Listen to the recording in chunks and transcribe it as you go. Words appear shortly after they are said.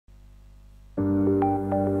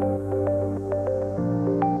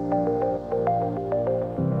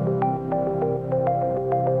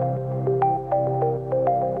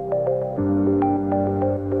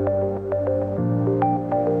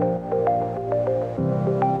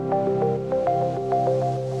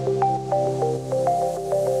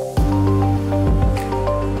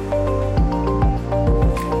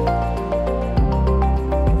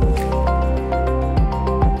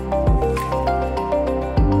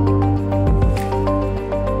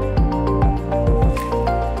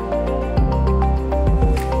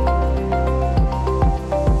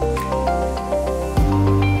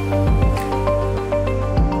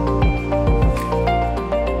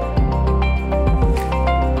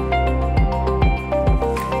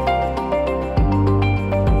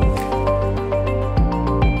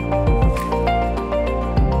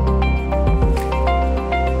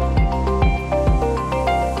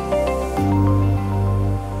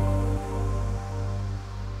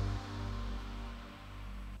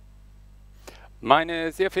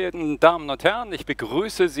Meine sehr verehrten Damen und Herren, ich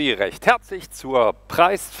begrüße Sie recht herzlich zur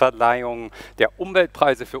Preisverleihung der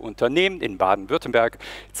Umweltpreise für Unternehmen in Baden-Württemberg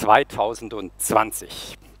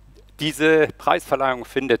 2020. Diese Preisverleihung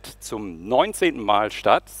findet zum 19. Mal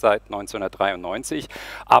statt, seit 1993,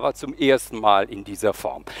 aber zum ersten Mal in dieser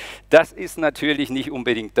Form. Das ist natürlich nicht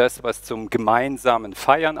unbedingt das, was zum gemeinsamen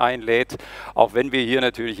Feiern einlädt, auch wenn wir hier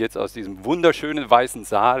natürlich jetzt aus diesem wunderschönen Weißen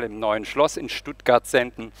Saal im Neuen Schloss in Stuttgart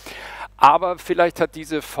senden. Aber vielleicht hat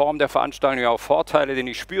diese Form der Veranstaltung ja auch Vorteile, denn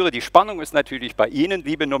ich spüre, die Spannung ist natürlich bei Ihnen,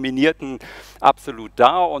 liebe Nominierten, absolut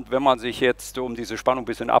da. Und wenn man sich jetzt, um diese Spannung ein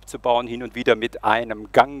bisschen abzubauen, hin und wieder mit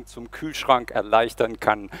einem Gang zum Kühlschrank erleichtern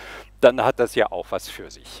kann, dann hat das ja auch was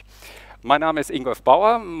für sich. Mein Name ist Ingolf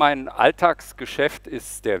Bauer, mein Alltagsgeschäft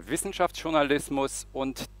ist der Wissenschaftsjournalismus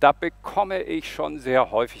und da bekomme ich schon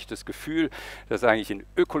sehr häufig das Gefühl, dass eigentlich in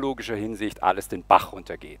ökologischer Hinsicht alles den Bach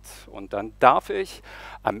runtergeht. Und dann darf ich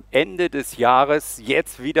am Ende des Jahres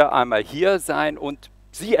jetzt wieder einmal hier sein und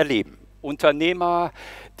Sie erleben. Unternehmer,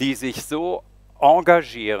 die sich so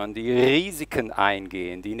engagieren, die Risiken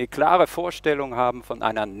eingehen, die eine klare Vorstellung haben von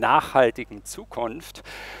einer nachhaltigen Zukunft,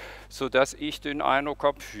 sodass ich den Eindruck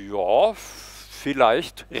habe, ja,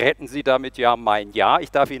 vielleicht retten Sie damit ja mein Jahr.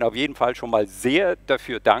 Ich darf Ihnen auf jeden Fall schon mal sehr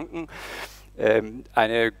dafür danken.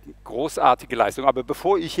 Eine großartige Leistung. Aber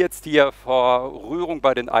bevor ich jetzt hier vor Rührung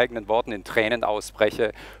bei den eigenen Worten in Tränen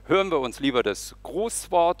ausbreche, hören wir uns lieber das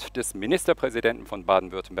Grußwort des Ministerpräsidenten von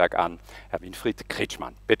Baden-Württemberg an, Herr Winfried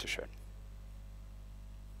Kretschmann. Bitte schön.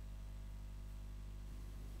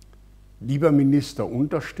 Lieber Minister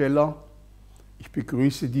Untersteller, ich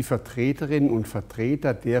begrüße die Vertreterinnen und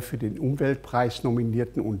Vertreter der für den Umweltpreis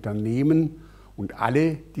nominierten Unternehmen und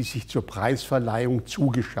alle, die sich zur Preisverleihung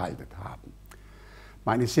zugeschaltet haben.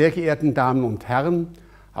 Meine sehr geehrten Damen und Herren,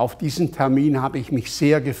 auf diesen Termin habe ich mich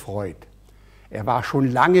sehr gefreut. Er war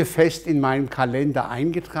schon lange fest in meinem Kalender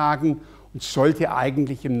eingetragen und sollte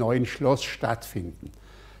eigentlich im Neuen Schloss stattfinden.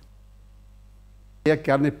 Sehr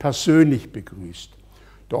gerne persönlich begrüßt,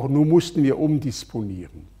 doch nun mussten wir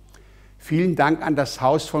umdisponieren. Vielen Dank an das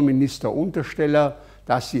Haus von Minister Untersteller,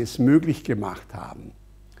 dass Sie es möglich gemacht haben.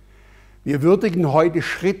 Wir würdigen heute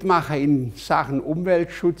Schrittmacher in Sachen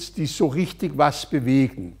Umweltschutz, die so richtig was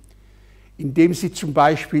bewegen, indem sie zum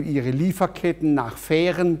Beispiel ihre Lieferketten nach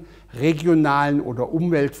fairen, regionalen oder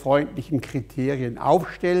umweltfreundlichen Kriterien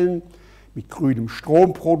aufstellen, mit grünem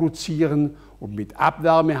Strom produzieren und mit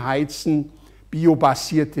Abwärme heizen,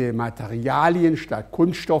 biobasierte Materialien statt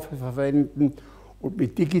Kunststoffe verwenden und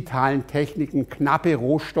mit digitalen Techniken knappe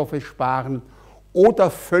Rohstoffe sparen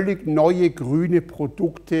oder völlig neue grüne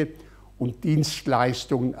Produkte und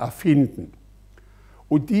Dienstleistungen erfinden.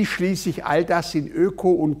 Und die schließlich all das in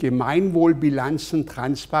Öko- und Gemeinwohlbilanzen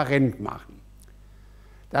transparent machen.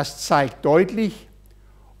 Das zeigt deutlich,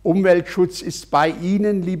 Umweltschutz ist bei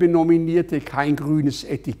Ihnen, liebe Nominierte, kein grünes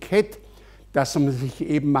Etikett, das man sich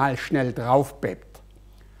eben mal schnell draufbeppt,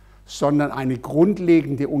 sondern eine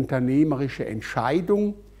grundlegende unternehmerische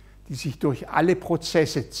Entscheidung, die sich durch alle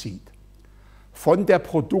Prozesse zieht. Von der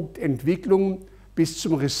Produktentwicklung bis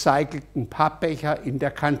zum recycelten Pappbecher in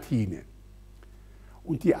der Kantine.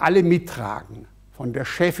 Und die alle mittragen, von der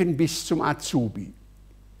Chefin bis zum Azubi.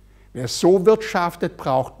 Wer so wirtschaftet,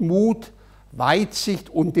 braucht Mut, Weitsicht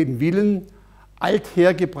und den Willen,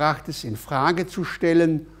 Althergebrachtes in Frage zu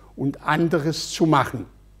stellen und anderes zu machen.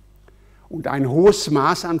 Und ein hohes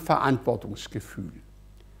Maß an Verantwortungsgefühl,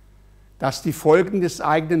 das die Folgen des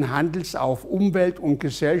eigenen Handels auf Umwelt und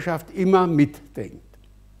Gesellschaft immer mitdenkt.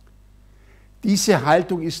 Diese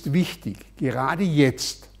Haltung ist wichtig, gerade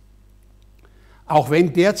jetzt. Auch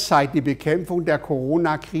wenn derzeit die Bekämpfung der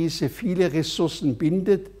Corona-Krise viele Ressourcen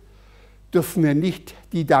bindet, dürfen wir nicht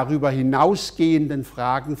die darüber hinausgehenden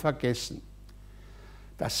Fragen vergessen.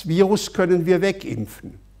 Das Virus können wir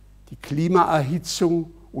wegimpfen, die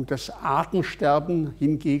Klimaerhitzung und das Artensterben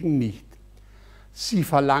hingegen nicht. Sie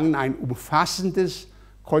verlangen ein umfassendes,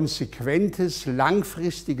 konsequentes,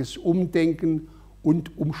 langfristiges Umdenken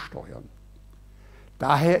und Umsteuern.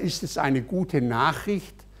 Daher ist es eine gute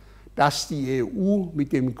Nachricht, dass die EU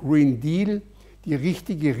mit dem Green Deal die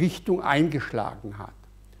richtige Richtung eingeschlagen hat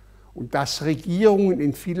und dass Regierungen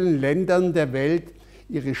in vielen Ländern der Welt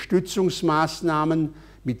ihre Stützungsmaßnahmen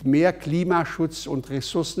mit mehr Klimaschutz und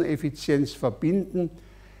Ressourceneffizienz verbinden,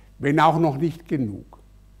 wenn auch noch nicht genug.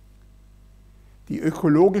 Die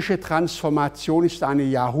ökologische Transformation ist eine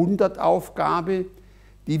Jahrhundertaufgabe,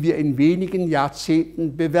 die wir in wenigen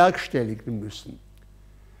Jahrzehnten bewerkstelligen müssen.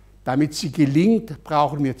 Damit sie gelingt,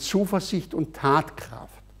 brauchen wir Zuversicht und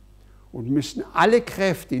Tatkraft und müssen alle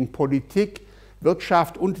Kräfte in Politik,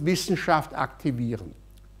 Wirtschaft und Wissenschaft aktivieren.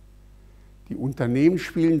 Die Unternehmen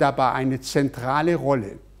spielen dabei eine zentrale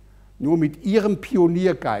Rolle. Nur mit ihrem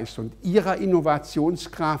Pioniergeist und ihrer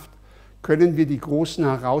Innovationskraft können wir die großen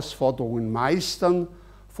Herausforderungen meistern,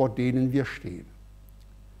 vor denen wir stehen.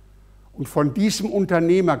 Und von diesem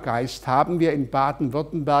Unternehmergeist haben wir in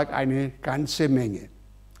Baden-Württemberg eine ganze Menge.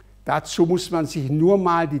 Dazu muss man sich nur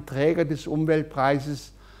mal die Träger des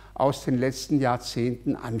Umweltpreises aus den letzten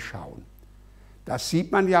Jahrzehnten anschauen. Da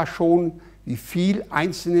sieht man ja schon, wie viel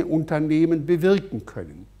einzelne Unternehmen bewirken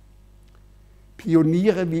können.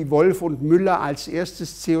 Pioniere wie Wolf und Müller als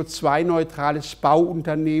erstes CO2-neutrales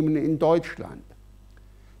Bauunternehmen in Deutschland.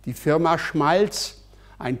 Die Firma Schmalz,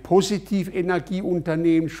 ein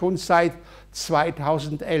Positivenergieunternehmen schon seit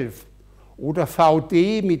 2011. Oder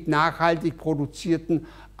VD mit nachhaltig produzierten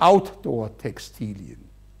Outdoor-Textilien.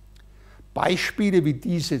 Beispiele wie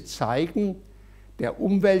diese zeigen, der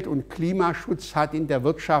Umwelt- und Klimaschutz hat in der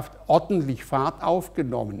Wirtschaft ordentlich Fahrt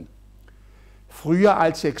aufgenommen. Früher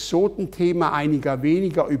als Exotenthema einiger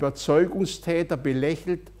weniger Überzeugungstäter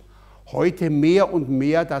belächelt, heute mehr und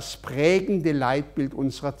mehr das prägende Leitbild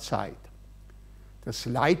unserer Zeit. Das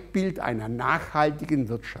Leitbild einer nachhaltigen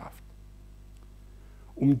Wirtschaft.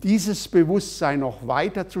 Um dieses Bewusstsein noch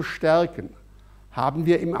weiter zu stärken, haben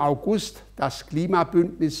wir im August das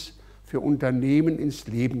Klimabündnis für Unternehmen ins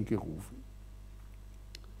Leben gerufen.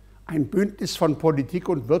 Ein Bündnis von Politik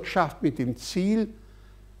und Wirtschaft mit dem Ziel,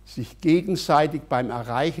 sich gegenseitig beim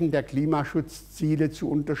Erreichen der Klimaschutzziele zu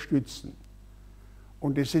unterstützen.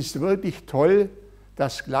 Und es ist wirklich toll,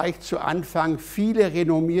 dass gleich zu Anfang viele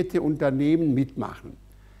renommierte Unternehmen mitmachen,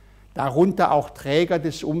 darunter auch Träger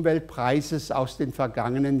des Umweltpreises aus den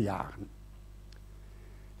vergangenen Jahren.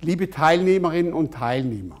 Liebe Teilnehmerinnen und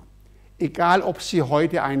Teilnehmer, egal ob Sie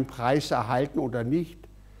heute einen Preis erhalten oder nicht,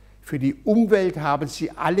 für die Umwelt haben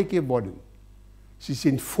Sie alle gewonnen. Sie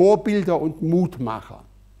sind Vorbilder und Mutmacher.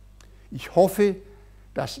 Ich hoffe,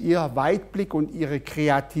 dass Ihr Weitblick und Ihre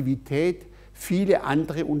Kreativität viele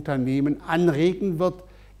andere Unternehmen anregen wird,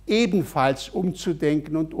 ebenfalls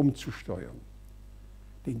umzudenken und umzusteuern.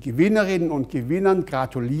 Den Gewinnerinnen und Gewinnern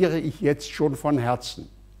gratuliere ich jetzt schon von Herzen.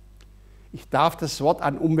 Ich darf das Wort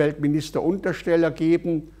an Umweltminister Untersteller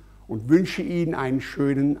geben und wünsche Ihnen einen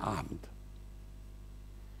schönen Abend.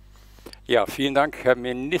 Ja, vielen Dank, Herr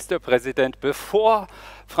Ministerpräsident. Bevor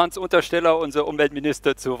Franz Untersteller, unser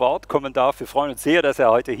Umweltminister, zu Wort kommen darf, wir freuen uns sehr, dass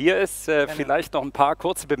er heute hier ist, vielleicht noch ein paar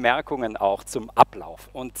kurze Bemerkungen auch zum Ablauf.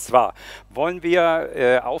 Und zwar wollen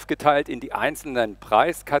wir aufgeteilt in die einzelnen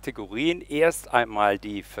Preiskategorien erst einmal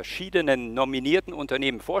die verschiedenen nominierten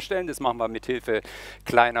Unternehmen vorstellen. Das machen wir mit Hilfe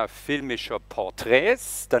kleiner filmischer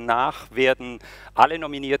Porträts. Danach werden alle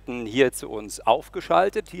Nominierten hier zu uns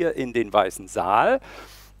aufgeschaltet, hier in den Weißen Saal.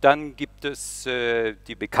 Dann gibt es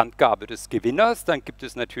die Bekanntgabe des Gewinners, dann gibt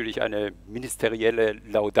es natürlich eine ministerielle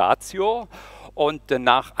Laudatio und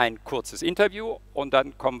danach ein kurzes Interview und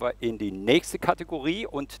dann kommen wir in die nächste Kategorie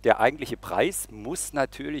und der eigentliche Preis muss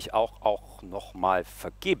natürlich auch nochmal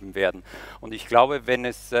vergeben werden. Und ich glaube, wenn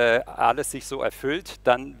es alles sich so erfüllt,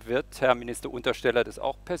 dann wird Herr Minister Untersteller das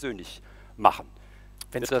auch persönlich machen.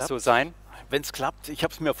 Wird das so sein? Wenn es klappt, ich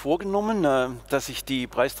habe es mir vorgenommen, dass ich die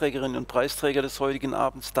Preisträgerinnen und Preisträger des heutigen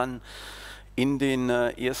Abends dann in den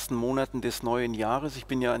ersten Monaten des neuen Jahres, ich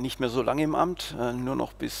bin ja nicht mehr so lange im Amt, nur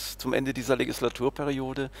noch bis zum Ende dieser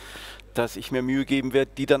Legislaturperiode, dass ich mir Mühe geben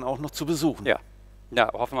werde, die dann auch noch zu besuchen. Ja. Ja,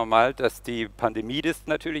 hoffen wir mal, dass die Pandemie das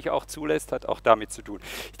natürlich auch zulässt, hat auch damit zu tun.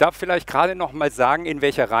 Ich darf vielleicht gerade noch mal sagen, in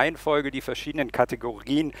welcher Reihenfolge die verschiedenen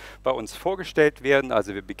Kategorien bei uns vorgestellt werden.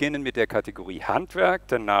 Also wir beginnen mit der Kategorie Handwerk,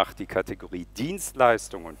 danach die Kategorie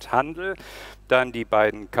Dienstleistung und Handel, dann die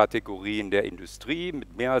beiden Kategorien der Industrie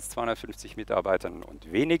mit mehr als 250 Mitarbeitern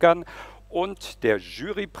und wenigern und der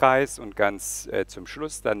Jurypreis und ganz zum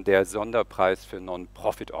Schluss dann der Sonderpreis für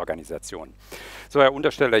Non-Profit-Organisationen. So, Herr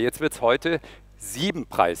Untersteller, jetzt wird es heute 7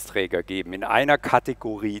 Preisträger geben, in einer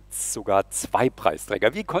Kategorie sogar 2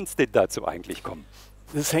 Preisträger. Wie konnte es denn dazu eigentlich kommen?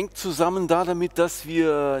 Das hängt zusammen damit, dass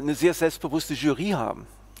wir eine sehr selbstbewusste Jury haben,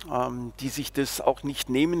 die sich das auch nicht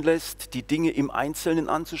nehmen lässt, die Dinge im Einzelnen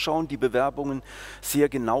anzuschauen, die Bewerbungen sehr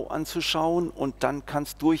genau anzuschauen und dann kann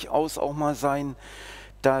es durchaus auch mal sein,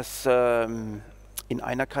 dass in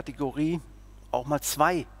einer Kategorie auch mal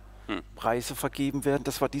 2 Preise vergeben werden.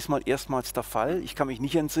 Das war diesmal erstmals der Fall. Ich kann mich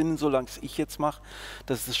nicht entsinnen, solange es ich jetzt mache,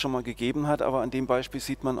 dass es das schon mal gegeben hat, aber an dem Beispiel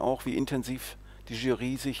sieht man auch, wie intensiv die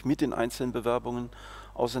Jury sich mit den einzelnen Bewerbungen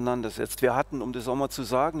auseinandersetzt. Wir hatten, um das auch mal zu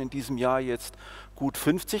sagen, in diesem Jahr jetzt gut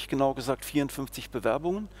 50, genau gesagt 54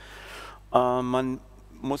 Bewerbungen. Man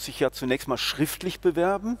muss sich ja zunächst mal schriftlich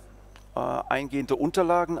bewerben, eingehende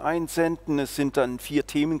Unterlagen einsenden. Es sind dann 4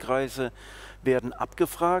 Themenkreise werden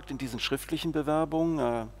abgefragt in diesen schriftlichen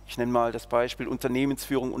Bewerbungen. Ich nenne mal das Beispiel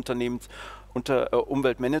Unternehmensführung,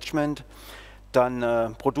 Umweltmanagement.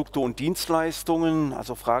 Dann Produkte und Dienstleistungen,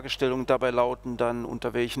 also Fragestellungen dabei lauten dann,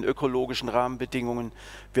 unter welchen ökologischen Rahmenbedingungen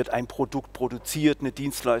wird ein Produkt produziert, eine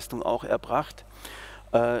Dienstleistung auch erbracht.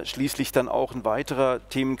 Schließlich dann auch ein weiterer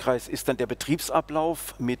Themenkreis ist dann der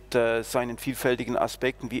Betriebsablauf mit seinen vielfältigen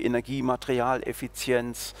Aspekten wie Energie,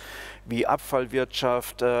 Materialeffizienz, wie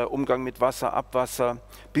Abfallwirtschaft, Umgang mit Wasser, Abwasser,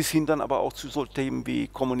 bis hin dann aber auch zu so Themen wie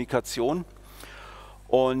Kommunikation.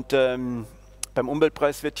 Und beim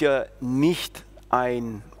Umweltpreis wird ja nicht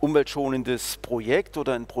ein umweltschonendes Projekt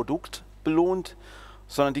oder ein Produkt belohnt,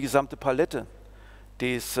 sondern die gesamte Palette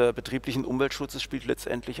des betrieblichen Umweltschutzes spielt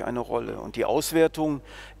letztendlich eine Rolle. Und die Auswertung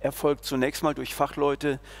erfolgt zunächst mal durch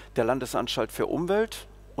Fachleute der Landesanstalt für Umwelt.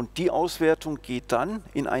 Und die Auswertung geht dann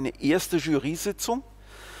in eine erste Jury-Sitzung.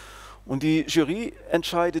 Und die Jury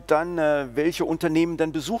entscheidet dann, welche Unternehmen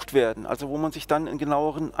dann besucht werden, also wo man sich dann einen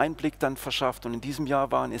genaueren Einblick dann verschafft. Und in diesem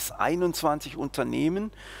Jahr waren es 21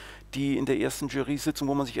 Unternehmen, die in der ersten Jury-Sitzung,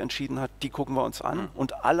 wo man sich entschieden hat, die gucken wir uns an.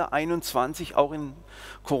 Und alle 21, auch in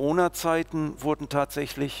Corona-Zeiten, wurden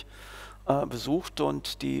tatsächlich besucht.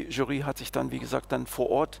 Und die Jury hat sich dann, wie gesagt, dann vor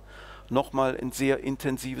Ort nochmal ein sehr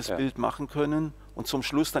intensives Bild machen können. Und zum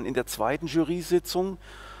Schluss dann in der zweiten Jury-Sitzung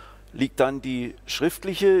liegt dann die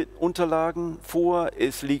schriftliche Unterlagen vor,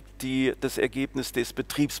 es liegt das Ergebnis des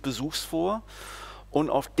Betriebsbesuchs vor und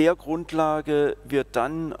auf der Grundlage wird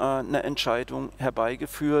dann eine Entscheidung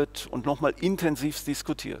herbeigeführt und nochmal intensivst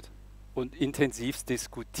diskutiert. Und intensivst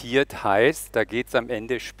diskutiert heißt, da geht es am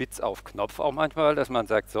Ende spitz auf Knopf auch manchmal, dass man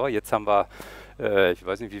sagt, so, jetzt haben wir, ich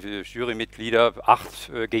weiß nicht, wie viele Jurymitglieder,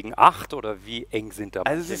 8 gegen 8 oder wie eng sind da?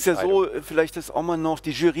 Also es ist ja so, vielleicht ist auch mal noch,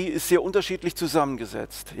 die Jury ist sehr unterschiedlich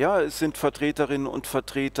zusammengesetzt. Ja, es sind Vertreterinnen und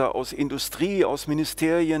Vertreter aus Industrie, aus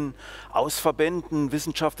Ministerien, aus Verbänden,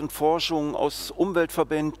 Wissenschaft und Forschung, aus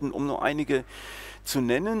Umweltverbänden, um nur einige zu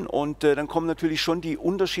nennen. Und dann kommen natürlich schon die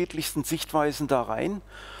unterschiedlichsten Sichtweisen da rein.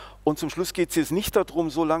 Und zum Schluss geht es jetzt nicht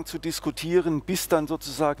darum, so lange zu diskutieren, bis dann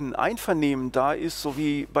sozusagen ein Einvernehmen da ist, so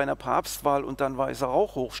wie bei einer Papstwahl und dann weißer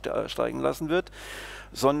Rauch hochsteigen lassen wird,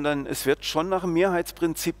 sondern es wird schon nach dem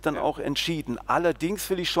Mehrheitsprinzip dann auch entschieden. Allerdings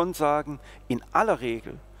will ich schon sagen, in aller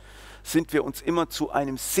Regel sind wir uns immer zu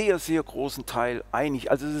einem sehr, sehr großen Teil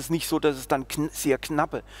einig. Also es ist nicht so, dass es dann sehr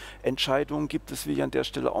knappe Entscheidungen gibt, das will ich an der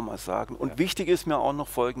Stelle auch mal sagen. Und wichtig ist mir auch noch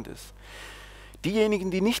Folgendes.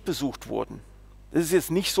 Diejenigen, die nicht besucht wurden, es ist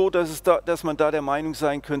jetzt nicht so, dass man da der Meinung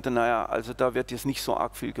sein könnte, naja, also da wird jetzt nicht so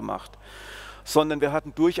arg viel gemacht. Sondern wir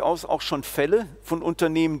hatten durchaus auch schon Fälle von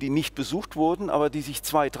Unternehmen, die nicht besucht wurden, aber die sich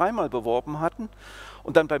 2-, 3-mal beworben hatten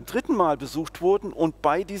und dann beim 3. Mal besucht wurden und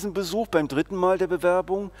bei diesem Besuch, beim 3. Mal der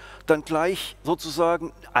Bewerbung, dann gleich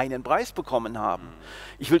sozusagen einen Preis bekommen haben.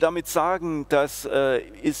 Ich will damit sagen, dass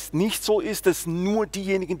es nicht so ist, dass nur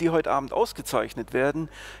diejenigen, die heute Abend ausgezeichnet werden,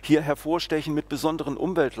 hier hervorstechen mit besonderen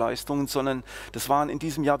Umweltleistungen, sondern das waren in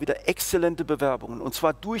diesem Jahr wieder exzellente Bewerbungen und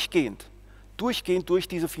zwar durchgehend durch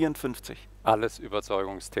diese 54. Alles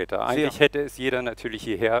Überzeugungstäter. Eigentlich hätte es jeder natürlich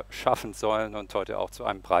hierher schaffen sollen und heute auch zu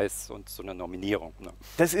einem Preis und zu einer Nominierung. Ne?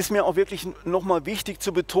 Das ist mir auch wirklich nochmal wichtig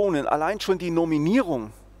zu betonen. Allein schon die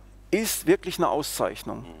Nominierung ist wirklich eine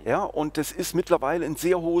Auszeichnung. Ja? Und das ist mittlerweile ein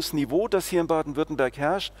sehr hohes Niveau, das hier in Baden-Württemberg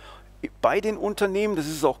herrscht. Bei den Unternehmen, das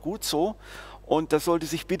ist auch gut so. Und da sollte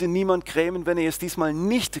sich bitte niemand grämen, wenn er jetzt diesmal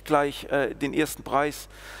nicht gleich den ersten Preis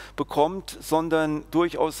bekommt, sondern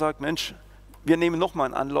durchaus sagt, Mensch, wir nehmen nochmal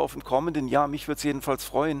einen Anlauf im kommenden Jahr. Mich würde es jedenfalls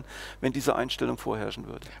freuen, wenn diese Einstellung vorherrschen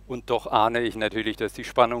würde. Und doch ahne ich natürlich, dass die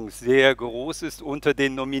Spannung sehr groß ist unter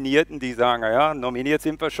den Nominierten, die sagen, ja, nominiert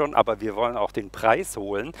sind wir schon, aber wir wollen auch den Preis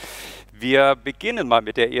holen. Wir beginnen mal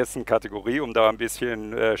mit der ersten Kategorie, um da ein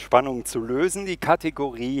bisschen Spannung zu lösen. Die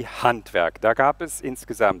Kategorie Handwerk. Da gab es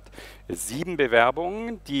insgesamt 7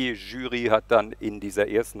 Bewerbungen. Die Jury hat dann in dieser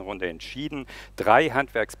ersten Runde entschieden, 3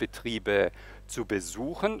 Handwerksbetriebe zu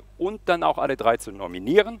besuchen und dann auch alle 3 zu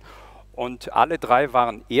nominieren. Und alle 3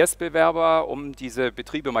 waren Erstbewerber. Um diese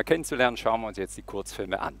Betriebe mal kennenzulernen, schauen wir uns jetzt die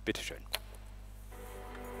Kurzfilme an. Bitte schön.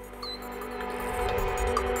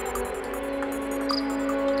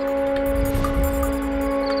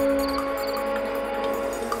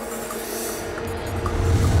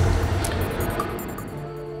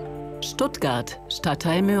 Stuttgart,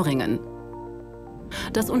 Stadtteil Möhringen.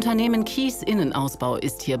 Das Unternehmen Kies Innenausbau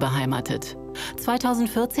ist hier beheimatet.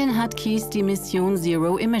 2014 hat Kies die Mission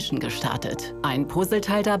Zero Emission gestartet. Ein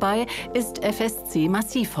Puzzleteil dabei ist FSC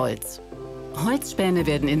Massivholz. Holzspäne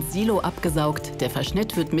werden ins Silo abgesaugt, der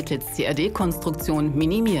Verschnitt wird mittels CAD-Konstruktion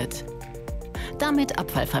minimiert. Damit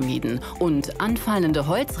Abfall vermieden und anfallende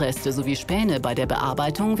Holzreste sowie Späne bei der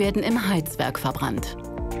Bearbeitung werden im Heizwerk verbrannt.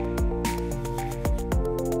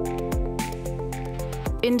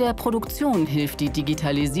 In der Produktion hilft die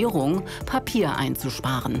Digitalisierung, Papier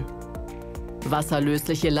einzusparen.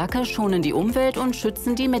 Wasserlösliche Lacke schonen die Umwelt und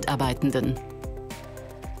schützen die Mitarbeitenden.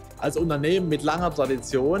 Als Unternehmen mit langer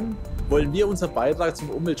Tradition wollen wir unseren Beitrag zum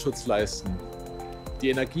Umweltschutz leisten. Die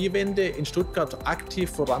Energiewende in Stuttgart aktiv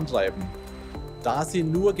vorantreiben. Da sie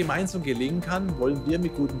nur gemeinsam gelingen kann, wollen wir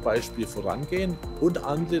mit gutem Beispiel vorangehen und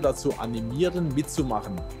andere dazu animieren,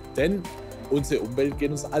 mitzumachen. Denn unsere Umwelt geht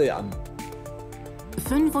uns alle an.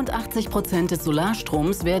 85% des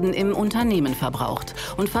Solarstroms werden im Unternehmen verbraucht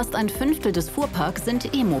und fast ein Fünftel des Fuhrparks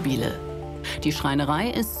sind E-Mobile. Die Schreinerei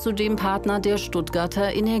ist zudem Partner der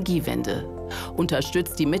Stuttgarter Energiewende,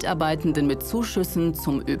 unterstützt die Mitarbeitenden mit Zuschüssen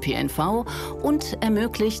zum ÖPNV und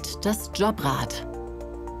ermöglicht das Jobrad.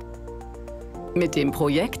 Mit dem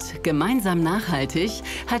Projekt Gemeinsam nachhaltig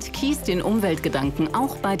hat Kies den Umweltgedanken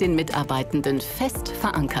auch bei den Mitarbeitenden fest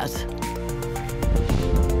verankert.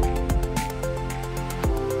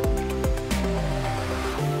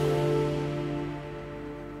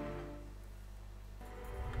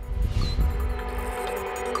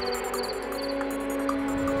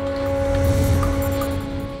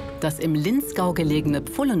 Das im Linzgau gelegene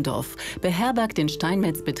Pfullendorf beherbergt den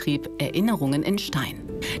Steinmetzbetrieb Erinnerungen in Stein.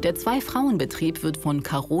 Der Zwei-Frauen-Betrieb wird von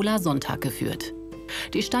Carola Sonntag geführt.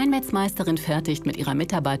 Die Steinmetzmeisterin fertigt mit ihrer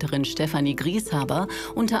Mitarbeiterin Stefanie Grieshaber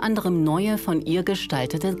unter anderem neue von ihr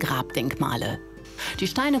gestaltete Grabdenkmale. Die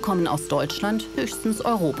Steine kommen aus Deutschland, höchstens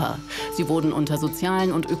Europa. Sie wurden unter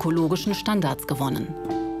sozialen und ökologischen Standards gewonnen.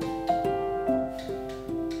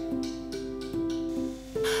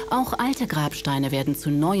 Auch alte Grabsteine werden zu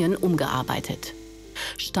neuen umgearbeitet.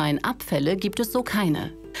 Steinabfälle gibt es so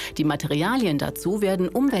keine. Die Materialien dazu werden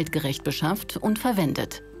umweltgerecht beschafft und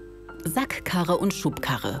verwendet. Sackkarre und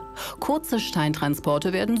Schubkarre. Kurze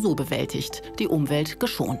Steintransporte werden so bewältigt, die Umwelt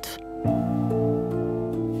geschont.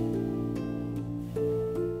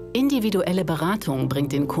 Individuelle Beratung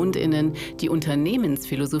bringt den KundInnen die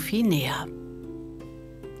Unternehmensphilosophie näher.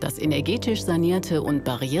 Das energetisch sanierte und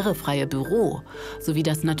barrierefreie Büro sowie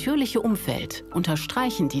das natürliche Umfeld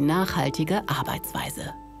unterstreichen die nachhaltige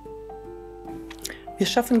Arbeitsweise. Wir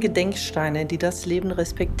schaffen Gedenksteine, die das Leben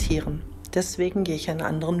respektieren. Deswegen gehe ich einen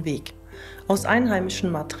anderen Weg. Aus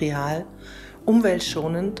einheimischem Material,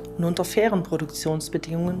 umweltschonend und unter fairen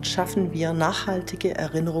Produktionsbedingungen schaffen wir nachhaltige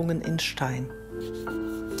Erinnerungen in Stein.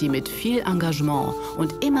 Die mit viel Engagement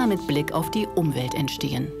und immer mit Blick auf die Umwelt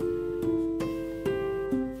entstehen.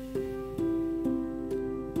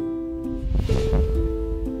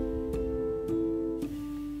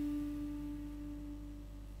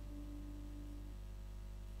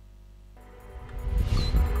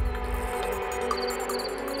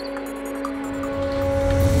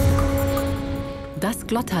 Das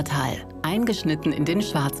Glottertal, eingeschnitten in den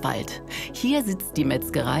Schwarzwald. Hier sitzt die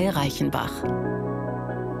Metzgerei Reichenbach.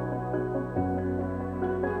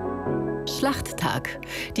 Schlachttag.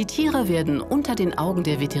 Die Tiere werden unter den Augen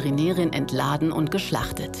der Veterinärin entladen und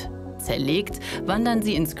geschlachtet. Zerlegt wandern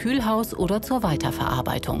sie ins Kühlhaus oder zur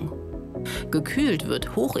Weiterverarbeitung. Gekühlt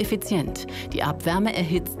wird hocheffizient. Die Abwärme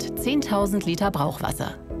erhitzt 10.000 Liter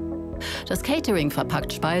Brauchwasser. Das Catering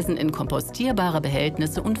verpackt Speisen in kompostierbare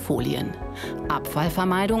Behältnisse und Folien.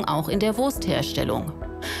 Abfallvermeidung auch in der Wurstherstellung.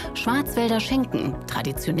 Schwarzwälder Schinken,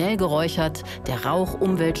 traditionell geräuchert, der Rauch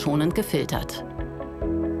umweltschonend gefiltert.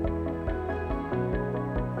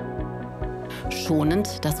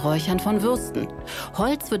 Schonend das Räuchern von Würsten.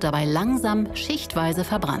 Holz wird dabei langsam schichtweise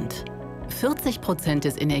verbrannt. 40%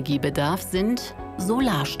 des Energiebedarfs sind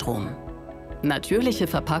Solarstrom. Natürliche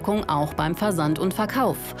Verpackung auch beim Versand und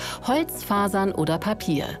Verkauf. Holz, Fasern oder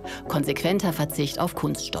Papier. Konsequenter Verzicht auf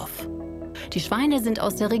Kunststoff. Die Schweine sind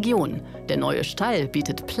aus der Region. Der neue Stall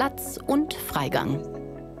bietet Platz und Freigang.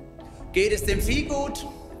 Geht es dem Vieh gut,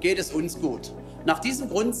 geht es uns gut. Nach diesem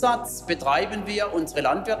Grundsatz betreiben wir unsere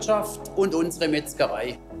Landwirtschaft und unsere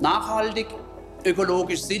Metzgerei. Nachhaltig,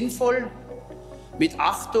 ökologisch sinnvoll, mit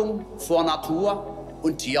Achtung vor Natur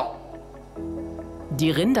und Tier. Die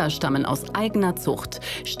Rinder stammen aus eigener Zucht,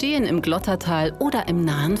 stehen im Glottertal oder im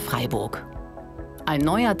nahen Freiburg. Ein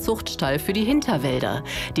neuer Zuchtstall für die Hinterwälder.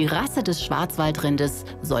 Die Rasse des Schwarzwaldrindes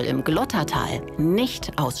soll im Glottertal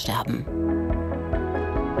nicht aussterben.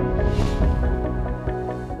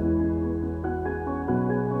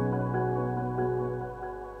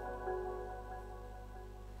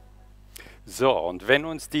 So, und wenn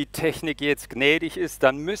uns die Technik jetzt gnädig ist,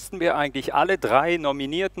 dann müssten wir eigentlich alle drei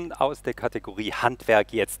Nominierten aus der Kategorie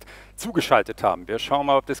Handwerk jetzt zugeschaltet haben. Wir schauen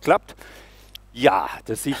mal, ob das klappt. Ja,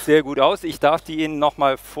 das sieht sehr gut aus. Ich darf die Ihnen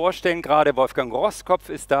nochmal vorstellen. Gerade Wolfgang Roskopf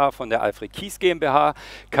ist da von der Alfred Kies GmbH.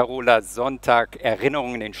 Carola Sonntag,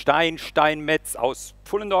 Erinnerungen in Stein, Steinmetz aus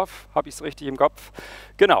Pfullendorf, habe ich es richtig im Kopf?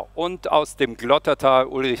 Genau. Und aus dem Glottertal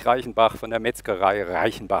Ulrich Reichenbach von der Metzgerei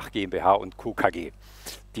Reichenbach GmbH und Co. KG.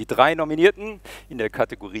 Die 3 Nominierten in der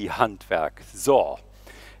Kategorie Handwerk. So,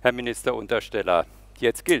 Herr Minister Untersteller,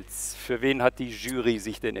 jetzt gilt's. Für wen hat die Jury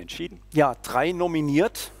sich denn entschieden? Ja, 3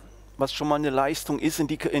 nominiert, was schon mal eine Leistung ist,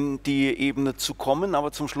 in die Ebene zu kommen.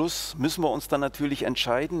 Aber zum Schluss müssen wir uns dann natürlich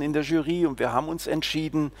entscheiden in der Jury. Und wir haben uns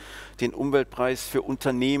entschieden, den Umweltpreis für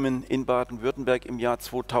Unternehmen in Baden-Württemberg im Jahr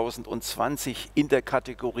 2020 in der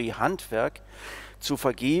Kategorie Handwerk zu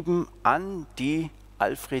vergeben an die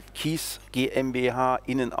Alfred Kies GmbH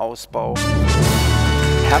Innenausbau.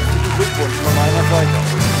 Herzlichen Glückwunsch von meiner Seite,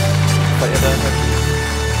 verehrter Herr Kies.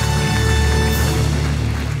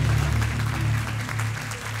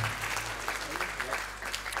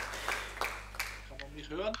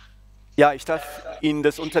 Ja, ich darf Ihnen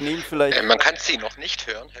das Unternehmen vielleicht... Man kann Sie noch nicht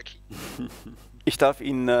hören, Herr Kies. Ich darf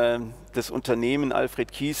Ihnen das Unternehmen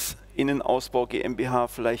Alfred Kies Innenausbau GmbH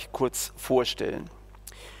vielleicht kurz vorstellen.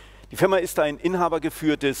 Die Firma ist ein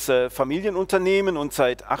inhabergeführtes Familienunternehmen und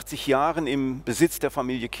seit 80 Jahren im Besitz der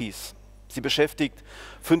Familie Kies. Sie beschäftigt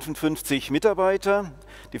 55 Mitarbeiter.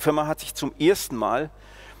 Die Firma hat sich zum ersten Mal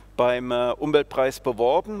beim Umweltpreis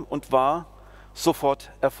beworben und war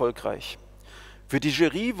sofort erfolgreich. Für die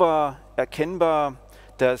Jury war erkennbar,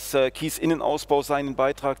 dass Kies Innenausbau seinen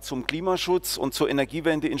Beitrag zum Klimaschutz und zur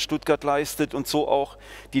Energiewende in Stuttgart leistet und so auch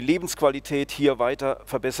die Lebensqualität hier weiter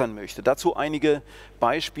verbessern möchte. Dazu einige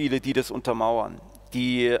Beispiele, die das untermauern.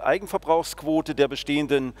 Die Eigenverbrauchsquote der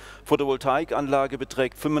bestehenden Photovoltaikanlage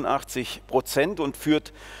beträgt 85% und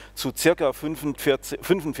führt zu ca.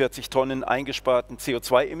 45 Tonnen eingesparten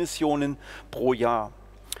CO2-Emissionen pro Jahr.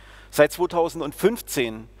 Seit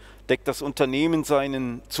 2015 deckt das Unternehmen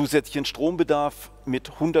seinen zusätzlichen Strombedarf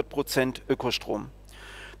mit 100% Ökostrom.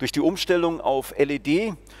 Durch die Umstellung auf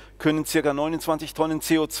LED können ca. 29 Tonnen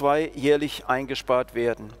CO2 jährlich eingespart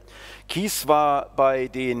werden. Kies war bei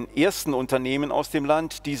den ersten Unternehmen aus dem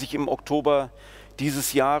Land, die sich im Oktober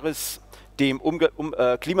dieses Jahres dem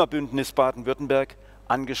Klimabündnis Baden-Württemberg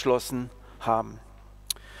angeschlossen haben.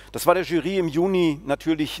 Das war der Jury im Juni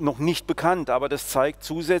natürlich noch nicht bekannt, aber das zeigt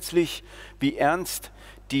zusätzlich, wie ernst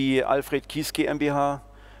die Alfred Kies GmbH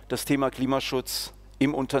das Thema Klimaschutz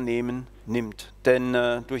im Unternehmen nimmt. Denn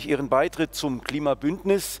durch ihren Beitritt zum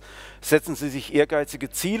Klimabündnis setzen sie sich ehrgeizige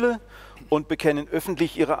Ziele und bekennen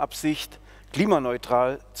öffentlich ihre Absicht,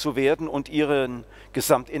 klimaneutral zu werden und ihren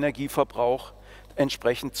Gesamtenergieverbrauch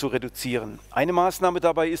entsprechend zu reduzieren. Eine Maßnahme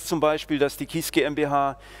dabei ist zum Beispiel, dass die Kies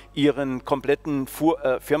GmbH ihren kompletten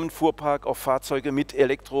Firmenfuhrpark auf Fahrzeuge mit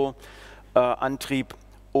Elektroantrieb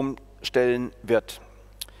umstellen wird.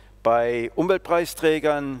 Bei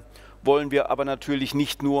Umweltpreisträgern wollen wir aber natürlich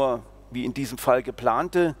nicht nur, wie in diesem Fall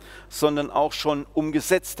geplante, sondern auch schon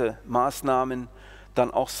umgesetzte Maßnahmen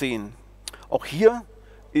dann auch sehen. Auch hier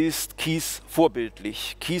ist Kies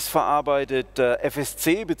vorbildlich. Kies verarbeitet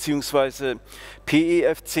FSC bzw.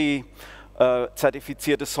 PEFC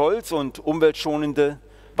zertifiziertes Holz und umweltschonende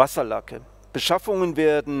Wasserlacke. Beschaffungen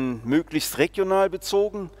werden möglichst regional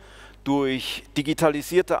bezogen. Durch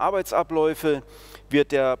digitalisierte Arbeitsabläufe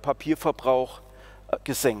wird der Papierverbrauch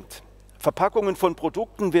gesenkt. Verpackungen von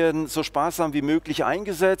Produkten werden so sparsam wie möglich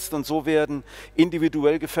eingesetzt und so werden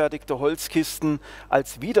individuell gefertigte Holzkisten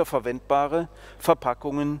als wiederverwendbare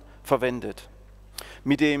Verpackungen verwendet.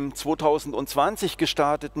 Mit dem 2020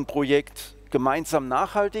 gestarteten Projekt Gemeinsam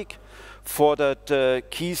nachhaltig fordert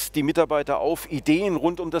Kies die Mitarbeiter auf, Ideen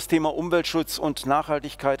rund um das Thema Umweltschutz und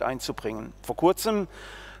Nachhaltigkeit einzubringen. Vor kurzem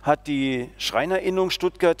hat die Schreinerinnung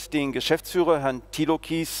Stuttgart den Geschäftsführer Herrn Thilo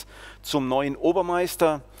Kies zum neuen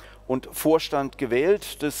Obermeister und Vorstand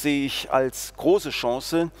gewählt. Das sehe ich als große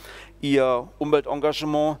Chance, ihr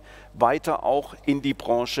Umweltengagement weiter auch in die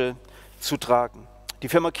Branche zu tragen. Die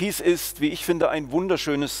Firma Kies ist, wie ich finde, ein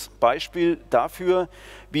wunderschönes Beispiel dafür,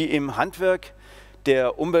 wie im Handwerk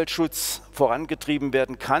der Umweltschutz vorangetrieben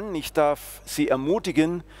werden kann. Ich darf Sie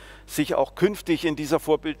ermutigen, sich auch künftig in dieser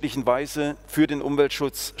vorbildlichen Weise für den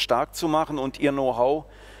Umweltschutz stark zu machen und Ihr Know-how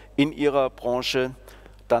in Ihrer Branche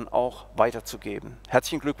dann auch weiterzugeben.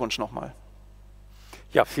 Herzlichen Glückwunsch nochmal.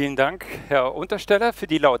 Ja, vielen Dank, Herr Untersteller, für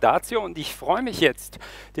die Laudatio. Und ich freue mich jetzt,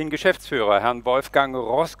 den Geschäftsführer, Herrn Wolfgang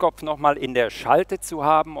Roskopf, nochmal in der Schalte zu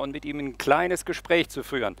haben und mit ihm ein kleines Gespräch zu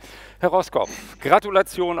führen. Herr Roskopf,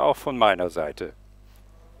 Gratulation auch von meiner Seite.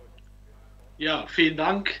 Ja, vielen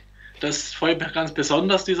Dank. Das freut mich ganz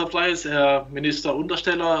besonders, dieser Preis, Herr Minister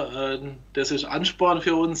Untersteller. Das ist Ansporn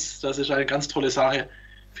für uns. Das ist eine ganz tolle Sache.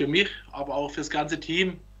 für mich, aber auch für das ganze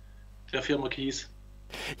Team der Firma Kies.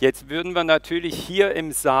 Jetzt würden wir natürlich hier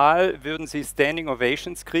im Saal, würden Sie Standing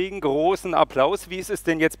Ovations kriegen, großen Applaus. Wie ist es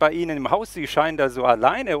denn jetzt bei Ihnen im Haus? Sie scheinen da so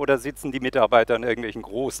alleine oder sitzen die Mitarbeiter an irgendwelchen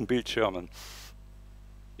großen Bildschirmen?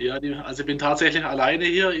 Ja, also ich bin tatsächlich alleine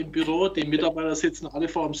hier im Büro. Die Mitarbeiter sitzen alle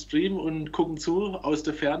vor dem Stream und gucken zu, aus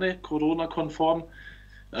der Ferne, Corona-konform.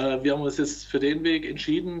 Wir haben uns jetzt für den Weg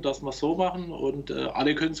entschieden, dass wir es so machen und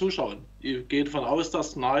alle können zuschauen. Ich gehe davon aus,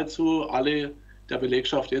 dass nahezu alle der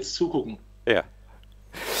Belegschaft jetzt zugucken. Ja.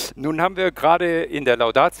 Nun haben wir gerade in der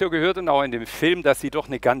Laudatio gehört und auch in dem Film, dass Sie doch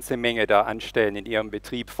eine ganze Menge da anstellen in Ihrem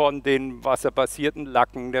Betrieb. Von den wasserbasierten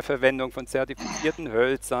Lacken, der Verwendung von zertifizierten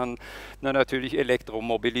Hölzern, natürlich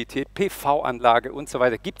Elektromobilität, PV-Anlage und so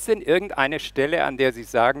weiter. Gibt es denn irgendeine Stelle, an der Sie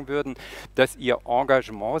sagen würden, dass Ihr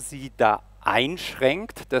Engagement Sie da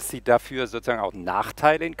einschränkt, dass Sie dafür sozusagen auch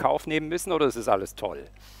Nachteile in Kauf nehmen müssen, oder ist es alles toll?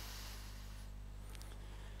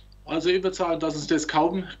 Also ich würde sagen, dass es das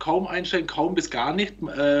kaum einschränkt, kaum bis gar nicht.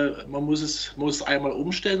 Man muss es einmal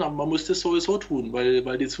umstellen, aber man muss das sowieso tun,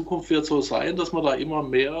 weil die Zukunft wird so sein, dass wir da immer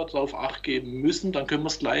mehr darauf Acht geben müssen, dann können wir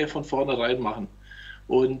es gleich von vornherein machen.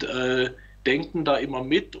 Und denken da immer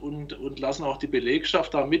mit und lassen auch die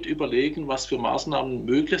Belegschaft da mit überlegen, was für Maßnahmen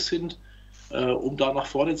möglich sind, um da nach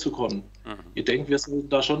vorne zu kommen. Ich denke, wir sollten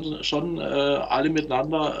da schon alle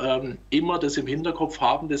miteinander immer das im Hinterkopf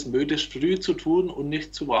haben, das möglichst früh zu tun und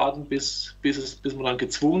nicht zu warten, bis man dann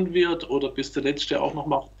gezwungen wird oder bis der Letzte auch noch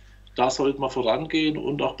macht. Da sollte man vorangehen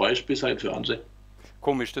und auch Beispiel sein für andere.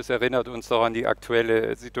 Komisch, das erinnert uns doch an die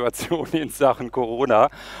aktuelle Situation in Sachen Corona,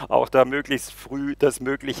 auch da möglichst früh das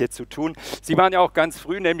Mögliche zu tun. Sie waren ja auch ganz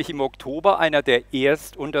früh, nämlich im Oktober, einer der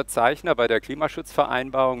Erstunterzeichner bei der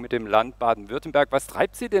Klimaschutzvereinbarung mit dem Land Baden-Württemberg. Was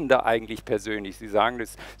treibt Sie denn da eigentlich persönlich? Sie sagen,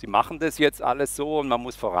 Sie machen das jetzt alles so und man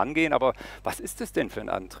muss vorangehen, aber was ist das denn für ein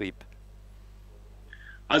Antrieb?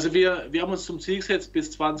 Also wir haben uns zum Ziel gesetzt,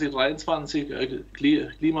 bis 2023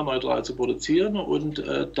 klimaneutral zu produzieren und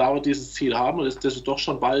da wir dieses Ziel haben und das doch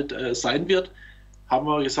schon bald sein wird, haben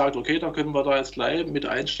wir gesagt, okay, dann können wir da jetzt gleich mit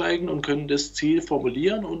einsteigen und können das Ziel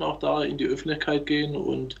formulieren und auch da in die Öffentlichkeit gehen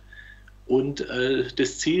und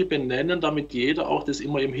das Ziel benennen, damit jeder auch das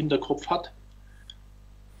immer im Hinterkopf hat.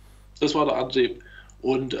 Das war der Antrieb.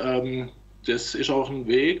 Und das ist auch ein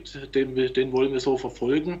Weg, den wollen wir so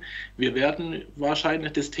verfolgen. Wir werden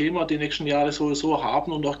wahrscheinlich das Thema die nächsten Jahre sowieso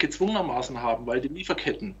haben und auch gezwungenermaßen haben, weil die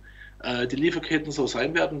Lieferketten so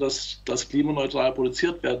sein werden, dass das klimaneutral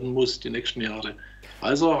produziert werden muss die nächsten Jahre.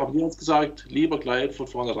 Also haben wir uns gesagt, lieber gleich von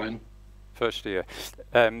vornherein. Verstehe.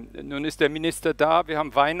 Nun ist der Minister da, wir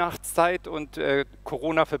haben Weihnachtszeit und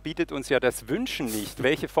Corona verbietet uns ja das Wünschen nicht.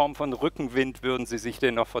 Welche Form von Rückenwind würden Sie sich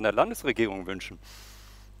denn noch von der Landesregierung wünschen?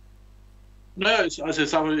 Naja, ich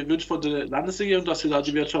wünsche von der Landesregierung, dass sie da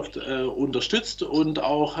die Wirtschaft unterstützt und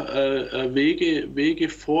auch Wege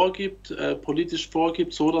vorgibt, politisch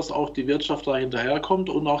vorgibt, so dass auch die Wirtschaft da hinterherkommt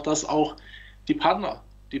und auch, dass auch die Partner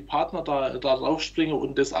da draufspringen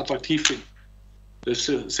und das attraktiv finden. Das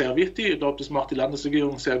ist sehr wichtig. Ich glaube, das macht die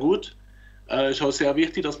Landesregierung sehr gut. Ist auch sehr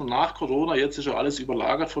wichtig, dass man nach Corona, jetzt ist ja alles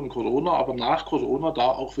überlagert von Corona, aber nach Corona da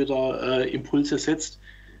auch wieder Impulse setzt.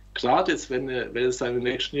 Gerade jetzt, wenn es dann im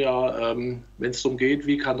nächsten Jahr, wenn es darum geht,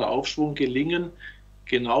 wie kann der Aufschwung gelingen,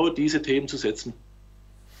 genau diese Themen zu setzen.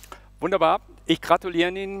 Wunderbar. Ich gratuliere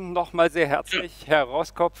Ihnen nochmal sehr herzlich, ja, Herr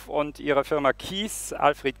Roskopf und Ihrer Firma Kies,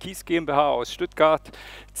 Alfred Kies GmbH aus Stuttgart,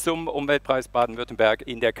 zum Umweltpreis Baden-Württemberg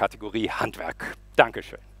in der Kategorie Handwerk.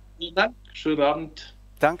 Dankeschön. Vielen Dank. Schönen Abend.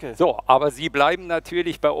 Danke. So, aber Sie bleiben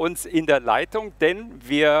natürlich bei uns in der Leitung, denn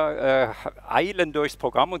wir eilen durchs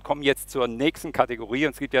Programm und kommen jetzt zur nächsten Kategorie.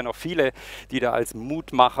 Und es gibt ja noch viele, die da als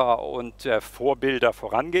Mutmacher und Vorbilder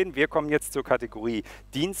vorangehen. Wir kommen jetzt zur Kategorie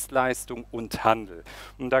Dienstleistung und Handel.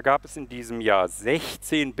 Und da gab es in diesem Jahr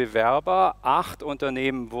 16 Bewerber. 8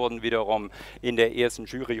 Unternehmen wurden wiederum in der ersten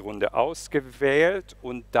Juryrunde ausgewählt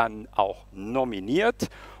und dann auch nominiert.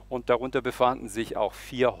 Und darunter befanden sich auch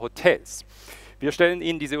 4 Hotels. Wir stellen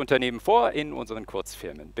Ihnen diese Unternehmen vor in unseren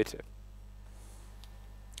Kurzfilmen. Bitte.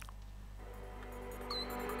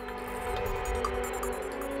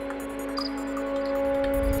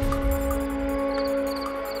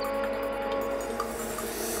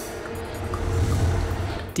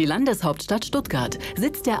 Die Landeshauptstadt Stuttgart,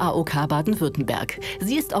 Sitz der AOK Baden-Württemberg.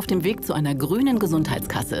 Sie ist auf dem Weg zu einer grünen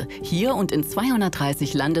Gesundheitskasse, hier und in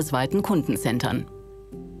 230 landesweiten Kundencentern.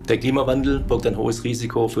 Der Klimawandel birgt ein hohes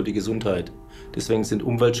Risiko für die Gesundheit. Deswegen sind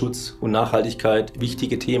Umweltschutz und Nachhaltigkeit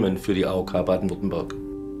wichtige Themen für die AOK Baden-Württemberg.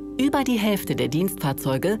 Über die Hälfte der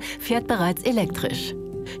Dienstfahrzeuge fährt bereits elektrisch.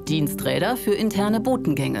 Diensträder für interne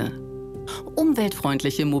Botengänge.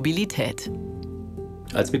 Umweltfreundliche Mobilität.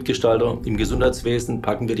 Als Mitgestalter im Gesundheitswesen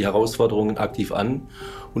packen wir die Herausforderungen aktiv an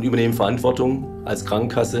und übernehmen Verantwortung als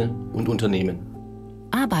Krankenkasse und Unternehmen.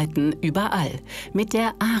 Arbeiten überall mit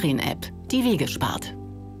der ARIN-App, die Wege spart.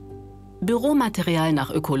 Büromaterial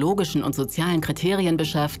nach ökologischen und sozialen Kriterien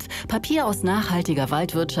beschafft, Papier aus nachhaltiger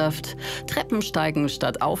Waldwirtschaft, Treppensteigen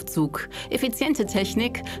statt Aufzug, effiziente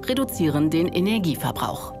Technik reduzieren den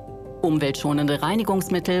Energieverbrauch. Umweltschonende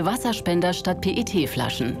Reinigungsmittel, Wasserspender statt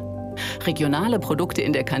PET-Flaschen. Regionale Produkte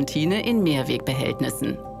in der Kantine in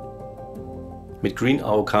Mehrwegbehältnissen. Mit Green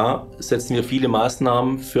AOK setzen wir viele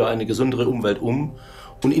Maßnahmen für eine gesundere Umwelt um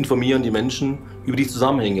und informieren die Menschen über die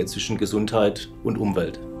Zusammenhänge zwischen Gesundheit und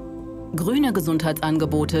Umwelt. Grüne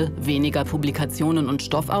Gesundheitsangebote, weniger Publikationen und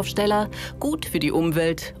Stoffaufsteller, gut für die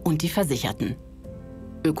Umwelt und die Versicherten.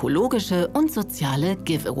 Ökologische und soziale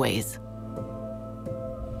Giveaways.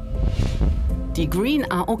 Die Green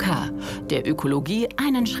AOK, der Ökologie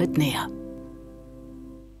einen Schritt näher.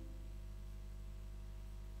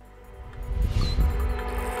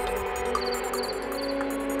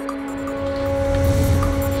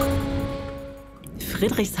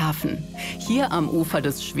 Friedrichshafen. Hier am Ufer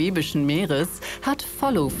des Schwäbischen Meeres hat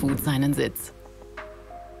Follow Food seinen Sitz.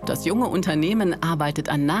 Das junge Unternehmen arbeitet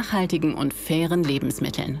an nachhaltigen und fairen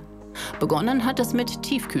Lebensmitteln. Begonnen hat es mit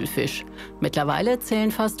Tiefkühlfisch. Mittlerweile zählen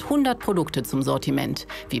fast 100 Produkte zum Sortiment,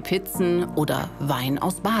 wie Pizzen oder Wein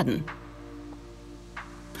aus Baden.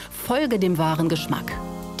 Folge dem wahren Geschmack.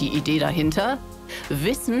 Die Idee dahinter?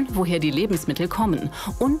 Wissen, woher die Lebensmittel kommen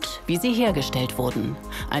und wie sie hergestellt wurden.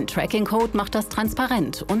 Ein Tracking-Code macht das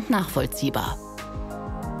transparent und nachvollziehbar.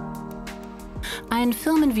 Ein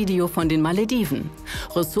Firmenvideo von den Malediven.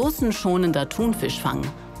 Ressourcenschonender Thunfischfang,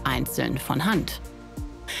 einzeln von Hand.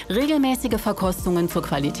 Regelmäßige Verkostungen zur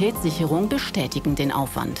Qualitätssicherung bestätigen den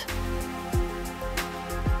Aufwand.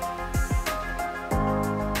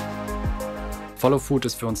 Follow Food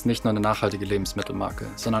ist für uns nicht nur eine nachhaltige Lebensmittelmarke,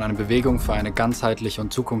 sondern eine Bewegung für eine ganzheitliche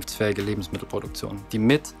und zukunftsfähige Lebensmittelproduktion, die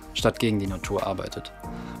mit statt gegen die Natur arbeitet.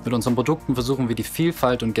 Mit unseren Produkten versuchen wir die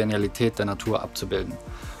Vielfalt und Genialität der Natur abzubilden,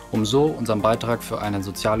 um so unseren Beitrag für einen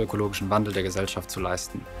sozial-ökologischen Wandel der Gesellschaft zu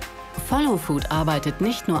leisten. Follow Food arbeitet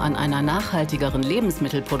nicht nur an einer nachhaltigeren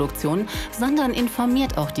Lebensmittelproduktion, sondern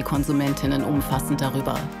informiert auch die Konsumentinnen umfassend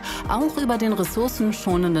darüber. Auch über den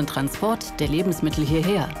ressourcenschonenden Transport der Lebensmittel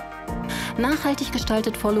hierher. Nachhaltig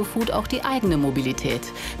gestaltet Follow Food auch die eigene Mobilität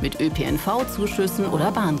mit ÖPNV-Zuschüssen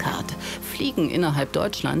oder Bahncard. Fliegen innerhalb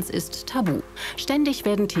Deutschlands ist tabu. Ständig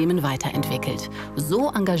werden Themen weiterentwickelt. So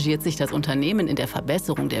engagiert sich das Unternehmen in der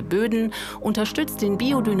Verbesserung der Böden, unterstützt den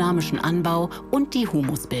biodynamischen Anbau und die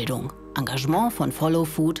Humusbildung. Engagement von Follow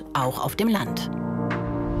Food auch auf dem Land.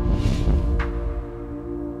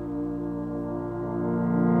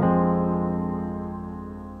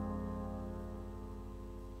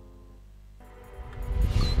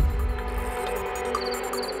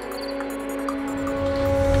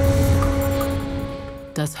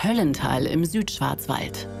 Das Höllental im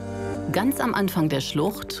Südschwarzwald. Ganz am Anfang der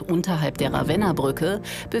Schlucht, unterhalb der Ravennabrücke,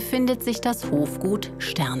 befindet sich das Hofgut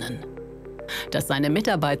Sternen, das seine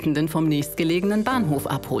Mitarbeitenden vom nächstgelegenen Bahnhof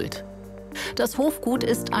abholt. Das Hofgut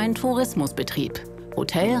ist ein Tourismusbetrieb.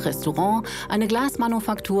 Hotel, Restaurant, eine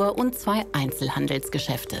Glasmanufaktur und 2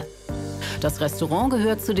 Einzelhandelsgeschäfte. Das Restaurant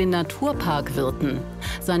gehört zu den Naturparkwirten.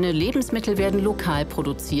 Seine Lebensmittel werden lokal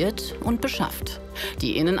produziert und beschafft.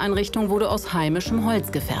 Die Inneneinrichtung wurde aus heimischem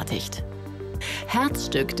Holz gefertigt.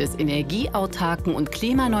 Herzstück des energieautarken und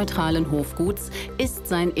klimaneutralen Hofguts ist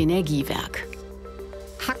sein Energiewerk.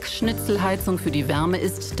 Hackschnitzelheizung für die Wärme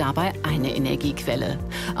ist dabei eine Energiequelle.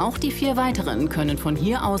 Auch die 4 weiteren können von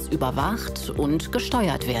hier aus überwacht und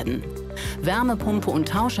gesteuert werden. Wärmepumpe und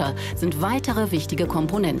Tauscher sind weitere wichtige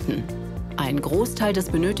Komponenten. Ein Großteil des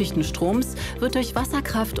benötigten Stroms wird durch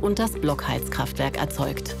Wasserkraft und das Blockheizkraftwerk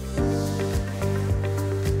erzeugt.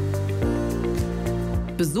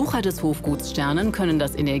 Besucher des Hofguts Sternen können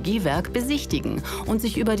das Energiewerk besichtigen und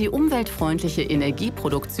sich über die umweltfreundliche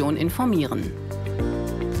Energieproduktion informieren.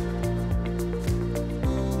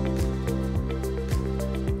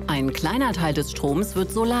 Ein kleiner Teil des Stroms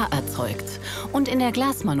wird solar erzeugt und in der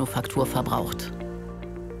Glasmanufaktur verbraucht.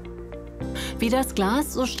 Wie das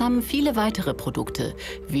Glas, so stammen viele weitere Produkte,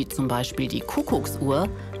 wie zum Beispiel die Kuckucksuhr,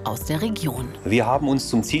 aus der Region. Wir haben uns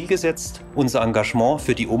zum Ziel gesetzt, unser Engagement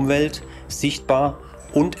für die Umwelt sichtbar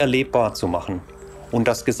und erlebbar zu machen und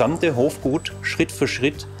das gesamte Hofgut Schritt für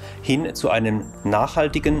Schritt hin zu einem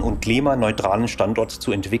nachhaltigen und klimaneutralen Standort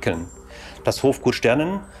zu entwickeln. Das Hofgut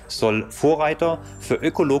Sternen soll Vorreiter für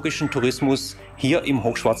ökologischen Tourismus hier im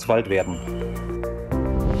Hochschwarzwald werden.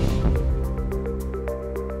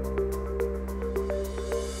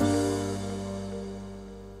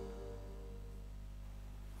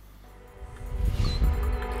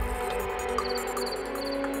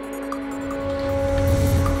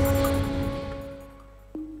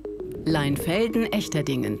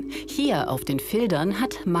 Leinfelden-Echterdingen. Hier auf den Fildern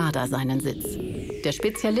hat Marder seinen Sitz. Der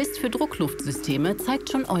Spezialist für Druckluftsysteme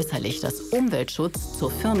zeigt schon äußerlich, dass Umweltschutz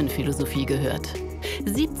zur Firmenphilosophie gehört.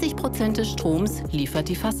 70% des Stroms liefert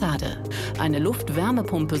die Fassade. Eine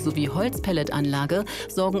Luft-Wärmepumpe sowie Holzpelletanlage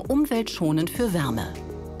sorgen umweltschonend für Wärme.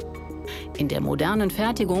 In der modernen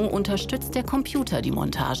Fertigung unterstützt der Computer die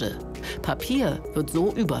Montage. Papier wird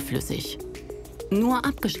so überflüssig. Nur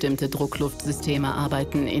abgestimmte Druckluftsysteme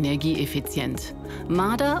arbeiten energieeffizient.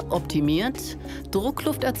 Marder optimiert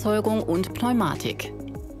Drucklufterzeugung und Pneumatik.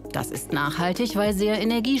 Das ist nachhaltig, weil sehr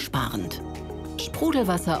energiesparend.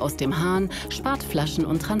 Sprudelwasser aus dem Hahn spart Flaschen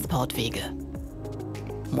und Transportwege.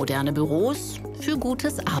 Moderne Büros für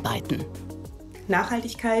gutes Arbeiten.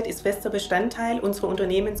 Nachhaltigkeit ist fester Bestandteil unserer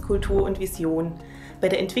Unternehmenskultur und Vision. Bei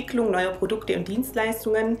der Entwicklung neuer Produkte und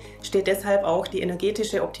Dienstleistungen steht deshalb auch die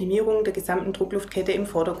energetische Optimierung der gesamten Druckluftkette im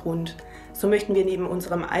Vordergrund. So möchten wir neben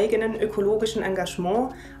unserem eigenen ökologischen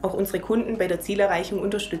Engagement auch unsere Kunden bei der Zielerreichung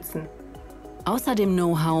unterstützen. Außer dem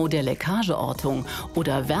Know-how der Leckageortung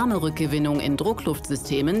oder Wärmerückgewinnung in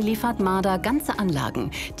Druckluftsystemen liefert Marder ganze Anlagen,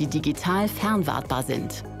 die digital fernwartbar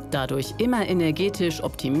sind. Dadurch immer energetisch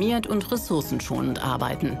optimiert und ressourcenschonend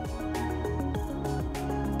arbeiten.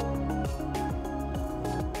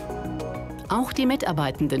 Auch die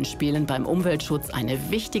Mitarbeitenden spielen beim Umweltschutz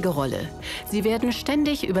eine wichtige Rolle. Sie werden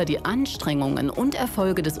ständig über die Anstrengungen und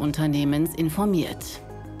Erfolge des Unternehmens informiert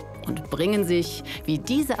und bringen sich, wie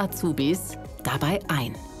diese Azubis, dabei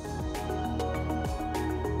ein.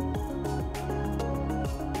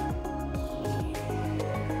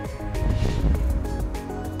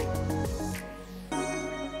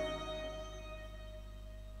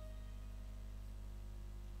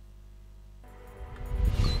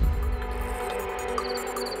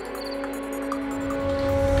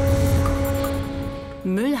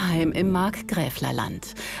 Müllheim im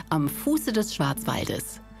Markgräflerland, am Fuße des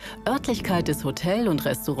Schwarzwaldes. Örtlichkeit des Hotel und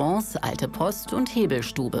Restaurants, Alte Post und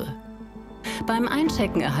Hebelstube. Beim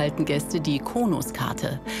Einchecken erhalten Gäste die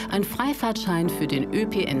Konuskarte, ein Freifahrtschein für den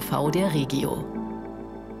ÖPNV der Regio.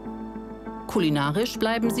 Kulinarisch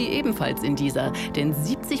bleiben sie ebenfalls in dieser, denn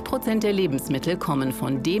 70% der Lebensmittel kommen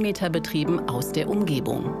von Demeter-Betrieben aus der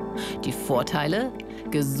Umgebung. Die Vorteile?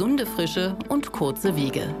 Gesunde Frische und kurze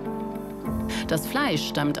Wege. Das Fleisch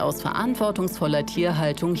stammt aus verantwortungsvoller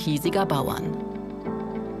Tierhaltung hiesiger Bauern.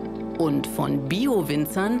 Und von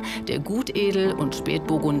Bio-Winzern der Gutedel und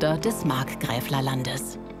Spätburgunder des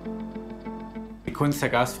Markgräflerlandes. Die Kunst der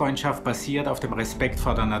Gastfreundschaft basiert auf dem Respekt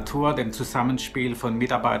vor der Natur, dem Zusammenspiel von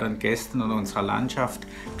Mitarbeitern, Gästen und unserer Landschaft,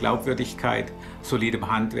 Glaubwürdigkeit, solidem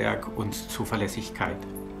Handwerk und Zuverlässigkeit.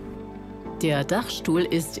 Der Dachstuhl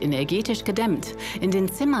ist energetisch gedämmt. In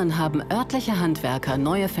den Zimmern haben örtliche Handwerker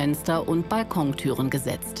neue Fenster und Balkontüren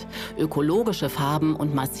gesetzt, ökologische Farben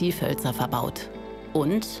und Massivhölzer verbaut.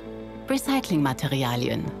 Und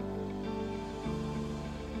Recyclingmaterialien.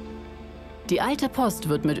 Die Alte Post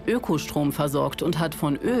wird mit Ökostrom versorgt und hat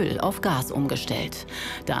von Öl auf Gas umgestellt.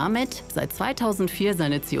 Damit seit 2004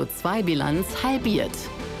 seine CO2-Bilanz halbiert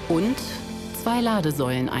und 2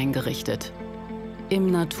 Ladesäulen eingerichtet. Im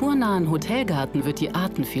naturnahen Hotelgarten wird die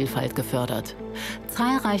Artenvielfalt gefördert.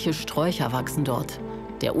 Zahlreiche Sträucher wachsen dort.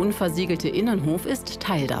 Der unversiegelte Innenhof ist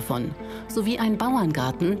Teil davon, sowie ein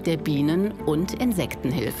Bauerngarten, der Bienen und Insekten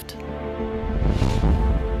hilft.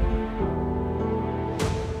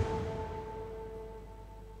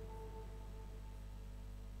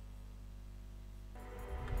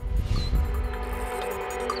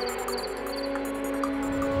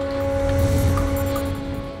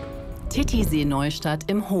 Titisee Neustadt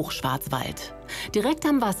im Hochschwarzwald. Direkt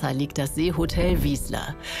am Wasser liegt das Seehotel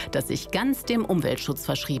Wiesler, das sich ganz dem Umweltschutz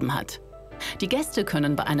verschrieben hat. Die Gäste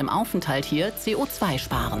können bei einem Aufenthalt hier CO2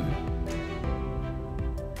 sparen.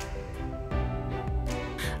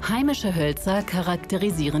 Heimische Hölzer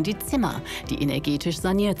charakterisieren die Zimmer, die energetisch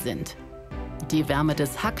saniert sind. Die Wärme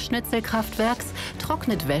des Hackschnitzelkraftwerks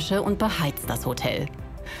trocknet Wäsche und beheizt das Hotel.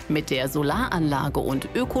 Mit der Solaranlage und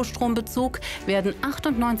Ökostrombezug werden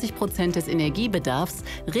 98% des Energiebedarfs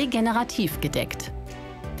regenerativ gedeckt.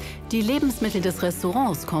 Die Lebensmittel des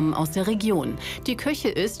Restaurants kommen aus der Region. Die Küche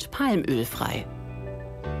ist palmölfrei.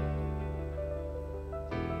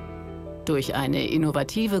 Durch eine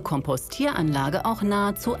innovative Kompostieranlage auch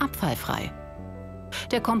nahezu abfallfrei.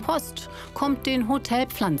 Der Kompost kommt den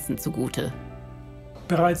Hotelpflanzen zugute.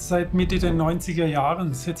 Bereits seit Mitte der 90er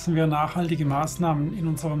Jahren setzen wir nachhaltige Maßnahmen in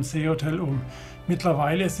unserem Seehotel um.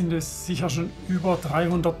 Mittlerweile sind es sicher schon über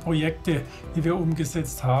 300 Projekte, die wir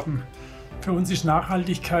umgesetzt haben. Für uns ist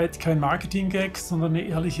Nachhaltigkeit kein Marketing-Gag, sondern eine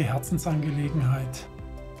ehrliche Herzensangelegenheit.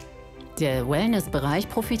 Der Wellnessbereich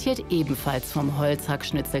profitiert ebenfalls vom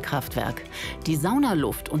Holzhack-Schnitzelkraftwerk. Die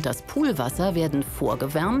Saunaluft und das Poolwasser werden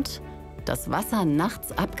vorgewärmt, das Wasser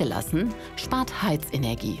nachts abgelassen, spart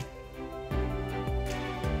Heizenergie.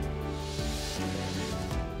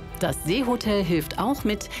 Das Seehotel hilft auch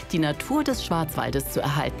mit, die Natur des Schwarzwaldes zu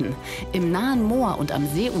erhalten. Im nahen Moor und am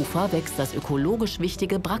Seeufer wächst das ökologisch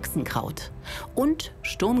wichtige Braxenkraut. Und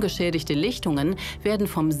sturmgeschädigte Lichtungen werden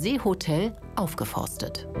vom Seehotel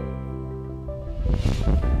aufgeforstet.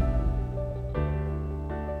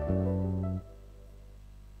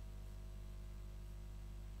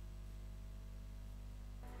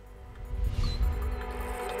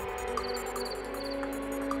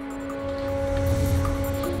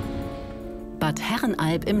 Bad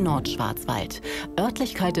Herrenalb im Nordschwarzwald.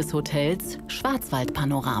 Örtlichkeit des Hotels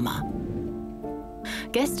Schwarzwaldpanorama.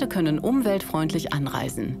 Gäste können umweltfreundlich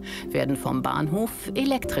anreisen, werden vom Bahnhof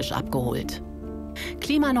elektrisch abgeholt.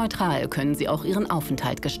 Klimaneutral können sie auch ihren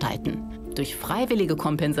Aufenthalt gestalten, durch freiwillige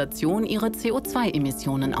Kompensation ihre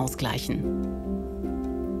CO2-Emissionen ausgleichen.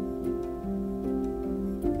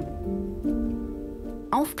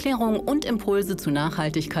 Aufklärung und Impulse zu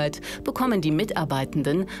Nachhaltigkeit bekommen die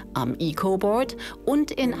Mitarbeitenden am Eco-Board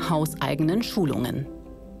und in hauseigenen Schulungen.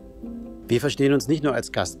 Wir verstehen uns nicht nur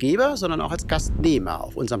als Gastgeber, sondern auch als Gastnehmer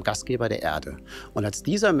auf unserem Gastgeber der Erde. Und als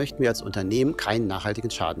dieser möchten wir als Unternehmen keinen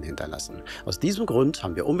nachhaltigen Schaden hinterlassen. Aus diesem Grund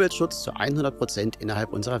haben wir Umweltschutz zu 100%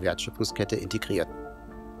 innerhalb unserer Wertschöpfungskette integriert.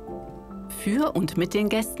 Für und mit den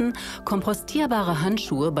Gästen kompostierbare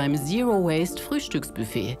Handschuhe beim Zero Waste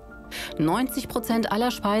Frühstücksbuffet. 90%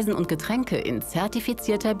 aller Speisen und Getränke in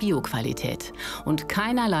zertifizierter Bioqualität und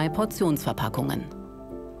keinerlei Portionsverpackungen.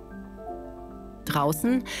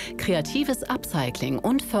 Draußen kreatives Upcycling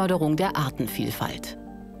und Förderung der Artenvielfalt.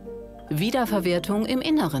 Wiederverwertung im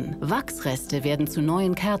Inneren. Wachsreste werden zu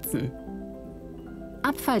neuen Kerzen.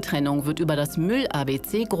 Abfalltrennung wird über das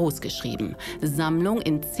Müll-ABC großgeschrieben. Sammlung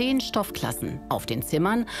in 10 Stoffklassen. Auf den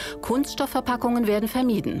Zimmern, Kunststoffverpackungen werden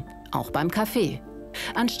vermieden, auch beim Kaffee.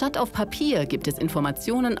 Anstatt auf Papier gibt es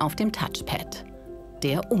Informationen auf dem Touchpad.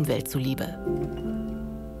 Der Umwelt zuliebe.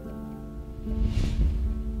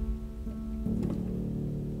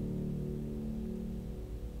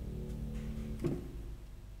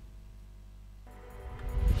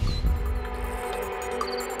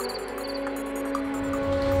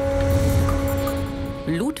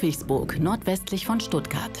 Ludwigsburg, nordwestlich von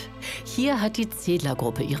Stuttgart. Hier hat die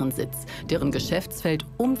Zedler-Gruppe ihren Sitz, deren Geschäftsfeld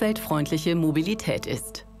umweltfreundliche Mobilität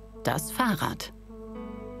ist. Das Fahrrad.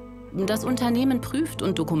 Das Unternehmen prüft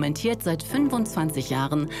und dokumentiert seit 25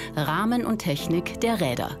 Jahren Rahmen und Technik der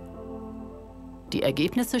Räder. Die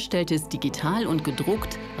Ergebnisse stellt es digital und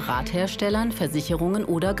gedruckt Radherstellern, Versicherungen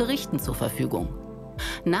oder Gerichten zur Verfügung.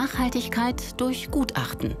 Nachhaltigkeit durch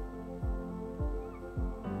Gutachten.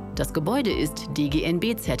 Das Gebäude ist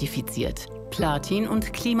DGNB-zertifiziert, Platin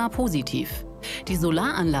und klimapositiv. Die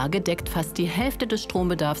Solaranlage deckt fast die Hälfte des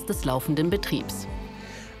Strombedarfs des laufenden Betriebs.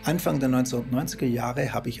 Anfang der 1990er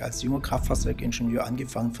Jahre habe ich als junger Kraftfahrzeugingenieur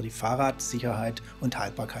angefangen, für die Fahrradsicherheit und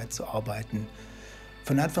Haltbarkeit zu arbeiten.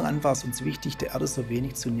 Von Anfang an war es uns wichtig, der Erde so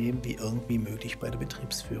wenig zu nehmen wie irgendwie möglich bei der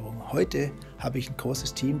Betriebsführung. Heute habe ich ein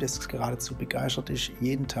großes Team, das geradezu begeistert ist,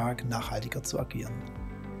 jeden Tag nachhaltiger zu agieren.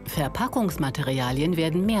 Verpackungsmaterialien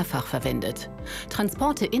werden mehrfach verwendet.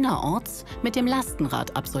 Transporte innerorts mit dem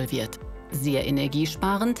Lastenrad absolviert. Sehr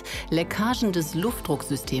energiesparend, Leckagen des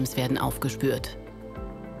Luftdrucksystems werden aufgespürt.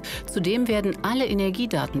 Zudem werden alle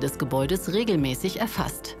Energiedaten des Gebäudes regelmäßig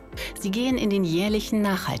erfasst. Sie gehen in den jährlichen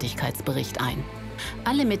Nachhaltigkeitsbericht ein.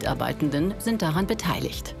 Alle Mitarbeitenden sind daran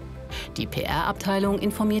beteiligt. Die PR-Abteilung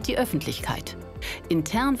informiert die Öffentlichkeit.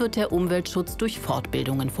 Intern wird der Umweltschutz durch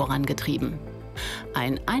Fortbildungen vorangetrieben.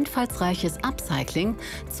 Ein einfallsreiches Upcycling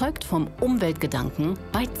zeugt vom Umweltgedanken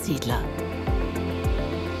bei Zedler.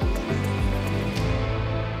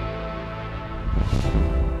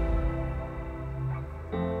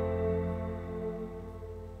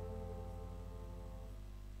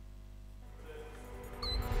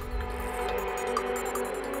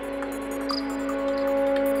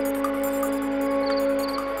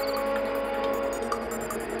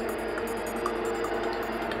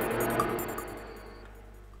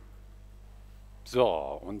 So,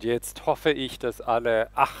 und jetzt hoffe ich, dass alle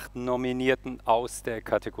 8 Nominierten aus der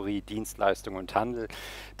Kategorie Dienstleistung und Handel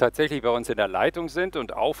tatsächlich bei uns in der Leitung sind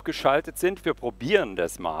und aufgeschaltet sind. Wir probieren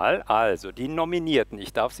das mal. Also, die Nominierten,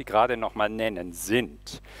 ich darf sie gerade noch mal nennen,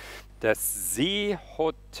 sind das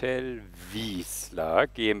Seehotel Wiesler,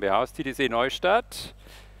 GmbH aus Titisee Neustadt,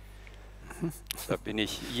 Da bin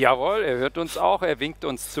ich, jawohl, er hört uns auch, er winkt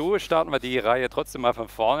uns zu. Starten wir die Reihe trotzdem mal von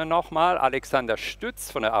vorne nochmal. Alexander Stütz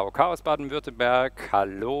von der AOK aus Baden-Württemberg.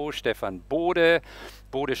 Hallo, Stefan Bode.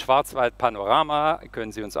 Bode Schwarzwald Panorama,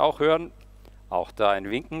 können Sie uns auch hören? Auch da ein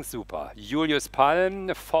Winken, super. Julius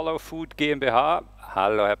Palm, Follow Food GmbH.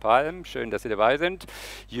 Hallo Herr Palm, schön, dass Sie dabei sind.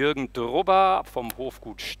 Jürgen Drubber vom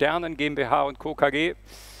Hofgut Sternen GmbH und Co. KG.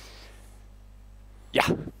 Ja,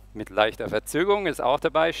 mit leichter Verzögerung ist auch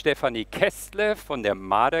dabei Stefanie Kästle von der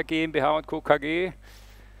Mader GmbH und Co. KG.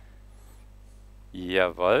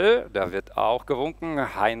 Jawohl, da wird auch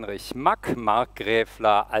gewunken. Heinrich Mack, Mark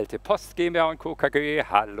Gräfler, Alte Post GmbH und Co. KG.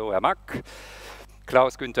 Hallo Herr Mack.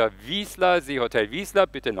 Klaus-Günther Wiesler, Seehotel Wiesler,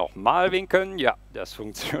 bitte nochmal winken. Ja, das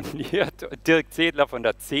funktioniert. Dirk Zedler von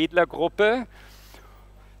der Zedler-Gruppe.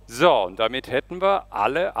 So, und damit hätten wir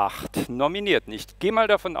alle 8 Nominierten. Ich gehe mal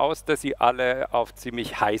davon aus, dass Sie alle auf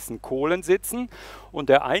ziemlich heißen Kohlen sitzen. Und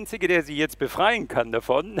der Einzige, der Sie jetzt befreien kann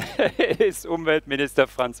davon, ist Umweltminister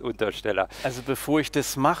Franz Untersteller. Also bevor ich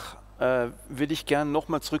das mache, will ich gerne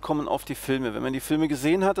nochmal zurückkommen auf die Filme. Wenn man die Filme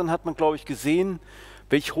gesehen hat, dann hat man, glaube ich, gesehen,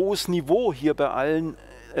 welch hohes Niveau hier bei allen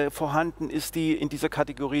vorhanden ist, die in dieser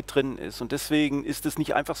Kategorie drin ist. Und deswegen ist es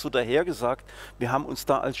nicht einfach so dahergesagt. Wir haben uns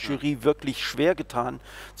da als Jury wirklich schwer getan,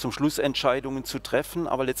 zum Schluss Entscheidungen zu treffen.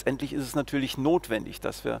 Aber letztendlich ist es natürlich notwendig,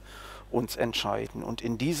 dass wir uns entscheiden. Und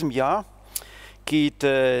in diesem Jahr geht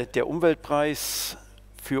der Umweltpreis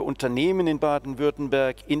für Unternehmen in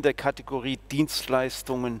Baden-Württemberg in der Kategorie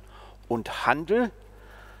Dienstleistungen und Handel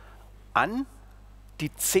an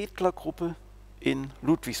die Zedler-Gruppe in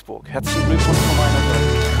Ludwigsburg. Herzlichen Glückwunsch von meiner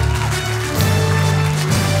Seite.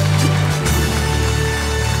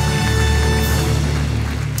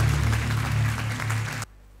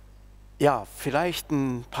 Ja, vielleicht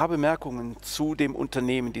ein paar Bemerkungen zu dem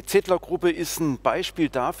Unternehmen. Die Zedler-Gruppe ist ein Beispiel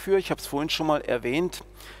dafür, ich habe es vorhin schon mal erwähnt,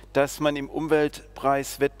 dass man im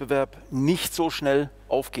Umweltpreiswettbewerb nicht so schnell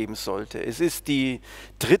aufgeben sollte. Es ist die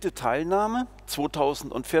 3. Teilnahme,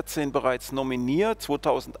 2014 bereits nominiert,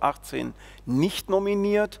 2018 nicht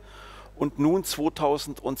nominiert und nun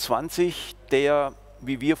 2020 der,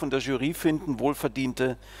 wie wir von der Jury finden,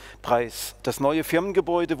 wohlverdiente Preis. Das neue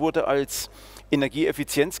Firmengebäude wurde als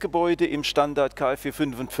Energieeffizienzgebäude im Standard KfW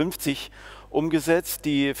 55 umgesetzt.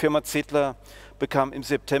 Die Firma Zedler bekam im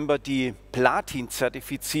September die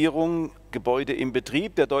Platin-Zertifizierung Gebäude im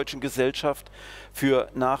Betrieb der Deutschen Gesellschaft für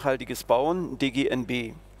nachhaltiges Bauen,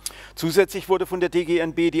 DGNB. Zusätzlich wurde von der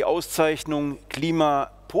DGNB die Auszeichnung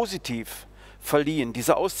Klimapositiv verliehen.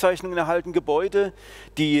 Diese Auszeichnungen erhalten Gebäude,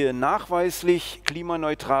 die nachweislich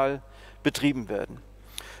klimaneutral betrieben werden.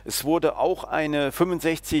 Es wurde auch eine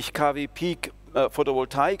 65 kW Peak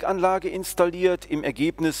Photovoltaikanlage installiert. Im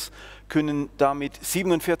Ergebnis können damit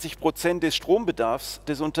 47% des Strombedarfs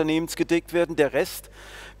des Unternehmens gedeckt werden. Der Rest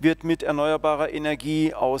wird mit erneuerbarer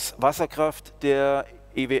Energie aus Wasserkraft der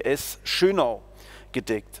EWS Schönau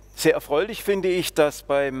gedeckt. Sehr erfreulich finde ich, dass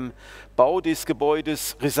beim Bau des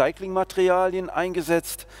Gebäudes Recyclingmaterialien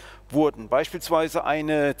eingesetzt wurden. Beispielsweise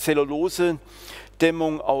eine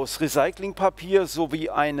Zellulose-Dämmung aus Recyclingpapier sowie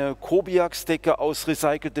eine Kobiax-Decke aus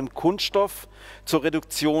recyceltem Kunststoff zur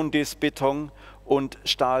Reduktion des Beton- und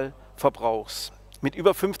Stahlverbrauchs. Mit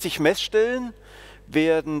über 50 Messstellen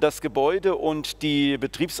werden das Gebäude und die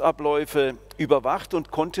Betriebsabläufe überwacht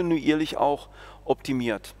und kontinuierlich auch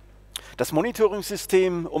optimiert. Das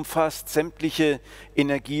Monitoring-System umfasst sämtliche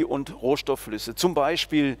Energie- und Rohstoffflüsse, zum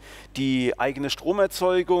Beispiel die eigene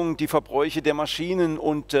Stromerzeugung, die Verbräuche der Maschinen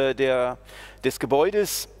und des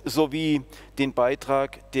Gebäudes sowie den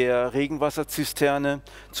Beitrag der Regenwasserzisterne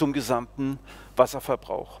zum gesamten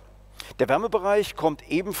Wasserverbrauch. Der Wärmebereich kommt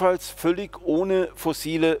ebenfalls völlig ohne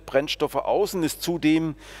fossile Brennstoffe aus und ist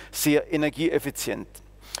zudem sehr energieeffizient.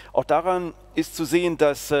 Auch daran ist zu sehen,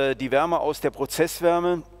 dass die Wärme aus der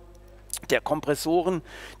Prozesswärme der Kompressoren,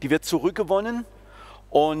 die wird zurückgewonnen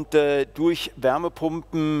und durch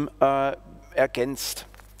Wärmepumpen ergänzt.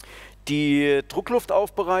 Die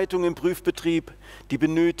Druckluftaufbereitung im Prüfbetrieb, die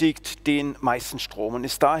benötigt den meisten Strom und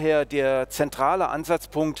ist daher der zentrale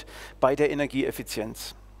Ansatzpunkt bei der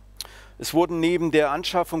Energieeffizienz. Es wurden neben der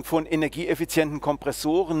Anschaffung von energieeffizienten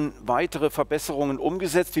Kompressoren weitere Verbesserungen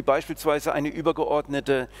umgesetzt, wie beispielsweise eine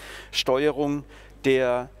übergeordnete Steuerung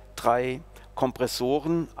der 3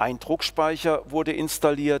 Kompressoren. Ein Druckspeicher wurde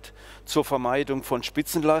installiert zur Vermeidung von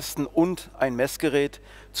Spitzenlasten und ein Messgerät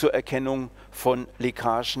zur Erkennung von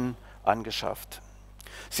Leckagen angeschafft.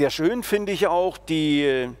 Sehr schön finde ich auch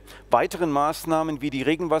die weiteren Maßnahmen wie die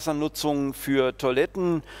Regenwassernutzung für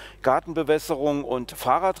Toiletten, Gartenbewässerung und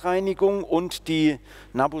Fahrradreinigung und die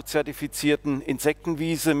NABU-zertifizierten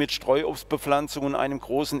Insektenwiese mit Streuobstbepflanzung und einem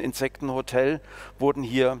großen Insektenhotel wurden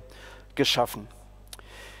hier geschaffen.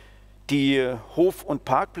 Die Hof- und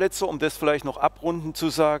Parkplätze, um das vielleicht noch abrundend zu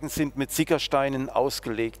sagen, sind mit Sickersteinen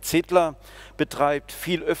ausgelegt. Zedler betreibt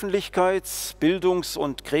viel Öffentlichkeits-, Bildungs-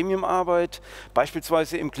 und Gremiumarbeit,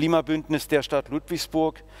 beispielsweise im Klimabündnis der Stadt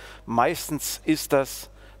Ludwigsburg. Meistens ist das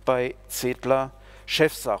bei Zedler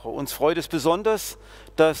Chefsache. Uns freut es besonders,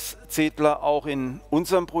 dass Zedler auch in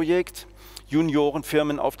unserem Projekt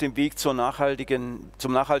Juniorenfirmen auf dem Weg zum nachhaltigen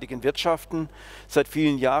Wirtschaften seit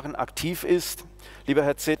vielen Jahren aktiv ist. Lieber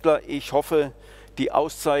Herr Zedler, ich hoffe, die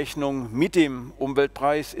Auszeichnung mit dem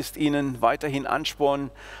Umweltpreis ist Ihnen weiterhin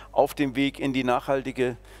Ansporn auf dem Weg in die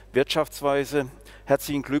nachhaltige Wirtschaftsweise.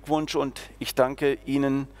 Herzlichen Glückwunsch und ich danke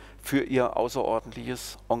Ihnen für Ihr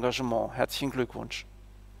außerordentliches Engagement. Herzlichen Glückwunsch.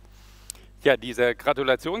 Ja, dieser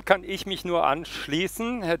Gratulation kann ich mich nur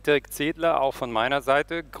anschließen. Herr Dirk Zedler, auch von meiner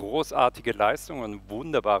Seite, großartige Leistung und ein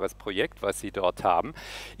wunderbares Projekt, was Sie dort haben.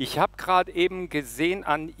 Ich habe gerade eben gesehen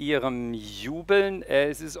an Ihrem Jubeln,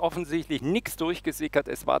 es ist offensichtlich nichts durchgesickert,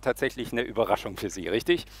 es war tatsächlich eine Überraschung für Sie,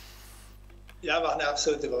 richtig? Ja, war eine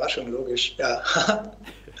absolute Überraschung, logisch, ja.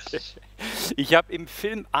 Ich habe im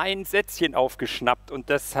Film ein Sätzchen aufgeschnappt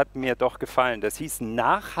und das hat mir doch gefallen. Das hieß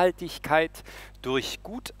Nachhaltigkeit durch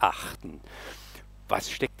Gutachten.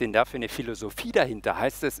 Was steckt denn da für eine Philosophie dahinter?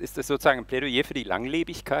 Heißt das, ist das sozusagen ein Plädoyer für die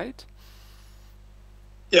Langlebigkeit?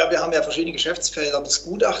 Ja, wir haben ja verschiedene Geschäftsfelder. Das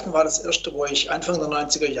Gutachten war das erste, wo ich Anfang der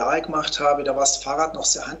 90er Jahre gemacht habe. Da war das Fahrrad noch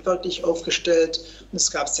sehr handwerklich aufgestellt und es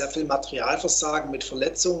gab sehr viel Materialversagen mit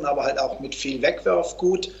Verletzungen, aber halt auch mit viel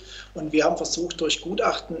Wegwerfgut. Und wir haben versucht, durch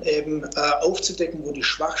Gutachten eben aufzudecken, wo die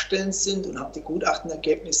Schwachstellen sind und haben die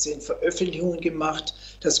Gutachtenergebnisse in Veröffentlichungen gemacht,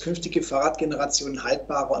 dass künftige Fahrradgenerationen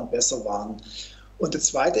haltbarer und besser waren. Und der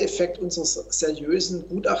zweite Effekt unserer seriösen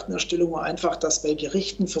Gutachtenerstellung war einfach, dass bei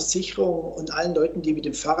Gerichten, Versicherungen und allen Leuten, die mit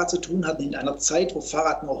dem Fahrrad zu tun hatten, in einer Zeit, wo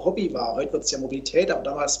Fahrrad nur Hobby war, heute wird es ja Mobilität, aber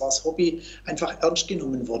damals war es Hobby, einfach ernst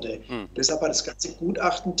genommen wurde. Deshalb hat das ganze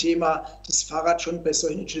Gutachtenthema das Fahrrad schon bei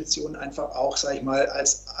solchen Institutionen einfach auch, sage ich mal,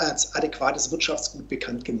 als adäquates Wirtschaftsgut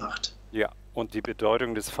bekannt gemacht. Ja, und die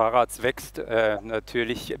Bedeutung des Fahrrads wächst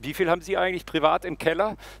natürlich. Wie viel haben Sie eigentlich privat im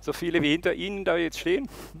Keller? So viele wie hinter Ihnen da jetzt stehen?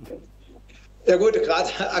 Ja gut, gerade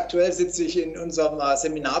aktuell sitze ich in unserem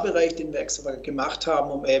Seminarbereich, den wir extra gemacht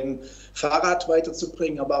haben, um eben Fahrrad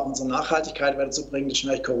weiterzubringen, aber auch unsere Nachhaltigkeit weiterzubringen. Das ist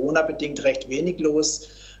natürlich Corona-bedingt recht wenig los.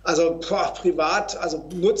 Also privat, also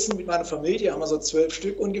Nutzen mit meiner Familie haben wir so 12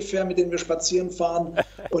 Stück ungefähr, mit denen wir spazieren fahren.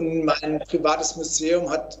 Und mein privates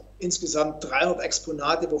Museum hat insgesamt 300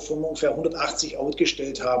 Exponate, wovon wir ungefähr 180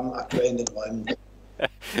 outgestellt haben, aktuell in den Räumen.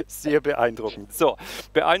 Sehr beeindruckend. So,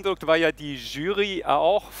 beeindruckt war ja die Jury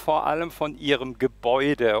auch vor allem von ihrem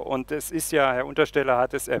Gebäude. Und es ist ja, Herr Untersteller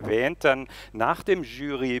hat es erwähnt, dann nach dem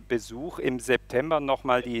Jurybesuch im September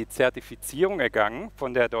nochmal die Zertifizierung ergangen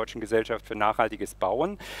von der Deutschen Gesellschaft für nachhaltiges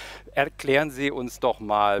Bauen. Erklären Sie uns doch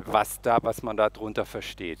mal, was man da drunter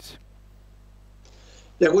versteht.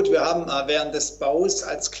 Ja gut, wir haben während des Baus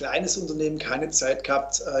als kleines Unternehmen keine Zeit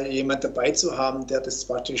gehabt, jemand dabei zu haben, der das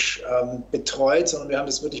praktisch betreut, sondern wir haben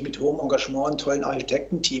das wirklich mit hohem Engagement, einem tollen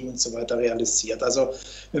Architektenteam und so weiter realisiert. Also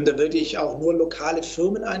wir haben da wirklich auch nur lokale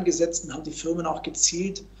Firmen eingesetzt und haben die Firmen auch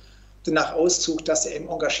gezielt danach Auszug, dass sie eben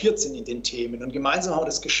engagiert sind in den Themen. Und gemeinsam haben wir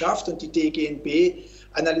das geschafft und die DGNB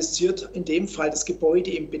analysiert in dem Fall das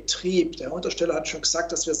Gebäude im Betrieb. Der Untersteller hat schon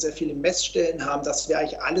gesagt, dass wir sehr viele Messstellen haben, dass wir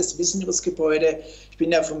eigentlich alles wissen über das Gebäude. Ich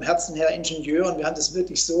bin ja vom Herzen her Ingenieur und wir haben das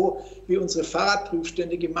wirklich so wie unsere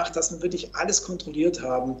Fahrradprüfstände gemacht, dass wir wirklich alles kontrolliert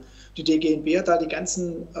haben. Die DGNB hat da die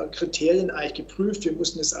ganzen Kriterien eigentlich geprüft. Wir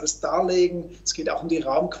mussten das alles darlegen. Es geht auch um die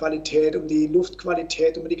Raumqualität, um die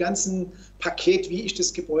Luftqualität, um die ganzen Paket, wie ist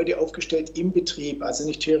das Gebäude aufgestellt im Betrieb. Also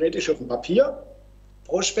nicht theoretisch auf dem Papier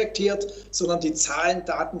prospektiert, sondern die Zahlen,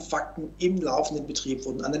 Daten, Fakten im laufenden Betrieb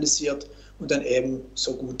wurden analysiert und dann eben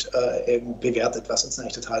so gut eben bewertet, was uns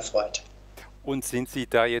eigentlich total freut. Und sind Sie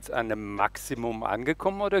da jetzt an einem Maximum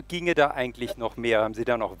angekommen oder ginge da eigentlich noch mehr? Haben Sie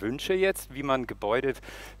da noch Wünsche jetzt, wie man Gebäude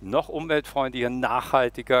noch umweltfreundlicher,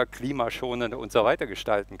 nachhaltiger, klimaschonender und so weiter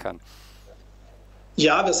gestalten kann?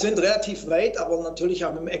 Ja, wir sind relativ weit, aber natürlich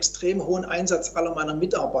auch mit einem extrem hohen Einsatz aller meiner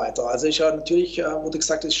Mitarbeiter. Also ich habe natürlich, wurde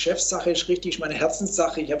gesagt, das ist Chefsache, ist richtig, ist meine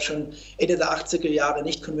Herzenssache. Ich habe schon Ende der 80er Jahre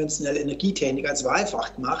nicht konventionelle Energietechnik als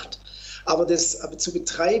Wahlfach gemacht. Aber das zu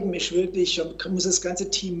betreiben ist wirklich, muss das ganze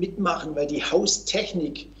Team mitmachen, weil die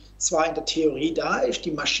Haustechnik zwar in der Theorie da ist,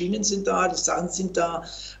 die Maschinen sind da, die Sachen sind da,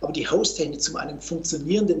 aber die Haustechnik zu einem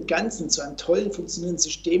funktionierenden Ganzen, zu einem tollen funktionierenden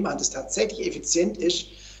System, das tatsächlich effizient ist,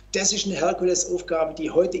 Das ist eine Herkulesaufgabe,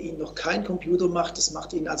 die heute Ihnen noch kein Computer macht. Das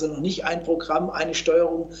macht Ihnen also noch nicht ein Programm, eine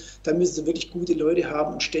Steuerung. Da müssen Sie wirklich gute Leute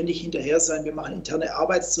haben und ständig hinterher sein. Wir machen interne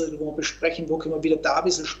Arbeitszirkel, wo wir besprechen, wo können wir wieder da ein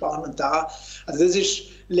bisschen sparen und da. Also das ist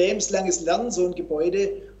lebenslanges Lernen, so ein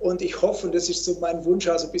Gebäude. Und ich hoffe, und das ist so mein Wunsch,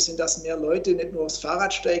 also ein bisschen, dass mehr Leute nicht nur aufs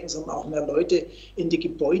Fahrrad steigen, sondern auch mehr Leute in die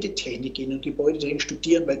Gebäudetechnik gehen und Gebäudetechnik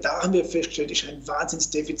studieren, weil da haben wir festgestellt, ist ein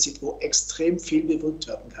Wahnsinnsdefizit, wo extrem viel bewirkt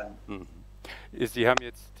werden kann. Sie haben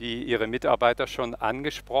jetzt Ihre Mitarbeiter schon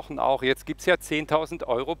angesprochen auch. Jetzt gibt es ja 10.000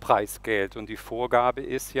 € Preisgeld und die Vorgabe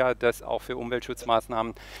ist ja, das auch für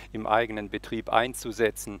Umweltschutzmaßnahmen im eigenen Betrieb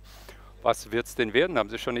einzusetzen. Was wird es denn werden? Haben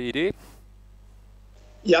Sie schon eine Idee?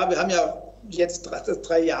 Ja, wir haben ja jetzt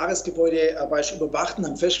 3-Jahres-Gebäude überwacht und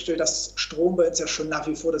haben festgestellt, dass Strom bei uns ja schon nach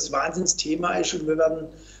wie vor das Wahnsinnsthema ist und wir werden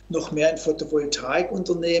noch mehr in Photovoltaik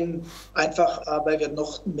unternehmen, einfach weil wir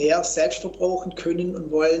noch mehr selbst verbrauchen können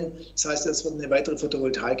und wollen. Das heißt, es wird in eine weitere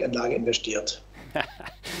Photovoltaikanlage investiert.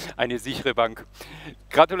 Eine sichere Bank.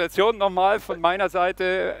 Gratulation nochmal von meiner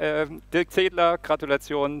Seite. Dirk Zedler,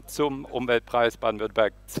 Gratulation zum Umweltpreis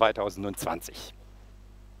Baden-Württemberg 2020.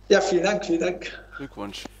 Ja, vielen Dank, vielen Dank.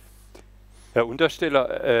 Glückwunsch. Herr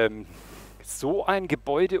Untersteller, so ein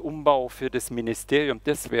Gebäudeumbau für das Ministerium,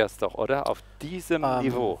 das wäre es doch, oder? Auf diesem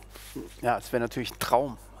Niveau. Ja, es wäre natürlich ein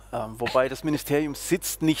Traum. Wobei das Ministerium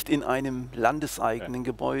sitzt nicht in einem landeseigenen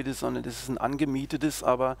Gebäude, sondern das ist ein angemietetes.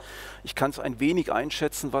 Aber ich kann es ein wenig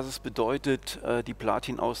einschätzen, was es bedeutet, die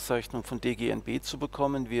Platin-Auszeichnung von DGNB zu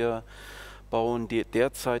bekommen. Wir bauen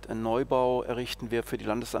derzeit einen Neubau, errichten wir für die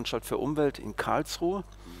Landesanstalt für Umwelt in Karlsruhe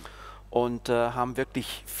und haben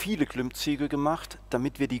wirklich viele Klimmzüge gemacht,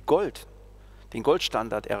 damit wir den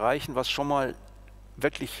Goldstandard erreichen, was schon mal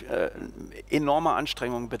wirklich enormer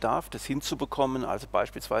Anstrengungen bedarf, das hinzubekommen. Also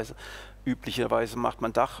beispielsweise, üblicherweise macht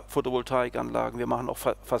man Dach-Photovoltaikanlagen, wir machen auch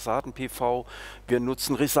Fassaden-PV, wir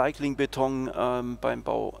nutzen Recyclingbeton beim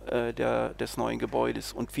Bau des neuen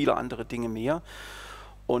Gebäudes und viele andere Dinge mehr.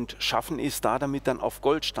 Und schaffen es da damit dann auf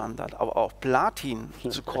Goldstandard, aber auch Platin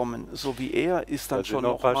zu kommen, so wie er, ist dann da schon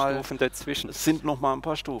noch ein paar Stufen dazwischen. Es sind noch mal ein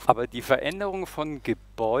paar Stufen. Aber die Veränderung von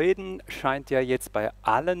Gebäuden scheint ja jetzt bei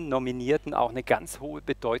allen Nominierten auch eine ganz hohe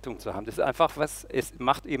Bedeutung zu haben. Das ist einfach was, es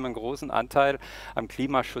macht eben einen großen Anteil am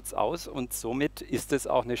Klimaschutz aus und somit ist es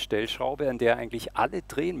auch eine Stellschraube, an der eigentlich alle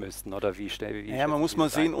drehen müssten, oder wie? Ja, man muss mal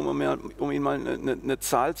sehen, um Ihnen mal eine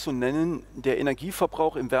Zahl zu nennen, der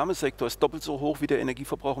Energieverbrauch im Wärmesektor ist doppelt so hoch wie der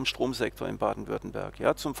Energieverbrauch im Stromsektor in Baden-Württemberg.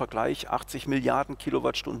 Ja, zum Vergleich 80 Milliarden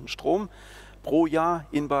Kilowattstunden Strom pro Jahr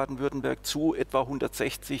in Baden-Württemberg zu etwa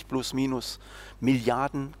 160 plus minus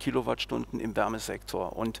Milliarden Kilowattstunden im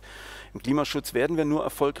Wärmesektor. Und im Klimaschutz werden wir nur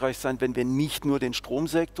erfolgreich sein, wenn wir nicht nur den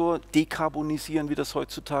Stromsektor dekarbonisieren, wie das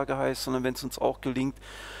heutzutage heißt, sondern wenn es uns auch gelingt,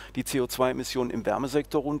 die CO2-Emissionen im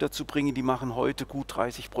Wärmesektor runterzubringen. Die machen heute gut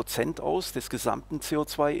 30% aus des gesamten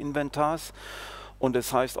CO2-Inventars. Und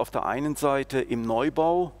das heißt auf der einen Seite im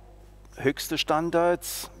Neubau höchste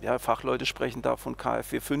Standards, ja, Fachleute sprechen da von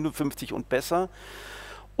KfW 55 und besser.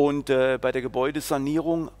 Und bei der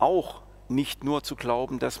Gebäudesanierung auch nicht nur zu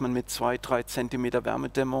glauben, dass man mit 2-3 Zentimeter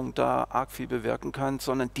Wärmedämmung da arg viel bewirken kann,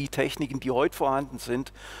 sondern die Techniken, die heute vorhanden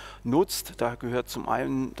sind, nutzt. Da gehört zum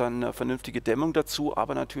einen dann eine vernünftige Dämmung dazu,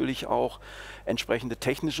 aber natürlich auch entsprechende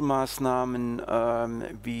technische Maßnahmen,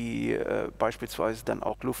 wie beispielsweise dann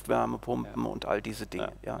auch Luftwärmepumpen und all diese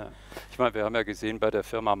Dinge. Ja. Ich meine, wir haben ja gesehen bei der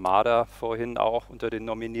Firma Marder vorhin auch unter den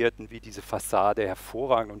Nominierten, wie diese Fassade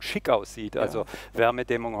hervorragend und schick aussieht. Also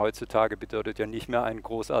Wärmedämmung heutzutage bedeutet ja nicht mehr ein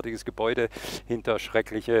großartiges Gebäude hinter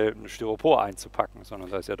schreckliche Styropor einzupacken,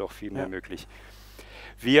 sondern da ist ja doch viel mehr möglich.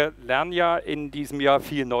 Wir lernen ja in diesem Jahr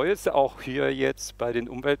viel Neues, auch hier jetzt bei den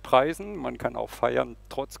Umweltpreisen. Man kann auch feiern,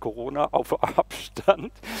 trotz Corona, auf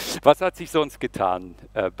Abstand. Was hat sich sonst getan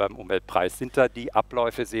beim Umweltpreis? Sind da die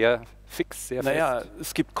Abläufe sehr fix, sehr fest? Naja,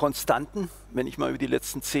 es gibt Konstanten, wenn ich mal über die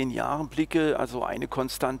letzten 10 Jahre blicke. Also eine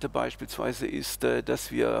Konstante beispielsweise ist,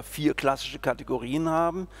 dass wir 4 klassische Kategorien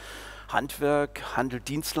haben. Handwerk, Handel,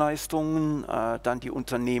 Dienstleistungen, dann die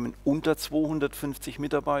Unternehmen unter 250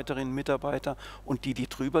 Mitarbeiterinnen und Mitarbeiter und die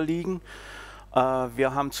drüber liegen.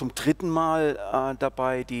 Wir haben zum 3. Mal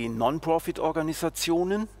dabei die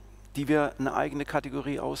Non-Profit-Organisationen, die wir eine eigene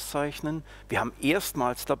Kategorie auszeichnen. Wir haben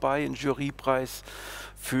erstmals dabei einen Jurypreis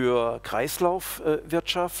für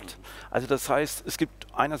Kreislaufwirtschaft. Also das heißt, es gibt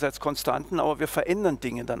einerseits Konstanten, aber wir verändern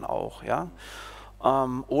Dinge dann auch. Ja?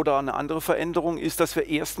 Oder eine andere Veränderung ist, dass wir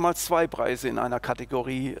erstmals 2 Preise in einer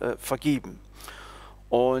Kategorie vergeben.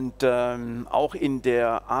 Und auch in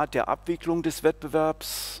der Art der Abwicklung des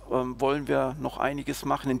Wettbewerbs wollen wir noch einiges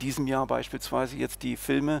machen. In diesem Jahr beispielsweise jetzt die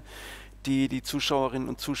Filme, die Zuschauerinnen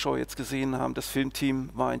und Zuschauer jetzt gesehen haben. Das Filmteam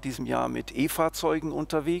war in diesem Jahr mit E-Fahrzeugen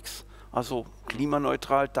unterwegs, also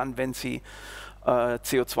klimaneutral, dann wenn sie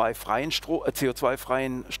CO2-freien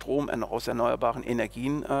Strom aus erneuerbaren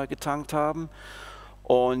Energien getankt haben.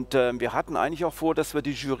 Und wir hatten eigentlich auch vor, dass wir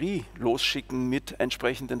die Jury losschicken mit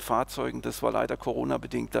entsprechenden Fahrzeugen. Das war leider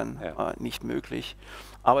Corona-bedingt dann nicht möglich.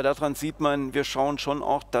 Aber daran sieht man, wir schauen schon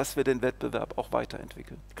auch, dass wir den Wettbewerb auch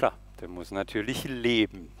weiterentwickeln. Klar, der muss natürlich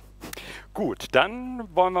leben. Gut, dann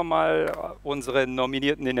wollen wir mal unsere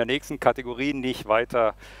Nominierten in der nächsten Kategorie nicht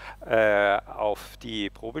weiter auf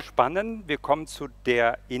die Probe spannen. Wir kommen zu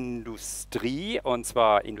der Industrie, und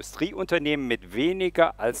zwar Industrieunternehmen mit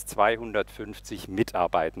weniger als 250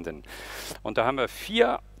 Mitarbeitenden. Und da haben wir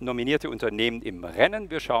 4 nominierte Unternehmen im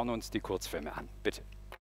Rennen. Wir schauen uns die Kurzfilme an. Bitte.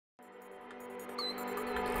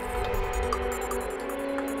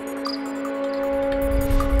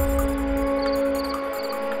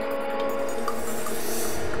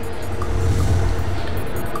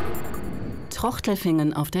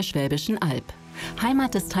 Trochtelfingen auf der Schwäbischen Alb,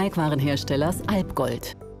 Heimat des Teigwarenherstellers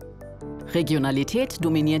Albgold. Regionalität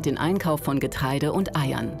dominiert den Einkauf von Getreide und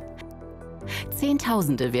Eiern.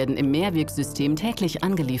 Zehntausende werden im Mehrwegsystem täglich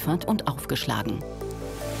angeliefert und aufgeschlagen.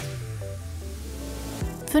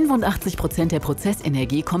 85% der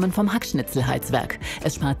Prozessenergie kommen vom Hackschnitzelheizwerk.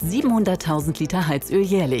 Es spart 700.000 Liter Heizöl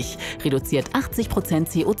jährlich, reduziert 80%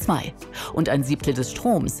 CO2. Und ein Siebtel des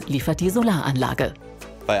Stroms liefert die Solaranlage.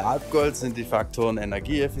 Bei Albgold sind die Faktoren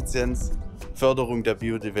Energieeffizienz, Förderung der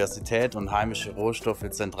Biodiversität und heimische Rohstoffe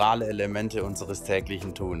zentrale Elemente unseres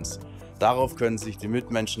täglichen Tuns. Darauf können sich die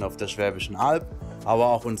Mitmenschen auf der Schwäbischen Alb, aber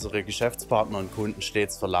auch unsere Geschäftspartner und Kunden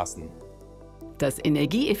stets verlassen. Das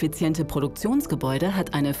energieeffiziente Produktionsgebäude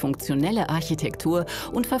hat eine funktionelle Architektur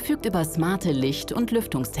und verfügt über smarte Licht- und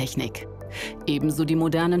Lüftungstechnik. Ebenso die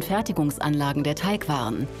modernen Fertigungsanlagen der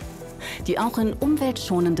Teigwaren, die auch in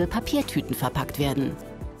umweltschonende Papiertüten verpackt werden.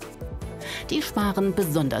 Die sparen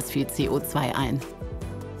besonders viel CO2 ein.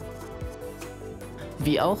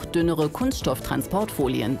 Wie auch dünnere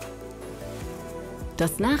Kunststofftransportfolien.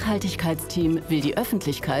 Das Nachhaltigkeitsteam will die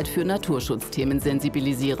Öffentlichkeit für Naturschutzthemen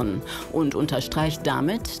sensibilisieren und unterstreicht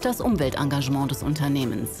damit das Umweltengagement des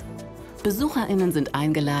Unternehmens. BesucherInnen sind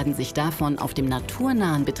eingeladen, sich davon auf dem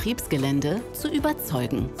naturnahen Betriebsgelände zu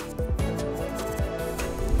überzeugen.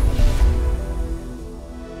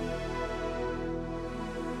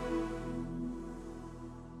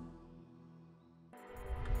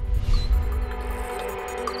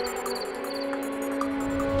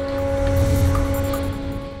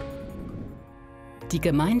 Die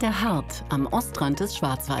Gemeinde Hart am Ostrand des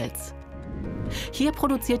Schwarzwalds. Hier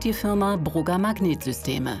produziert die Firma Brugger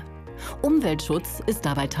Magnetsysteme. Umweltschutz ist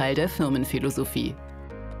dabei Teil der Firmenphilosophie.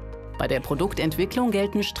 Bei der Produktentwicklung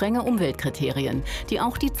gelten strenge Umweltkriterien, die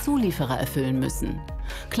auch die Zulieferer erfüllen müssen.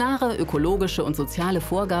 Klare ökologische und soziale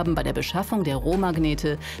Vorgaben bei der Beschaffung der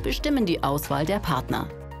Rohmagnete bestimmen die Auswahl der Partner.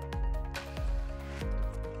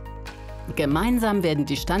 Gemeinsam werden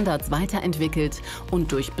die Standards weiterentwickelt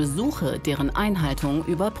und durch Besuche deren Einhaltung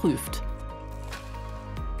überprüft.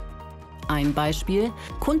 Ein Beispiel: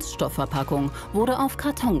 Kunststoffverpackung wurde auf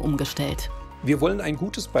Karton umgestellt. Wir wollen ein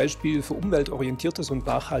gutes Beispiel für umweltorientiertes und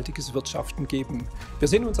nachhaltiges Wirtschaften geben. Wir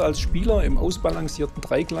sehen uns als Spieler im ausbalancierten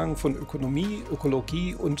Dreiklang von Ökonomie,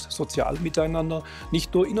 Ökologie und Sozialmiteinander,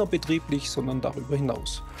 nicht nur innerbetrieblich, sondern darüber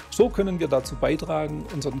hinaus. So können wir dazu beitragen,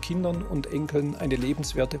 unseren Kindern und Enkeln eine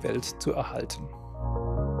lebenswerte Welt zu erhalten.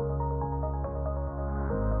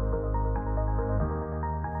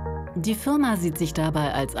 Die Firma sieht sich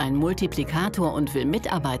dabei als ein Multiplikator und will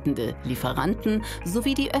Mitarbeitende, Lieferanten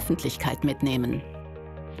sowie die Öffentlichkeit mitnehmen.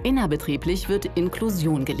 Innerbetrieblich wird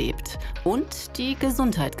Inklusion gelebt und die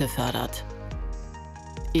Gesundheit gefördert.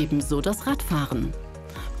 Ebenso das Radfahren.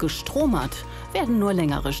 Gestromert werden nur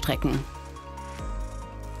längere Strecken.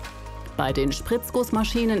 Bei den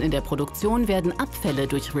Spritzgussmaschinen in der Produktion werden Abfälle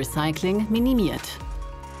durch Recycling minimiert.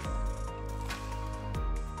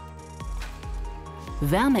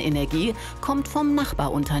 Wärmeenergie kommt vom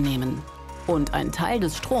Nachbarunternehmen und ein Teil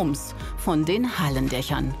des Stroms von den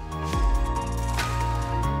Hallendächern.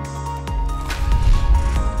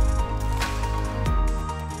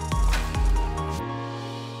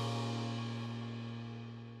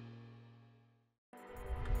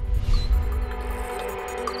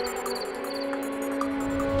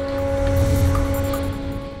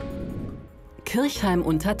 Kirchheim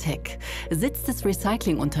unter Teck, Sitz des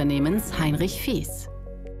Recyclingunternehmens Heinrich Fies.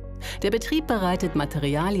 Der Betrieb bereitet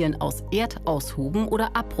Materialien aus Erdaushuben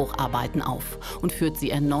oder Abbrucharbeiten auf und führt sie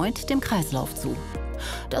erneut dem Kreislauf zu.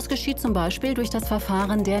 Das geschieht zum Beispiel durch das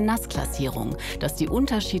Verfahren der Nassklassierung, das die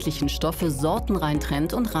unterschiedlichen Stoffe sortenrein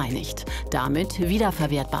trennt und reinigt, damit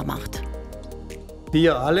wiederverwertbar macht.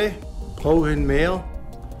 Wir alle brauchen mehr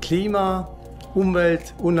Klima-,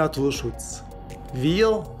 Umwelt- und Naturschutz.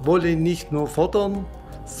 Wir wollen nicht nur fordern,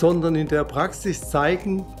 sondern in der Praxis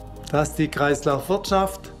zeigen, dass die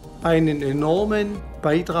Kreislaufwirtschaft einen enormen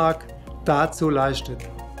Beitrag dazu leistet.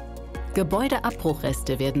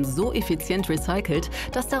 Gebäudeabbruchreste werden so effizient recycelt,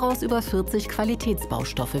 dass daraus über 40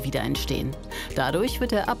 Qualitätsbaustoffe wieder entstehen. Dadurch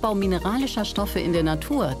wird der Abbau mineralischer Stoffe in der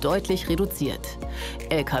Natur deutlich reduziert.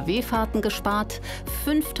 Lkw-Fahrten gespart,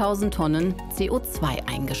 5000 Tonnen CO2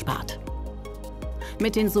 eingespart.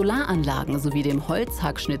 Mit den Solaranlagen sowie dem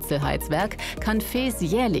Holzhackschnitzelheizwerk kann Fes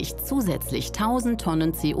jährlich zusätzlich 1000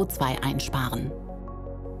 Tonnen CO2 einsparen.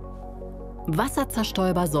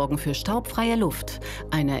 Wasserzerstäuber sorgen für staubfreie Luft,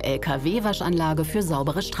 eine Lkw-Waschanlage für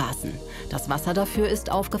saubere Straßen. Das Wasser dafür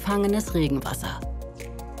ist aufgefangenes Regenwasser.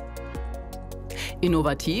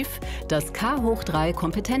 Innovativ das K+3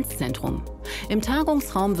 Kompetenzzentrum. Im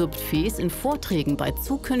Tagungsraum wirbt Fes in Vorträgen bei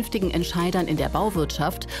zukünftigen Entscheidern in der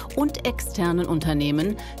Bauwirtschaft und externen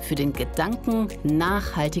Unternehmen für den Gedanken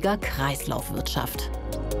nachhaltiger Kreislaufwirtschaft.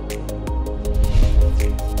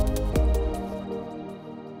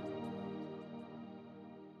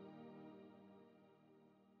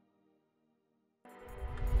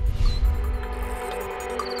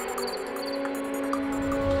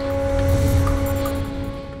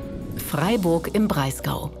 Freiburg im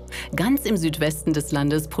Breisgau. Ganz im Südwesten des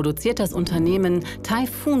Landes produziert das Unternehmen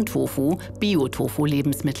Taifun Tofu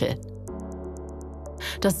Bio-Tofu-Lebensmittel.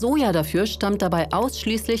 Das Soja dafür stammt dabei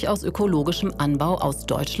ausschließlich aus ökologischem Anbau aus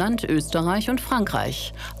Deutschland, Österreich und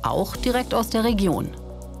Frankreich, auch direkt aus der Region.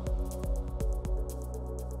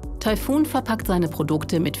 Taifun verpackt seine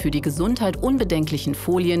Produkte mit für die Gesundheit unbedenklichen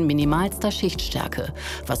Folien minimalster Schichtstärke,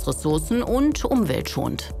 was Ressourcen und Umwelt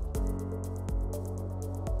schont.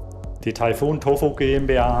 Die Taifun Tofu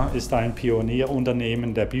GmbH ist ein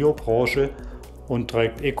Pionierunternehmen der Biobranche und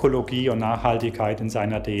trägt Ökologie und Nachhaltigkeit in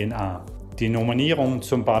seiner DNA. Die Nominierung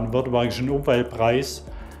zum baden-württembergischen Umweltpreis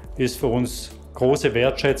ist für uns große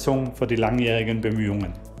Wertschätzung für die langjährigen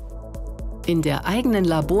Bemühungen. In der eigenen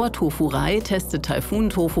Labortofuerei testet Taifun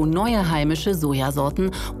Tofu neue heimische Sojasorten,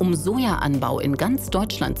 um Sojaanbau in ganz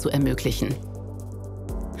Deutschland zu ermöglichen.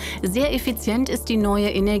 Sehr effizient ist die neue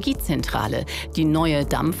Energiezentrale, die neue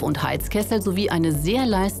Dampf- und Heizkessel sowie eine sehr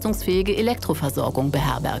leistungsfähige Elektroversorgung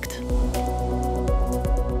beherbergt.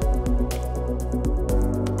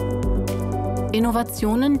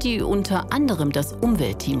 Innovationen, die unter anderem das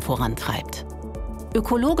Umweltteam vorantreibt.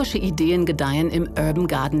 Ökologische Ideen gedeihen im Urban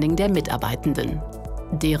Gardening der Mitarbeitenden.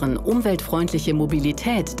 Deren umweltfreundliche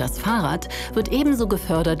Mobilität, das Fahrrad, wird ebenso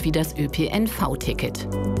gefördert wie das ÖPNV-Ticket.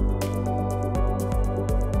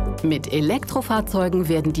 Mit Elektrofahrzeugen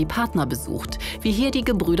werden die Partner besucht, wie hier die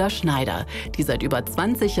Gebrüder Schneider, die seit über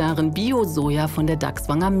 20 Jahren Bio-Soja von der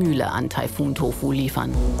Dachswanger Mühle an Taifun Tofu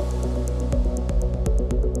liefern.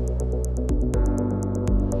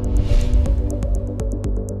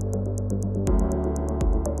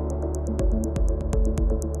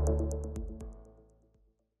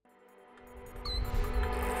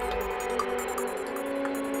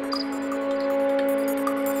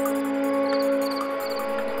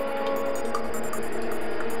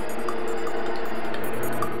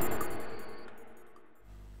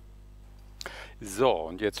 So,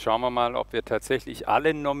 und jetzt schauen wir mal, ob wir tatsächlich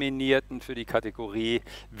alle Nominierten für die Kategorie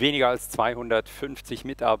weniger als 250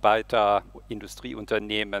 Mitarbeiter,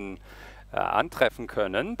 Industrieunternehmen antreffen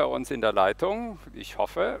können bei uns in der Leitung. Ich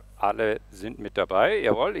hoffe, alle sind mit dabei.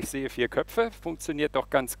 Jawohl, ich sehe 4 Köpfe, funktioniert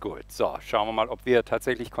doch ganz gut. So, schauen wir mal, ob wir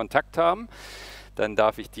tatsächlich Kontakt haben. Dann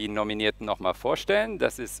darf ich die Nominierten noch mal vorstellen.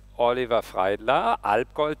 Das ist Oliver Freidler,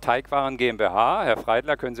 Alpgold Teigwaren GmbH. Herr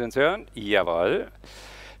Freidler, können Sie uns hören? Jawohl.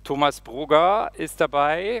 Thomas Brugger ist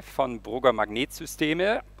dabei von Brugger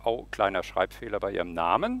Magnetsysteme. Oh, kleiner Schreibfehler bei Ihrem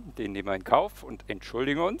Namen, den nehmen wir in Kauf und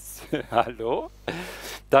entschuldigen uns. hallo.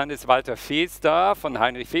 Dann ist Walter Fes da von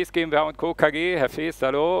Heinrich Fes GmbH und Co. KG. Herr Fes,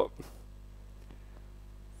 hallo.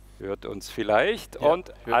 Hört uns vielleicht. Ja,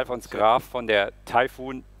 und Alfons Graf von der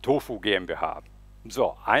Taifun Tofu GmbH.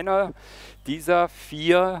 So, einer dieser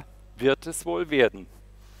 4 wird es wohl werden.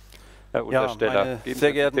 Herr Untersteller. Ja, meine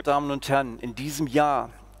sehr geehrten Damen und Herren, in diesem Jahr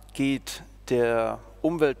geht der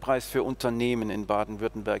Umweltpreis für Unternehmen in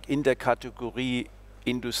Baden-Württemberg in der Kategorie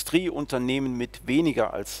Industrieunternehmen mit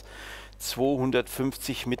weniger als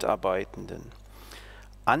 250 Mitarbeitenden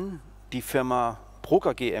an die Firma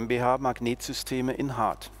Brugger GmbH Magnetsysteme in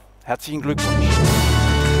Hart. Herzlichen Glückwunsch!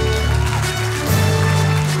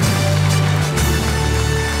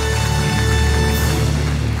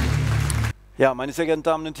 Ja, meine sehr geehrten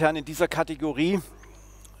Damen und Herren, in dieser Kategorie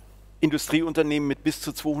Industrieunternehmen mit bis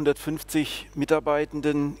zu 250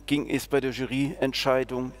 Mitarbeitenden ging es bei der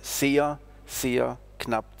Juryentscheidung sehr, sehr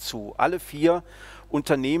knapp zu. Alle 4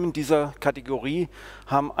 Unternehmen dieser Kategorie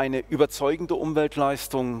haben eine überzeugende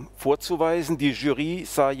Umweltleistung vorzuweisen. Die Jury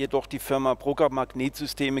sah jedoch die Firma Brugger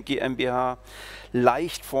Magnetsysteme GmbH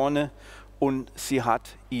leicht vorne und sie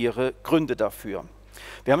hat ihre Gründe dafür.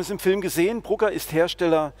 Wir haben es im Film gesehen, Brugger ist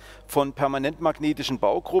Hersteller von permanentmagnetischen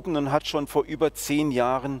Baugruppen und hat schon vor über 10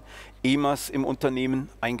 Jahren EMAS im Unternehmen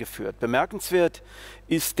eingeführt. Bemerkenswert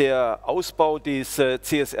ist der Ausbau des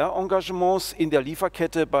CSR-Engagements in der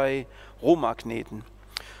Lieferkette bei Rohmagneten.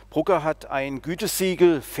 Brugger hat ein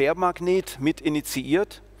Gütesiegel Fairmagnet mit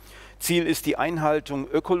initiiert. Ziel ist die Einhaltung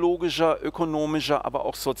ökologischer, ökonomischer, aber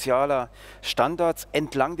auch sozialer Standards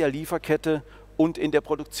entlang der Lieferkette und in der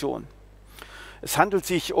Produktion. Es handelt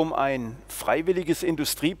sich um ein freiwilliges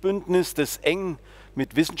Industriebündnis, das eng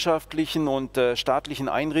mit wissenschaftlichen und staatlichen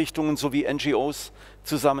Einrichtungen sowie NGOs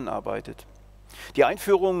zusammenarbeitet. Die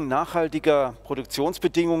Einführung nachhaltiger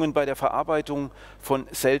Produktionsbedingungen bei der Verarbeitung von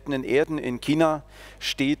seltenen Erden in China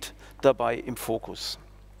steht dabei im Fokus.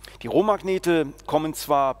 Die Rohmagnete kommen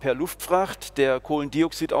zwar per Luftfracht, der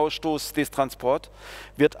Kohlendioxidausstoß des Transports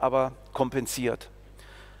wird aber kompensiert.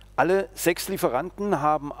 Alle 6 Lieferanten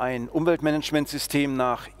haben ein Umweltmanagementsystem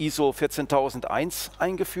nach ISO 14001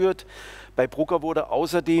 eingeführt. Bei Brugger wurde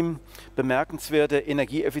außerdem bemerkenswerte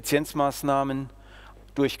Energieeffizienzmaßnahmen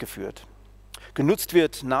durchgeführt. Genutzt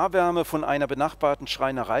wird Nahwärme von einer benachbarten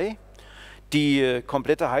Schreinerei. Die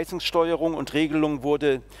komplette Heizungssteuerung und Regelung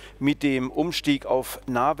wurde mit dem Umstieg auf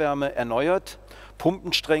Nahwärme erneuert.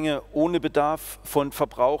 Pumpenstränge ohne Bedarf von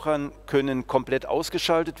Verbrauchern können komplett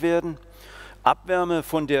ausgeschaltet werden. Abwärme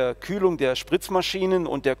von der Kühlung der Spritzmaschinen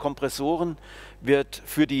und der Kompressoren wird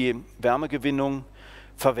für die Wärmegewinnung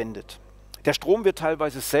verwendet. Der Strom wird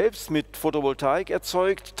teilweise selbst mit Photovoltaik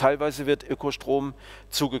erzeugt, teilweise wird Ökostrom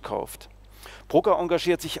zugekauft. Brugger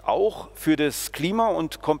engagiert sich auch für das Klima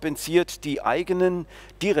und kompensiert die eigenen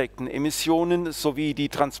direkten Emissionen sowie die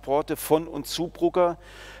Transporte von und zu Brugger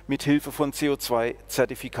mit Hilfe von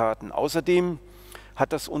CO2-Zertifikaten. Außerdem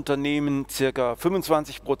hat das Unternehmen ca.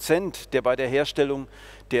 25% der bei der Herstellung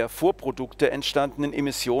der Vorprodukte entstandenen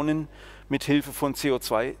Emissionen mit Hilfe von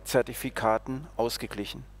CO2-Zertifikaten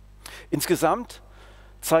ausgeglichen. Insgesamt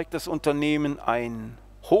zeigt das Unternehmen ein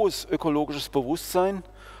hohes ökologisches Bewusstsein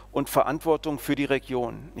und Verantwortung für die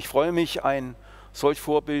Region. Ich freue mich, ein solch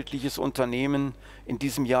vorbildliches Unternehmen in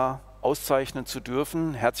diesem Jahr auszeichnen zu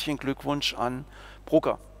dürfen. Herzlichen Glückwunsch an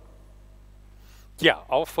Brugger. Ja,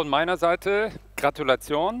 auch von meiner Seite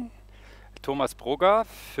Gratulation, Thomas Brugger,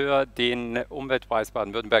 für den Umweltpreis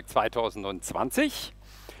Baden-Württemberg 2020.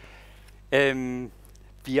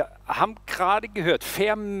 Wir haben gerade gehört,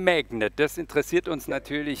 Fair Magnet, das interessiert uns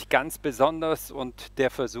natürlich ganz besonders und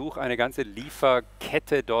der Versuch, eine ganze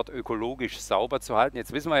Lieferkette dort ökologisch sauber zu halten.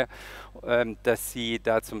 Jetzt wissen wir ja, dass Sie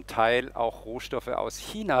da zum Teil auch Rohstoffe aus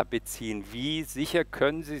China beziehen. Wie sicher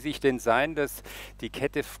können Sie sich denn sein, dass die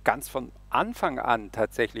Kette ganz von Anfang an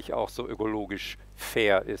tatsächlich auch so ökologisch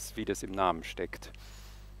fair ist, wie das im Namen steckt?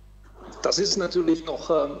 Das ist natürlich noch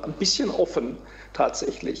ein bisschen offen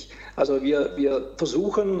tatsächlich. Also wir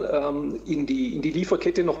versuchen in die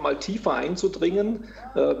Lieferkette noch mal tiefer einzudringen.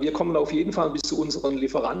 Wir kommen auf jeden Fall bis zu unseren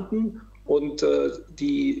Lieferanten und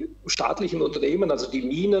die staatlichen Unternehmen, also die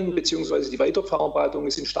Minen bzw. die Weiterverarbeitung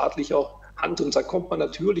ist in staatlicher Hand und da kommt man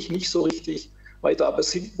natürlich nicht so richtig weiter. Aber es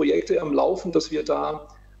sind Projekte am Laufen, dass wir da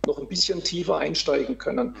noch ein bisschen tiefer einsteigen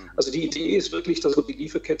können. Also die Idee ist wirklich, dass man die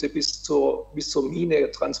Lieferkette bis zur Mine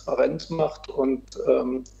transparent macht und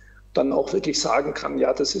dann auch wirklich sagen kann,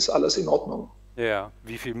 ja, das ist alles in Ordnung. Ja,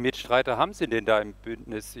 wie viele Mitstreiter haben Sie denn da im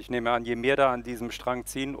Bündnis? Ich nehme an, je mehr da an diesem Strang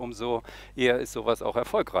ziehen, umso eher ist sowas auch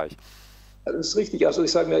erfolgreich. Das ist richtig. Also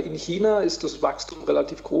ich sage mal, in China ist das Wachstum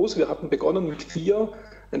relativ groß. Wir hatten begonnen mit 4,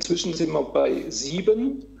 inzwischen sind wir bei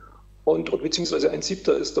 7. Und beziehungsweise ein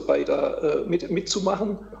 7. ist dabei, da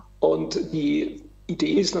mitzumachen. Und die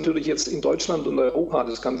Idee ist natürlich jetzt in Deutschland und Europa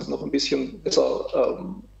das Ganze noch ein bisschen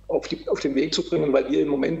besser auf den Weg zu bringen, weil wir im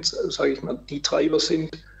Moment, sage ich mal, die Treiber sind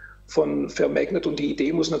von Fair Magnet. Und die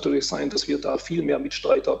Idee muss natürlich sein, dass wir da viel mehr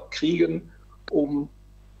Mitstreiter kriegen, um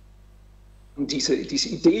diese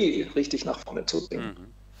Idee richtig nach vorne zu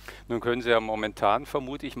bringen. Nun können Sie ja momentan,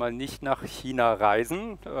 vermute ich mal, nicht nach China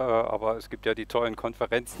reisen, aber es gibt ja die tollen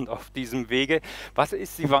Konferenzen auf diesem Wege. Was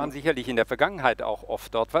ist, Sie waren sicherlich in der Vergangenheit auch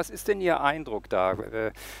oft dort. Was ist denn Ihr Eindruck da?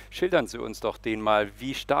 Schildern Sie uns doch den mal.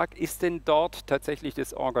 Wie stark ist denn dort tatsächlich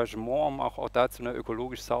das Engagement, um auch da zu einer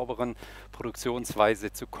ökologisch sauberen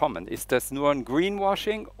Produktionsweise zu kommen? Ist das nur ein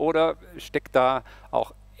Greenwashing oder steckt da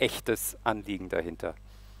auch echtes Anliegen dahinter?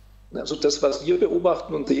 Also das, was wir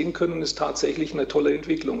beobachten und sehen können, ist tatsächlich eine tolle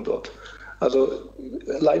Entwicklung dort. Also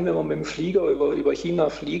allein wenn man mit dem Flieger über China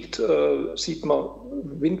fliegt, sieht man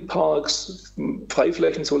Windparks,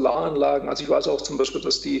 Freiflächen, Solaranlagen. Also ich weiß auch zum Beispiel,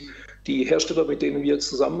 dass die Hersteller, mit denen wir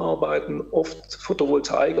zusammenarbeiten, oft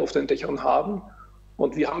Photovoltaik auf den Dächern haben.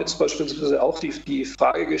 Und wir haben jetzt beispielsweise auch die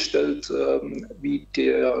Frage gestellt, wie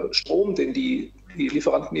der Strom, den die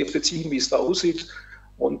Lieferanten jetzt beziehen, wie es da aussieht.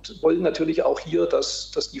 Und wollen natürlich auch hier,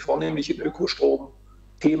 dass die vornehmlich in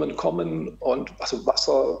Ökostrom-Themen kommen und also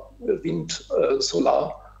Wasser, Wind,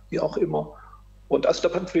 Solar, wie auch immer. Und also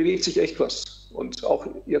da bewegt sich echt was. Und auch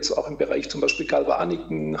jetzt auch im Bereich zum Beispiel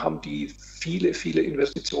Galvaniken haben die viele, viele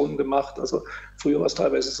Investitionen gemacht. Also früher war es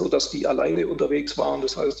teilweise so, dass die alleine unterwegs waren.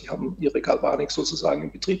 Das heißt, die haben ihre Galvanik sozusagen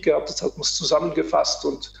in Betrieb gehabt. Das hat man zusammengefasst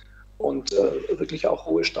und wirklich auch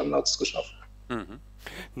hohe Standards geschaffen. Mhm.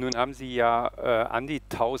 Nun haben Sie ja an die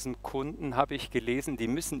 1000 Kunden, habe ich gelesen, die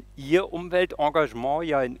müssen Ihr Umweltengagement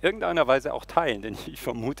ja in irgendeiner Weise auch teilen, denn ich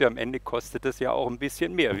vermute, am Ende kostet das ja auch ein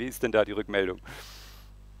bisschen mehr. Wie ist denn da die Rückmeldung?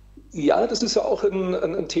 Ja, das ist ja auch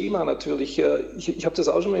ein Thema natürlich. Ich habe das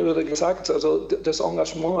auch schon mal wieder gesagt, also das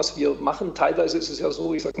Engagement, was wir machen, teilweise ist es ja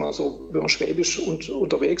so, ich sag mal so, wenn man schwäbisch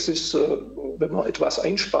unterwegs ist, wenn man etwas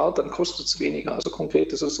einspart, dann kostet es weniger. Also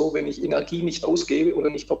konkret ist es so, wenn ich Energie nicht ausgebe oder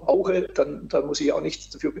nicht verbrauche, dann muss ich auch nichts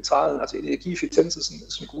dafür bezahlen. Also Energieeffizienz ist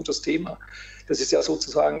ein gutes Thema. Das ist ja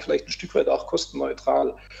sozusagen vielleicht ein Stück weit auch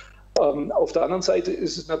kostenneutral. Auf der anderen Seite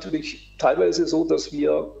ist es natürlich teilweise so, dass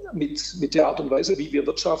wir mit der Art und Weise, wie wir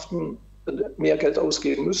wirtschaften, mehr Geld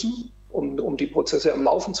ausgeben müssen, um die Prozesse am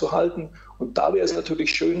Laufen zu halten. Und da wäre es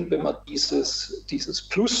natürlich schön, wenn man dieses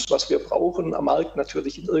Plus, was wir brauchen, am Markt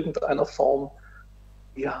natürlich in irgendeiner Form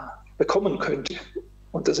bekommen könnte.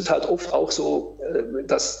 Und das ist halt oft auch so,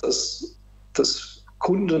 dass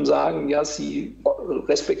Kunden sagen, ja, sie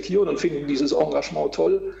respektieren und finden dieses Engagement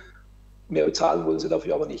toll. Mehr bezahlen wollen sie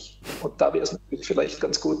dafür aber nicht. Und da wäre es natürlich vielleicht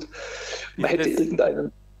ganz gut, man hätte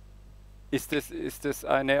irgendeinen. Ist das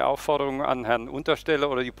eine Aufforderung an Herrn Untersteller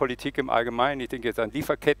oder die Politik im Allgemeinen? Ich denke jetzt an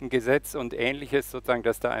Lieferkettengesetz und Ähnliches, sozusagen,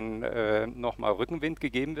 dass da ein nochmal Rückenwind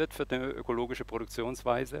gegeben wird für eine ökologische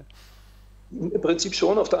Produktionsweise? Im Prinzip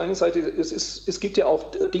schon. Auf der einen Seite, es gibt ja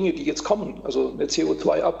auch Dinge, die jetzt kommen. Also eine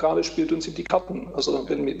CO2-Abgabe spielt uns in die Karten. Also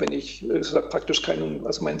wenn ich praktisch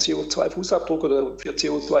also mein CO2-Fußabdruck oder der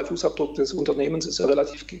CO2-Fußabdruck des Unternehmens ist ja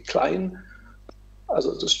relativ klein.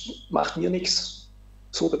 Also das macht mir nichts,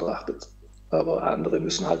 so betrachtet. Aber andere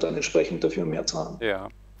müssen halt dann entsprechend dafür mehr zahlen. Ja.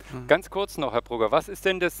 Ganz kurz noch, Herr Brugger, was ist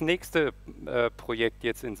denn das nächste Projekt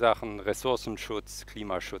jetzt in Sachen Ressourcenschutz,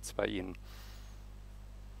 Klimaschutz bei Ihnen?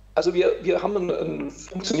 Also wir haben ein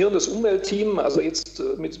funktionierendes Umweltteam, also jetzt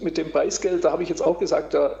mit dem Preisgeld, da habe ich jetzt auch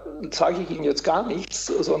gesagt, da sage ich Ihnen jetzt gar nichts,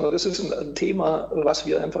 sondern das ist ein Thema, was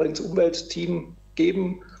wir einfach ins Umweltteam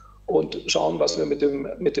geben und schauen, was wir mit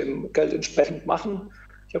dem Geld entsprechend machen.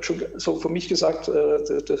 Ich habe schon so für mich gesagt,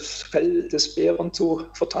 das Fell des Bären zu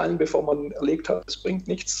verteilen, bevor man erlegt hat, das bringt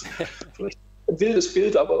nichts. Vielleicht ein wildes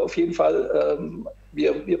Bild, aber auf jeden Fall,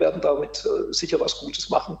 wir werden damit sicher was Gutes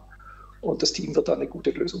machen. Und das Team wird da eine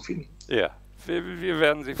gute Lösung finden. Ja, wir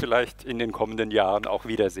werden Sie vielleicht in den kommenden Jahren auch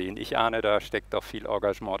wiedersehen. Ich ahne, da steckt doch viel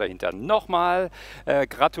Engagement dahinter. Nochmal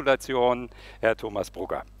Gratulation, Herr Thomas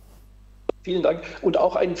Brugger. Vielen Dank. Und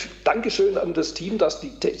auch ein Dankeschön an das Team, das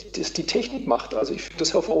die Technik macht. Also ich finde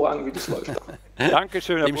das hervorragend, wie das läuft.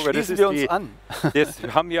 Dankeschön, Herr Brugger. Das wir uns an. Das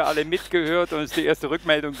haben ja alle mitgehört und das ist die erste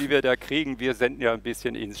Rückmeldung, die wir da kriegen. Wir senden ja ein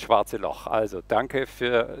bisschen ins schwarze Loch. Also danke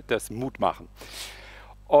für das Mutmachen.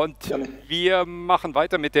 Und wir machen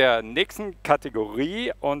weiter mit der nächsten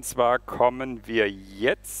Kategorie und zwar kommen wir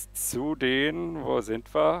jetzt zu den, wo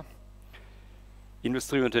sind wir?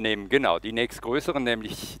 Industrieunternehmen, genau, die nächstgrößeren,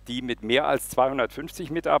 nämlich die mit mehr als 250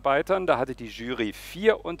 Mitarbeitern. Da hatte die Jury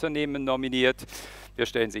 4 Unternehmen nominiert. Wir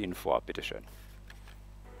stellen sie Ihnen vor, bitteschön.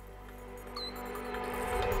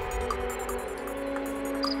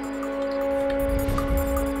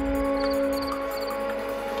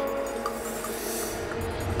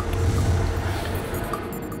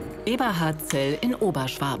 Eberhardzell in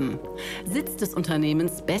Oberschwaben. Sitz des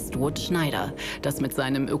Unternehmens Bestwood Schneider, das mit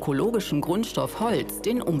seinem ökologischen Grundstoff Holz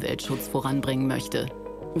den Umweltschutz voranbringen möchte.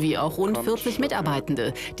 Wie auch rund 40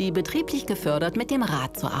 Mitarbeitende, die betrieblich gefördert mit dem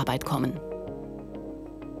Rad zur Arbeit kommen.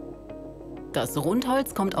 Das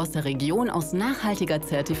Rundholz kommt aus der Region aus nachhaltiger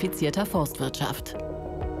zertifizierter Forstwirtschaft.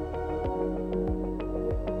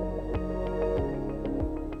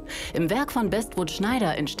 Im Werk von Bestwood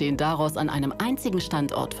Schneider entstehen daraus an einem einzigen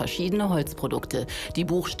Standort verschiedene Holzprodukte, die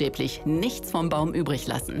buchstäblich nichts vom Baum übrig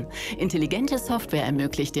lassen. Intelligente Software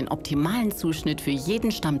ermöglicht, den optimalen Zuschnitt für jeden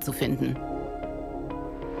Stamm zu finden.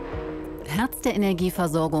 Herz der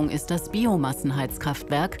Energieversorgung ist das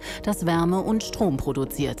Biomassenheizkraftwerk, das Wärme und Strom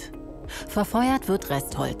produziert. Verfeuert wird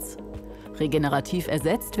Restholz. Regenerativ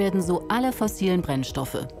ersetzt werden so alle fossilen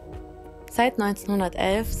Brennstoffe. Seit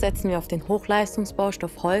 1911 setzen wir auf den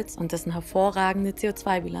Hochleistungsbaustoff Holz und dessen hervorragende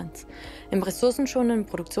CO2-Bilanz. Im ressourcenschonenden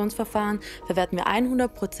Produktionsverfahren verwerten wir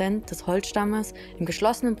 100% des Holzstammes im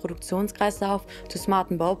geschlossenen Produktionskreislauf zu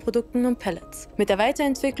smarten Bauprodukten und Pellets. Mit der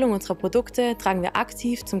Weiterentwicklung unserer Produkte tragen wir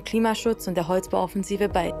aktiv zum Klimaschutz und der Holzbauoffensive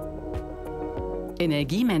bei.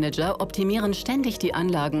 Energiemanager optimieren ständig die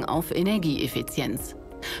Anlagen auf Energieeffizienz.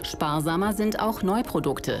 Sparsamer sind auch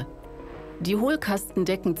Neuprodukte. Die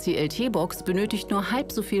Hohlkastendecken-CLT-Box benötigt nur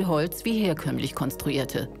halb so viel Holz wie herkömmlich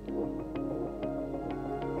konstruierte.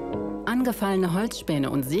 Angefallene Holzspäne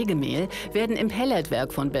und Sägemehl werden im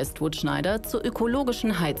Pelletwerk von Bestwood Schneider zu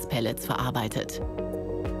ökologischen Heizpellets verarbeitet.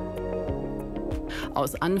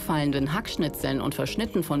 Aus anfallenden Hackschnitzeln und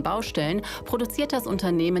Verschnitten von Baustellen produziert das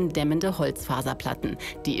Unternehmen dämmende Holzfaserplatten,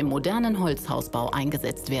 die im modernen Holzhausbau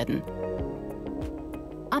eingesetzt werden.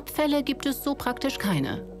 Abfälle gibt es so praktisch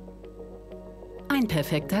keine. Ein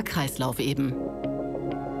perfekter Kreislauf eben.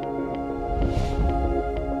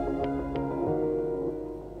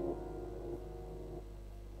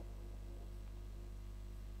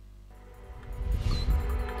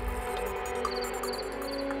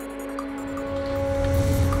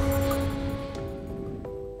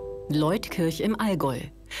 Leutkirch im Allgäu.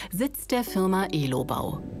 Sitz der Firma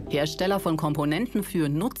Elobau, Hersteller von Komponenten für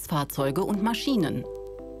Nutzfahrzeuge und Maschinen.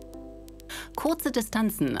 Kurze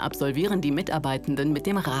Distanzen absolvieren die Mitarbeitenden mit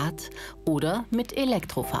dem Rad oder mit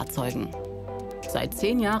Elektrofahrzeugen. Seit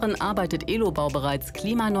 10 Jahren arbeitet Elobau bereits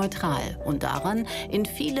klimaneutral und daran, in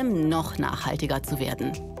vielem noch nachhaltiger zu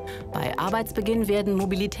werden. Bei Arbeitsbeginn werden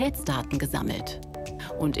Mobilitätsdaten gesammelt.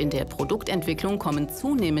 Und in der Produktentwicklung kommen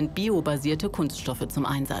zunehmend biobasierte Kunststoffe zum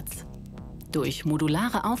Einsatz. Durch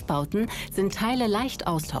modulare Aufbauten sind Teile leicht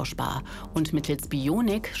austauschbar und mittels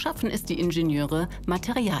Bionik schaffen es die Ingenieure,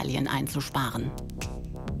 Materialien einzusparen.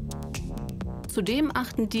 Zudem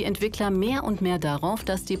achten die Entwickler mehr und mehr darauf,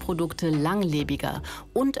 dass die Produkte langlebiger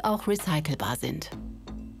und auch recycelbar sind.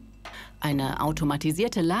 Eine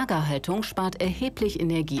automatisierte Lagerhaltung spart erheblich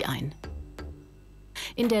Energie ein.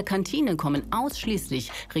 In der Kantine kommen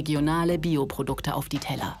ausschließlich regionale Bioprodukte auf die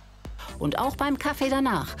Teller. Und auch beim Kaffee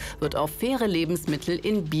danach wird auf faire Lebensmittel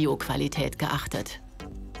in Bioqualität geachtet.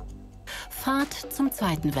 Fahrt zum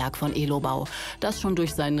zweiten Werk von Elobau, das schon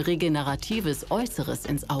durch sein regeneratives Äußeres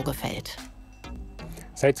ins Auge fällt.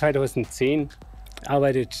 Seit 2010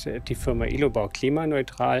 arbeitet die Firma Elobau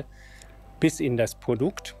klimaneutral bis in das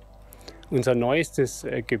Produkt. Unser neuestes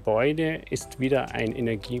Gebäude ist wieder ein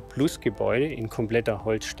Energie-Plus-Gebäude in kompletter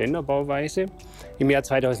Holzständerbauweise. Im Jahr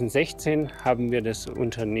 2016 haben wir das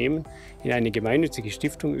Unternehmen in eine gemeinnützige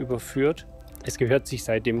Stiftung überführt. Es gehört sich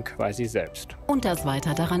seitdem quasi selbst. Und das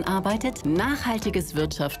weiter daran arbeitet, nachhaltiges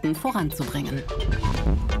Wirtschaften voranzubringen.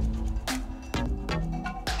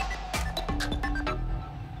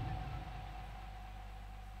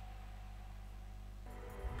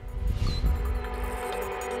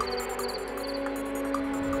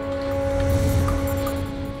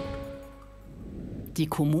 Die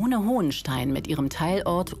Kommune Hohenstein mit ihrem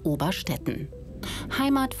Teilort Oberstetten.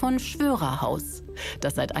 Heimat von Schwörerhaus,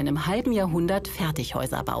 das seit einem halben Jahrhundert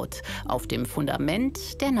Fertighäuser baut, auf dem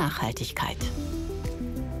Fundament der Nachhaltigkeit.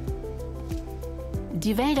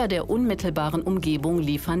 Die Wälder der unmittelbaren Umgebung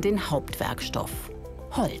liefern den Hauptwerkstoff,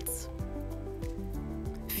 Holz.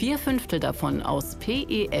 4/5 davon aus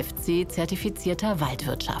PEFC-zertifizierter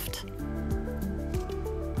Waldwirtschaft.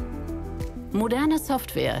 Moderne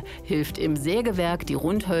Software hilft im Sägewerk, die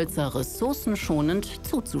Rundhölzer ressourcenschonend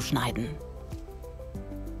zuzuschneiden.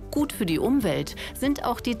 Gut für die Umwelt sind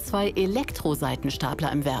auch die 2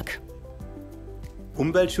 Elektroseitenstapler im Werk.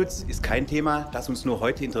 Umweltschutz ist kein Thema, das uns nur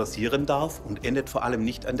heute interessieren darf und endet vor allem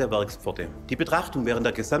nicht an der Werkspforte. Die Betrachtung während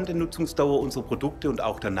der gesamten Nutzungsdauer unserer Produkte und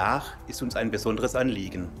auch danach ist uns ein besonderes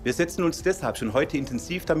Anliegen. Wir setzen uns deshalb schon heute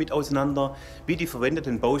intensiv damit auseinander, wie die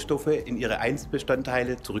verwendeten Baustoffe in ihre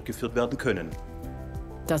Einzelbestandteile zurückgeführt werden können.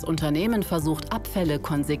 Das Unternehmen versucht, Abfälle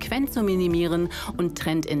konsequent zu minimieren und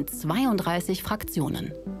trennt in 32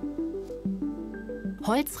 Fraktionen.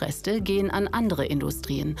 Holzreste gehen an andere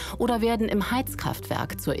Industrien oder werden im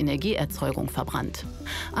Heizkraftwerk zur Energieerzeugung verbrannt.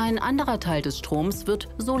 Ein anderer Teil des Stroms wird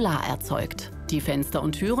solar erzeugt. Die Fenster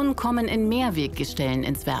und Türen kommen in Mehrweggestellen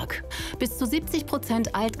ins Werk. Bis zu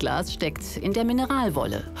 70% Altglas steckt in der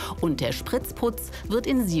Mineralwolle und der Spritzputz wird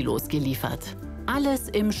in Silos geliefert. Alles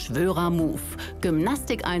im Schwörer-Move,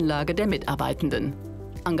 Gymnastikeinlage der Mitarbeitenden.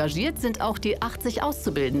 Engagiert sind auch die 80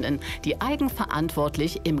 Auszubildenden, die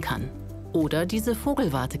eigenverantwortlich imkern. oder diese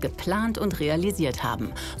Vogelwarte geplant und realisiert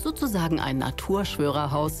haben. Sozusagen ein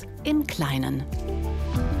Naturschwörerhaus im Kleinen.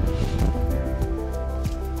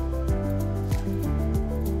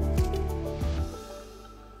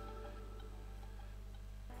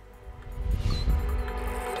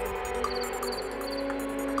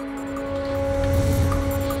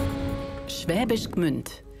 Schwäbisch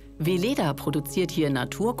Gmünd. Weleda produziert hier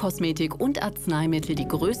Naturkosmetik und Arzneimittel, die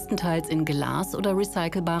größtenteils in Glas- oder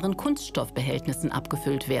recycelbaren Kunststoffbehältnissen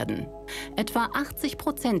abgefüllt werden. Etwa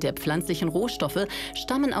 80% der pflanzlichen Rohstoffe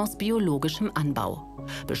stammen aus biologischem Anbau.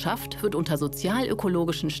 Beschafft wird unter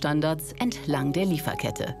sozial-ökologischen Standards entlang der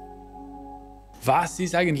Lieferkette. Was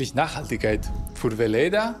ist eigentlich Nachhaltigkeit? Für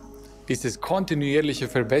Weleda ist es kontinuierliche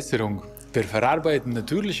Verbesserung. Wir verarbeiten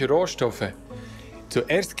natürliche Rohstoffe zu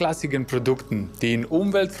erstklassigen Produkten, die in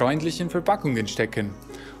umweltfreundlichen Verpackungen stecken.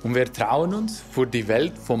 Und wir trauen uns, für die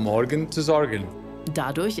Welt von morgen zu sorgen.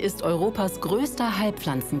 Dadurch ist Europas größter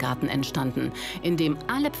Heilpflanzengarten entstanden, in dem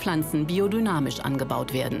alle Pflanzen biodynamisch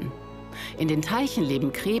angebaut werden. In den Teichen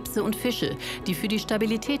leben Krebse und Fische, die für die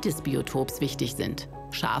Stabilität des Biotops wichtig sind.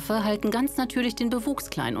 Schafe halten ganz natürlich den Bewuchs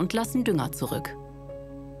klein und lassen Dünger zurück.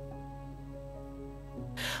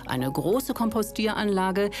 Eine große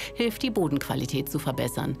Kompostieranlage hilft, die Bodenqualität zu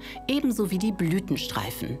verbessern, ebenso wie die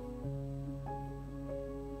Blütenstreifen.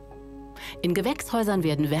 In Gewächshäusern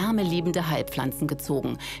werden wärmeliebende Heilpflanzen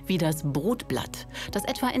gezogen, wie das Brotblatt, das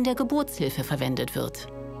etwa in der Geburtshilfe verwendet wird.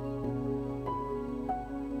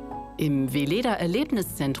 Im Weleda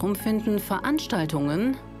Erlebniszentrum finden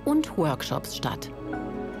Veranstaltungen und Workshops statt.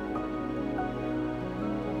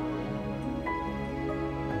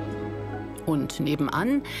 Und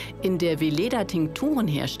nebenan, in der Weleda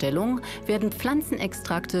Tinkturenherstellung, werden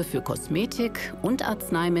Pflanzenextrakte für Kosmetik und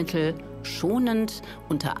Arzneimittel schonend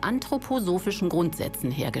unter anthroposophischen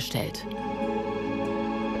Grundsätzen hergestellt.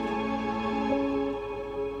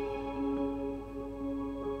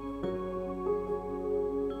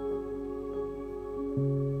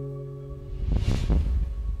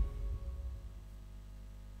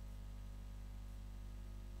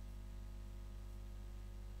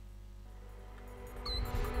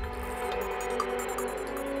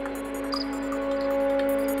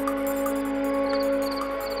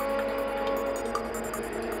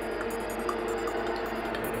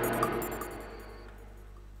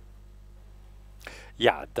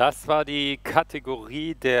 Ja, das war die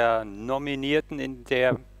Kategorie der Nominierten in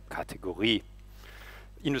der Kategorie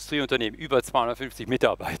Industrieunternehmen, über 250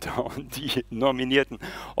 Mitarbeiter und die Nominierten.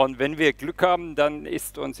 Und wenn wir Glück haben, dann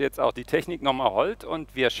ist uns jetzt auch die Technik nochmal hold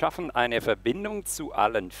und wir schaffen eine Verbindung zu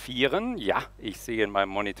allen Vieren. Ja, ich sehe in meinem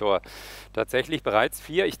Monitor tatsächlich bereits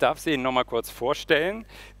 4. Ich darf sie Ihnen nochmal kurz vorstellen,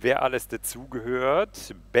 wer alles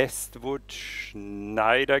dazugehört. Bestwood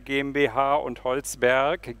Schneider GmbH und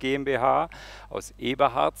Holzberg GmbH aus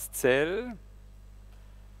Eberhardszell.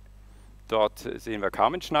 Dort sehen wir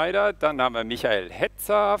Carmen Schneider, dann haben wir Michael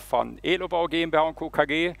Hetzer von Elobau GmbH und Co.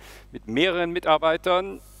 KG mit mehreren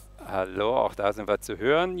Mitarbeitern. Hallo, auch da sind wir zu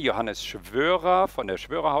hören. Johannes Schwörer von der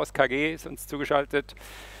Schwörerhaus KG ist uns zugeschaltet.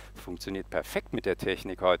 Funktioniert perfekt mit der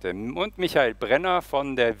Technik heute. Und Michael Brenner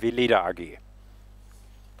von der Weleda AG.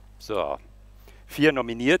 So, 4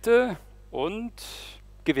 Nominierte und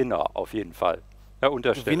Gewinner auf jeden Fall. Herr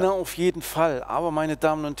Untersteller. Gewinner auf jeden Fall, aber meine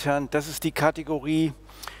Damen und Herren, das ist die Kategorie,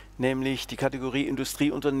 nämlich die Kategorie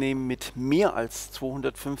Industrieunternehmen mit mehr als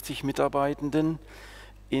 250 Mitarbeitenden,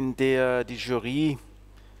 in der die Jury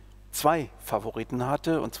 2 Favoriten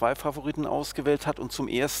hatte und 2 Favoriten ausgewählt hat und zum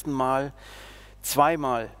ersten Mal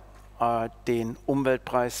zweimal den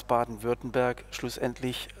Umweltpreis Baden-Württemberg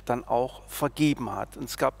schlussendlich dann auch vergeben hat. Und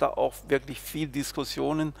es gab da auch wirklich viel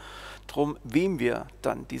Diskussionen drum, wem wir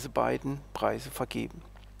dann diese beiden Preise vergeben.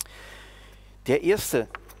 Der erste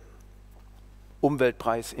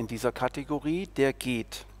Umweltpreis in dieser Kategorie, der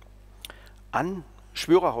geht an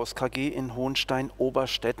Schwörerhaus KG in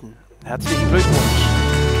Hohenstein-Oberstetten. Herzlichen Glückwunsch!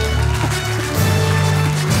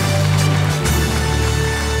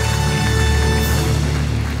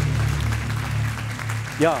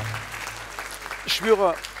 Ja,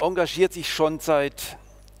 Schwörer engagiert sich schon seit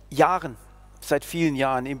Jahren, seit vielen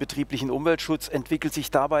Jahren im betrieblichen Umweltschutz, entwickelt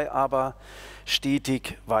sich dabei aber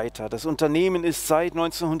stetig weiter. Das Unternehmen ist seit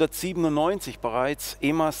 1997 bereits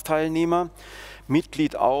EMAS-Teilnehmer,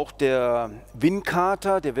 Mitglied auch der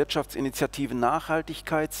WIN-Charta, der Wirtschaftsinitiative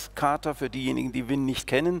Nachhaltigkeitscharta, für diejenigen, die WIN nicht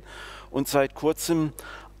kennen, und seit kurzem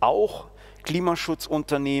auch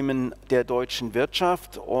Klimaschutzunternehmen der deutschen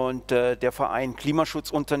Wirtschaft und der Verein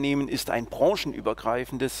Klimaschutzunternehmen ist ein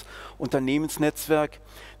branchenübergreifendes Unternehmensnetzwerk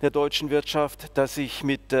der deutschen Wirtschaft, das sich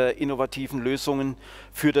mit innovativen Lösungen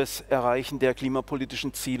für das Erreichen der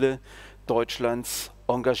klimapolitischen Ziele Deutschlands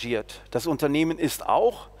engagiert. Das Unternehmen ist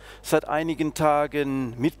auch seit einigen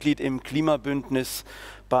Tagen Mitglied im Klimabündnis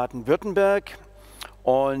Baden-Württemberg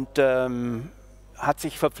und hat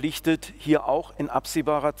sich verpflichtet, hier auch in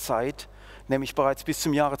absehbarer Zeit, nämlich bereits bis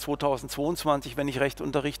zum Jahre 2022, wenn ich recht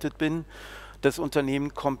unterrichtet bin, das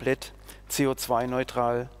Unternehmen komplett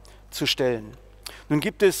CO2-neutral zu stellen. Nun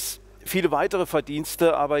gibt es viele weitere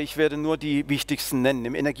Verdienste, aber ich werde nur die wichtigsten nennen.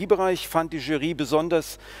 Im Energiebereich fand die Jury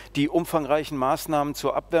besonders die umfangreichen Maßnahmen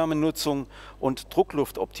zur Abwärmenutzung und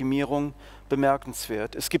Druckluftoptimierung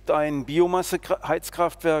bemerkenswert. Es gibt ein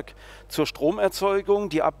Biomasse-Heizkraftwerk zur Stromerzeugung.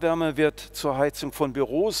 Die Abwärme wird zur Heizung von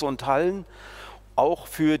Büros und Hallen, auch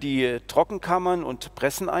für die Trockenkammern und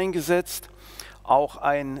Pressen eingesetzt. Auch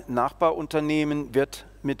ein Nachbarunternehmen wird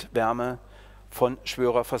mit Wärme von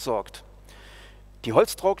Schwörer versorgt. Die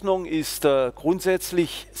Holztrocknung ist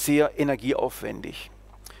grundsätzlich sehr energieaufwendig.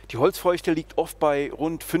 Die Holzfeuchte liegt oft bei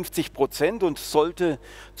rund 50% und sollte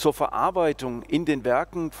zur Verarbeitung in den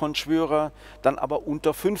Werken von Schwörer dann aber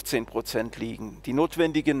unter 15% liegen. Die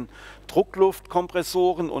notwendigen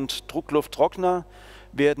Druckluftkompressoren und Drucklufttrockner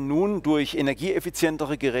werden nun durch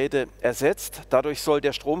energieeffizientere Geräte ersetzt. Dadurch soll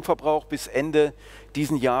der Stromverbrauch bis Ende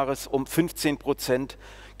diesen Jahres um 15%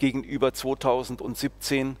 gegenüber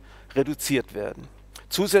 2017 reduziert werden.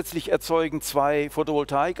 Zusätzlich erzeugen 2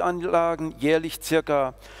 Photovoltaikanlagen jährlich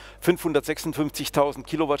ca. 556.000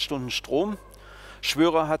 Kilowattstunden Strom.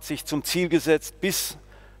 Schwörer hat sich zum Ziel gesetzt, bis,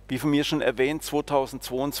 wie von mir schon erwähnt,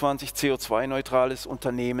 2022 CO2-neutrales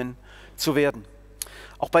Unternehmen zu werden.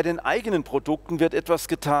 Auch bei den eigenen Produkten wird etwas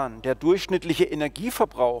getan. Der durchschnittliche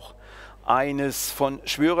Energieverbrauch eines von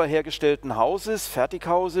Schwörer hergestellten Hauses,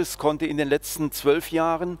 Fertighauses, konnte in den letzten 12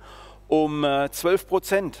 Jahren um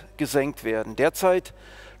 12% gesenkt werden. Derzeit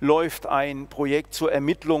läuft ein Projekt zur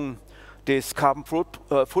Ermittlung des Carbon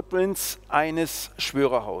Footprints eines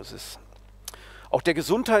Schwörerhauses. Auch der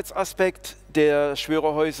Gesundheitsaspekt der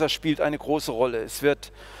Schwörerhäuser spielt eine große Rolle. Es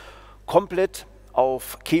wird komplett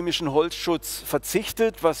auf chemischen Holzschutz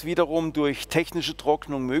verzichtet, was wiederum durch technische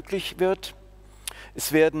Trocknung möglich wird.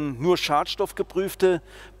 Es werden nur schadstoffgeprüfte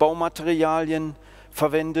Baumaterialien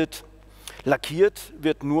verwendet. Lackiert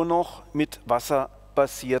wird nur noch mit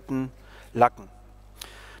wasserbasierten Lacken.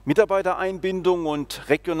 Mitarbeitereinbindung und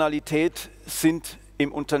Regionalität sind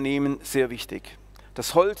im Unternehmen sehr wichtig.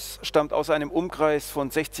 Das Holz stammt aus einem Umkreis von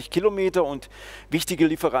 60 Kilometer und wichtige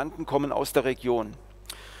Lieferanten kommen aus der Region.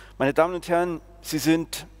 Meine Damen und Herren, Sie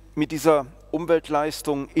sind mit dieser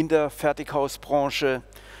Umweltleistung in der Fertighausbranche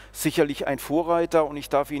sicherlich ein Vorreiter und ich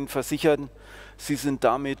darf Ihnen versichern, Sie sind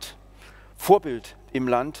damit Vorbild im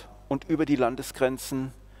Land und über die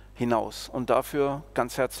Landesgrenzen hinaus. Und dafür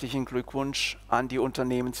ganz herzlichen Glückwunsch an die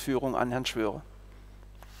Unternehmensführung, an Herrn Schwörer.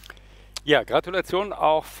 Ja, Gratulation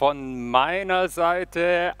auch von meiner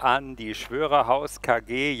Seite an die Schwörerhaus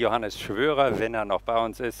KG, Johannes Schwörer, wenn er noch bei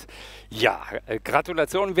uns ist. Ja,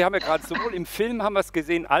 Gratulation. Wir haben ja gerade sowohl im Film haben wir es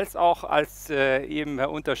gesehen, als auch als eben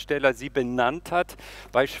Herr Untersteller Sie benannt hat.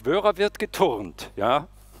 Bei Schwörer wird geturnt, ja?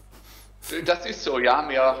 Das ist so, ja.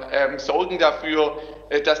 Wir sorgen dafür,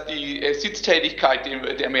 dass die Sitztätigkeit,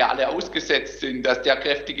 der wir alle ausgesetzt sind, dass der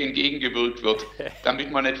kräftig entgegengewirkt wird,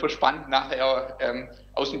 damit wir nicht verspannt nachher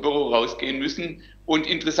aus dem Büro rausgehen müssen. Und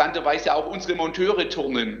interessanterweise auch unsere Monteure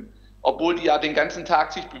turnen, obwohl die ja den ganzen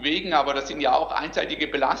Tag sich bewegen, aber das sind ja auch einseitige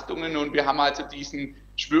Belastungen und wir haben also diesen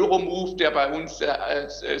Schwörer-Move, der bei uns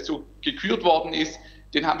so gekürt worden ist,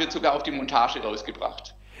 den haben wir sogar auf die Montage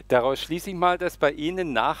rausgebracht. Daraus schließe ich mal, dass bei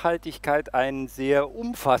Ihnen Nachhaltigkeit ein sehr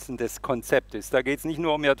umfassendes Konzept ist. Da geht es nicht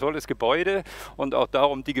nur um Ihr tolles Gebäude und auch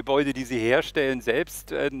darum, die Gebäude, die Sie herstellen,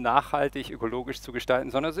 selbst nachhaltig, ökologisch zu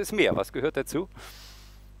gestalten, sondern es ist mehr. Was gehört dazu?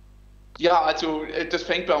 Ja, also das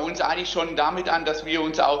fängt bei uns eigentlich schon damit an, dass wir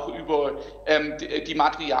uns auch über die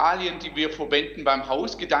Materialien, die wir verwenden beim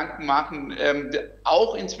Haus, Gedanken machen.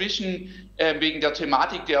 Auch inzwischen wegen der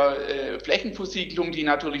Thematik der Flächenversiegelung, die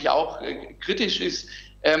natürlich auch kritisch ist,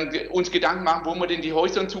 uns Gedanken machen, wo wir denn die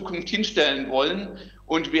Häuser in Zukunft hinstellen wollen.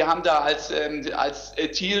 Und wir haben da als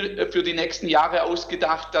Ziel für die nächsten Jahre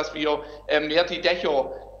ausgedacht, dass wir mehr die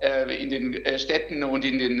Dächer in den Städten und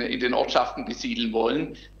in den Ortschaften besiedeln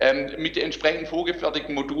wollen, mit entsprechend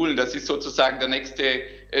vorgefertigten Modulen. Das ist sozusagen der nächste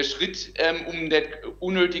Schritt, um nicht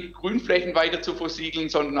unnötig Grünflächen weiter zu versiegeln,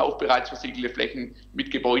 sondern auf bereits versiegelte Flächen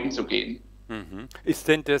mit Gebäuden zu gehen. Ist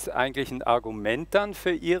denn das eigentlich ein Argument dann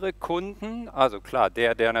für Ihre Kunden? Also klar,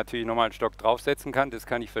 der natürlich nochmal einen Stock draufsetzen kann, das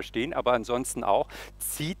kann ich verstehen, aber ansonsten auch,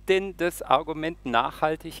 zieht denn das Argument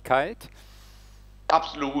Nachhaltigkeit?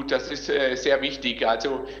 Absolut, das ist sehr wichtig.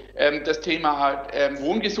 Also das Thema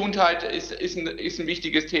Wohngesundheit ist ein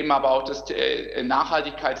wichtiges Thema, aber auch das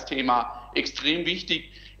Nachhaltigkeitsthema extrem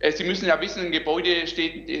wichtig. Sie müssen ja wissen, ein Gebäude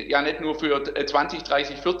steht ja nicht nur für 20,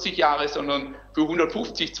 30, 40 Jahre, sondern für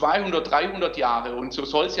 150, 200, 300 Jahre. Und so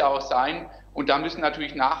soll es ja auch sein. Und da müssen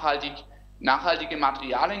natürlich nachhaltige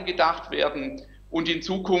Materialien gedacht werden. Und in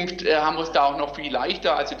Zukunft haben wir es da auch noch viel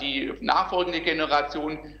leichter, also die nachfolgende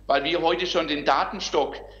Generation, weil wir heute schon den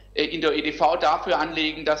Datenstock in der EDV dafür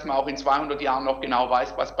anlegen, dass man auch in 200 Jahren noch genau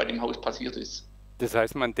weiß, was bei dem Haus passiert ist. Das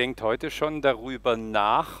heißt, man denkt heute schon darüber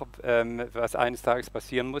nach, was eines Tages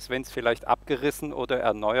passieren muss, wenn es vielleicht abgerissen oder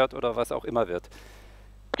erneuert oder was auch immer wird.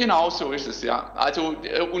 Genau so ist es, ja. Also,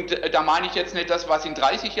 und da meine ich jetzt nicht das, was in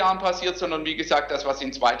 30 Jahren passiert, sondern wie gesagt, das, was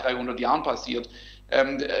in 200, 300 Jahren passiert.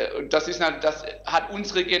 Das hat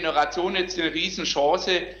unsere Generation jetzt eine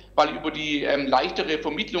Riesenchance, weil über die leichtere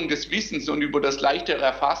Vermittlung des Wissens und über das leichtere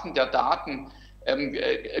Erfassen der Daten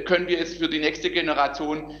können wir jetzt für die nächste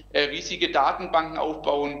Generation riesige Datenbanken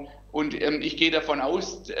aufbauen. Und ich gehe davon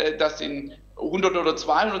aus, dass in 100 oder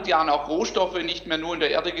 200 Jahren auch Rohstoffe nicht mehr nur in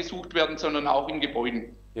der Erde gesucht werden, sondern auch in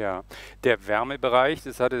Gebäuden. Ja, der Wärmebereich,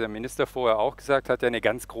 das hatte der Minister vorher auch gesagt, hat ja eine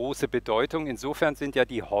ganz große Bedeutung. Insofern sind ja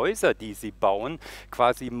die Häuser, die Sie bauen,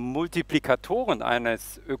 quasi Multiplikatoren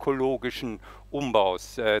eines ökologischen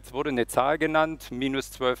Umbaus. Jetzt wurde eine Zahl genannt,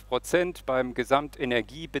 -12% beim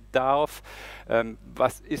Gesamtenergiebedarf.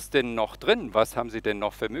 Was ist denn noch drin? Was haben Sie denn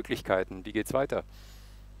noch für Möglichkeiten? Wie geht es weiter?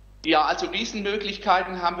 Ja, also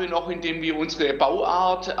Riesenmöglichkeiten haben wir noch, indem wir unsere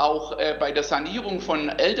Bauart auch bei der Sanierung von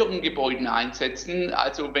älteren Gebäuden einsetzen.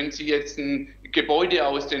 Also wenn Sie jetzt ein Gebäude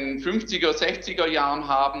aus den 50er, 60er Jahren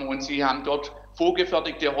haben und Sie haben dort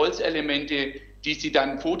vorgefertigte Holzelemente, die Sie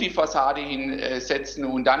dann vor die Fassade hinsetzen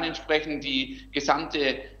und dann entsprechend die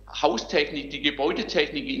gesamte Haustechnik, die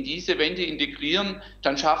Gebäudetechnik in diese Wände integrieren,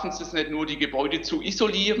 dann schaffen Sie es nicht nur, die Gebäude zu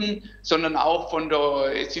isolieren, sondern auch von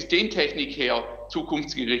der Systemtechnik her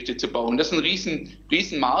zukunftsgerichtet zu bauen. Das ist ein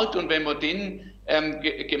Riesenmarkt und wenn wir den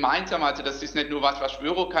gemeinsam, also das ist nicht nur was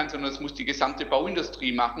Schwörer kann, sondern das muss die gesamte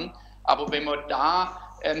Bauindustrie machen, aber wenn wir da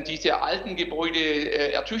diese alten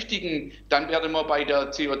Gebäude ertüchtigen, dann werden wir bei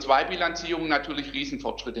der CO2-Bilanzierung natürlich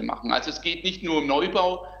Riesenfortschritte machen. Also es geht nicht nur um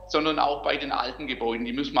Neubau, sondern auch bei den alten Gebäuden.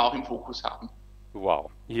 Die müssen wir auch im Fokus haben.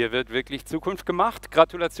 Wow, hier wird wirklich Zukunft gemacht.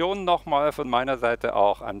 Gratulation nochmal von meiner Seite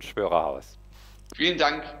auch an Schwörerhaus. Vielen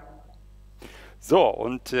Dank. So,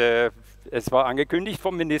 und es war angekündigt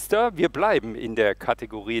vom Minister, wir bleiben in der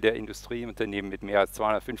Kategorie der Industrieunternehmen mit mehr als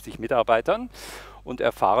 250 Mitarbeitern und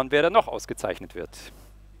erfahren, wer da noch ausgezeichnet wird.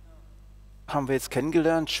 Haben wir jetzt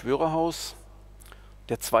kennengelernt, Schwörerhaus.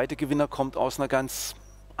 Der zweite Gewinner kommt aus einer ganz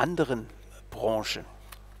anderen Branche.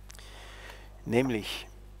 Nämlich,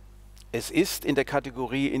 es ist in der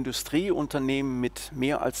Kategorie Industrieunternehmen mit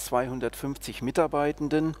mehr als 250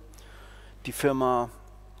 Mitarbeitenden die Firma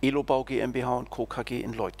Elobau GmbH und Co. KG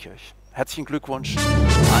in Leutkirch. Herzlichen Glückwunsch an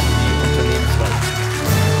die Unternehmensleitung.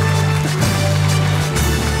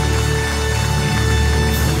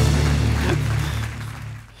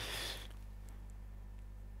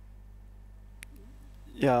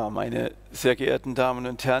 Ja, meine sehr geehrten Damen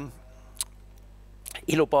und Herren,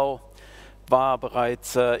 Elobau war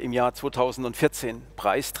bereits im Jahr 2014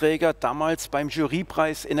 Preisträger, damals beim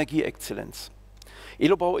Jurypreis Energieexzellenz.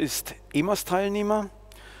 Elobau ist EMAS-Teilnehmer,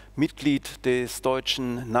 Mitglied des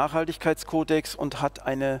Deutschen Nachhaltigkeitskodex und hat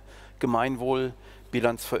eine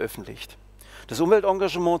Gemeinwohlbilanz veröffentlicht. Das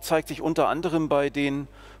Umweltengagement zeigt sich unter anderem bei den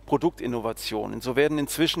Produktinnovationen. So werden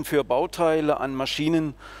inzwischen für Bauteile an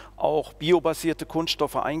Maschinen auch biobasierte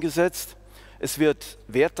Kunststoffe eingesetzt. Es wird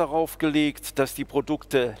Wert darauf gelegt, dass die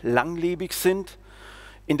Produkte langlebig sind.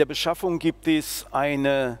 In der Beschaffung gibt es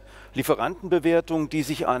eine Lieferantenbewertung, die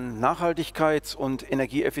sich an Nachhaltigkeits- und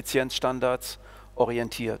Energieeffizienzstandards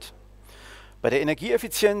orientiert. Bei der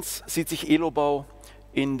Energieeffizienz sieht sich Elobau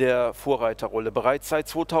in der Vorreiterrolle. Bereits seit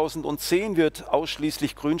 2010 wird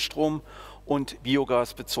ausschließlich Grünstrom und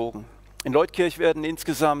Biogas bezogen. In Leutkirch werden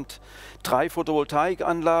insgesamt 3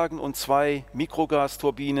 Photovoltaikanlagen und 2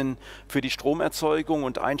 Mikrogasturbinen für die Stromerzeugung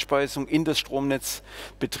und Einspeisung in das Stromnetz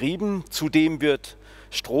betrieben. Zudem wird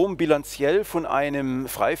Strom bilanziell von einem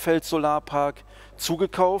Freifeld-Solarpark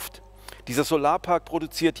zugekauft. Dieser Solarpark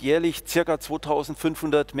produziert jährlich ca.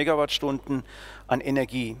 2500 Megawattstunden an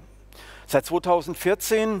Energie. Seit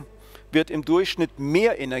 2014 wird im Durchschnitt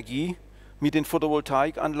mehr Energie mit den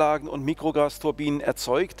Photovoltaikanlagen und Mikrogasturbinen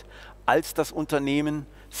erzeugt, als das Unternehmen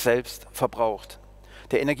selbst verbraucht.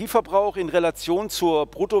 Der Energieverbrauch in Relation zur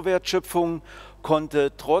Bruttowertschöpfung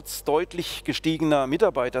konnte trotz deutlich gestiegener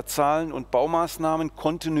Mitarbeiterzahlen und Baumaßnahmen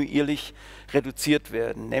kontinuierlich reduziert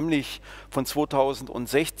werden, nämlich von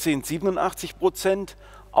 2016 87%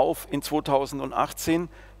 auf in 2018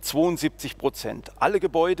 72%. Alle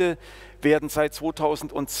Gebäude werden seit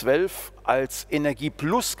 2012 als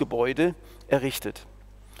Energie-Plus-Gebäude errichtet.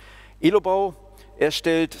 Elobau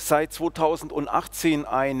erstellt seit 2018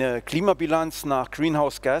 eine Klimabilanz nach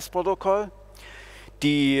Greenhouse-Gas-Protokoll.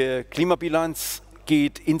 Die Klimabilanz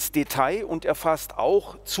geht ins Detail und erfasst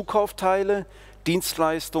auch Zukaufteile,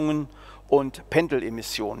 Dienstleistungen und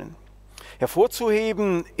Pendelemissionen.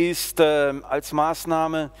 Hervorzuheben ist als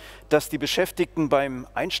Maßnahme, dass die Beschäftigten beim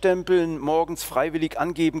Einstempeln morgens freiwillig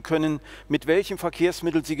angeben können, mit welchem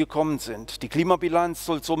Verkehrsmittel sie gekommen sind. Die Klimabilanz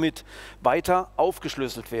soll somit weiter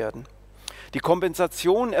aufgeschlüsselt werden. Die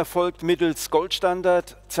Kompensation erfolgt mittels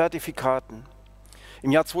Goldstandard-Zertifikaten.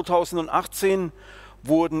 Im Jahr 2018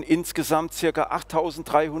 wurden insgesamt ca.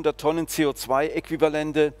 8.300 Tonnen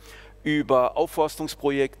CO2-Äquivalente über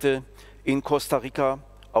Aufforstungsprojekte in Costa Rica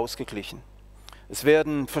ausgeglichen. Es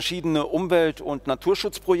werden verschiedene Umwelt- und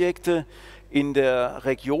Naturschutzprojekte in der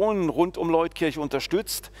Region rund um Leutkirch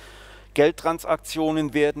unterstützt.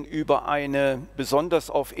 Geldtransaktionen werden über eine besonders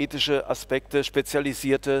auf ethische Aspekte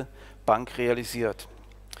spezialisierte Bank realisiert.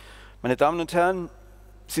 Meine Damen und Herren,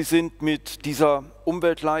 Sie sind mit dieser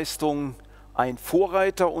Umweltleistung ein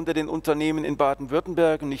Vorreiter unter den Unternehmen in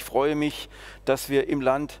Baden-Württemberg und ich freue mich, dass wir im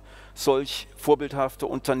Land solch vorbildhafte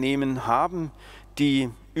Unternehmen haben, die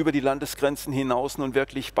über die Landesgrenzen hinaus nun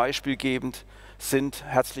wirklich beispielgebend sind.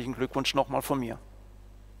 Herzlichen Glückwunsch nochmal von mir.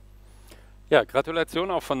 Ja,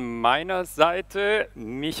 Gratulation auch von meiner Seite.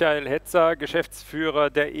 Michael Hetzer, Geschäftsführer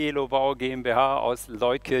der Elobau GmbH aus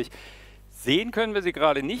Leutkirch. Sehen können wir Sie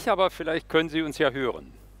gerade nicht, aber vielleicht können Sie uns ja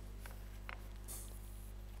hören.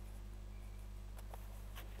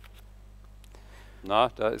 Na,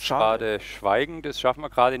 da ist gerade Schweigen, das schaffen wir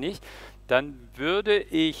gerade nicht. Dann würde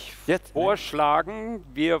ich vorschlagen,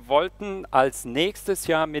 wir wollten als nächstes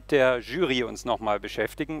Jahr mit der Jury uns nochmal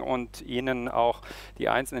beschäftigen und Ihnen auch die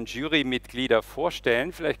einzelnen Jurymitglieder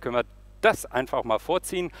vorstellen. Vielleicht können wir das einfach mal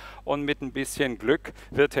vorziehen und mit ein bisschen Glück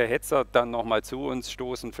wird Herr Hetzer dann nochmal zu uns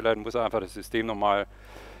stoßen. Vielleicht muss er einfach das System nochmal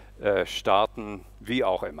starten, wie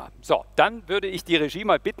auch immer. So, dann würde ich die Regie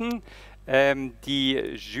mal bitten, die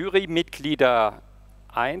Jurymitglieder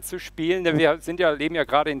einzuspielen. Wir leben ja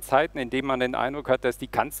gerade in Zeiten, in denen man den Eindruck hat, dass die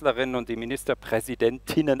Kanzlerin und die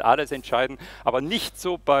Ministerpräsidentinnen alles entscheiden, aber nicht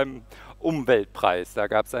so beim Umweltpreis. Da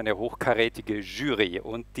gab es eine hochkarätige Jury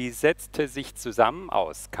und die setzte sich zusammen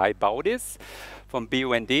aus Kai Baudis vom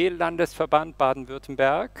BUND-Landesverband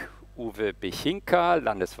Baden-Württemberg, Uwe Bechinka,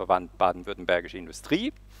 Landesverband Baden-Württembergische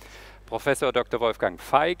Industrie, Professor Dr. Wolfgang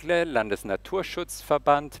Feigle,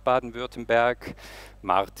 Landesnaturschutzverband Baden-Württemberg,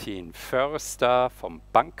 Martin Förster vom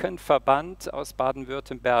Bankenverband aus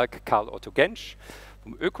Baden-Württemberg, Karl Otto Gensch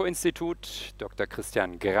vom Öko-Institut, Dr.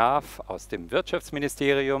 Christian Graf aus dem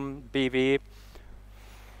Wirtschaftsministerium BW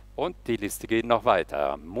und die Liste geht noch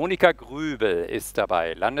weiter. Monika Grübel ist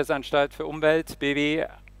dabei, Landesanstalt für Umwelt BW,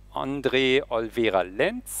 André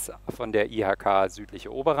Olvera-Lenz von der IHK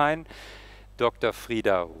Südliche Oberrhein, Dr.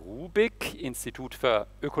 Frieda Rubik, Institut für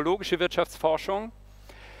ökologische Wirtschaftsforschung,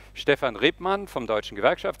 Stefan Rebmann vom Deutschen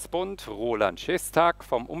Gewerkschaftsbund, Roland Schestag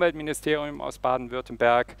vom Umweltministerium aus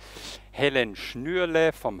Baden-Württemberg, Helen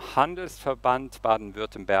Schnürle vom Handelsverband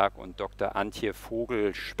Baden-Württemberg und Dr. Antje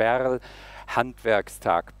Vogel-Sperl,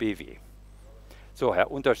 Handwerkstag BW. So,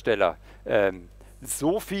 Herr Untersteller,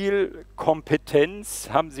 so viel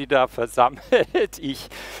Kompetenz haben Sie da versammelt. Ich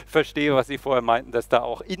verstehe, was Sie vorher meinten, dass da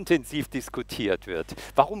auch intensiv diskutiert wird.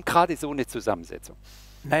 Warum gerade so eine Zusammensetzung?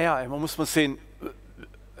 Naja, man muss mal sehen,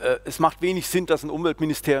 es macht wenig Sinn, dass ein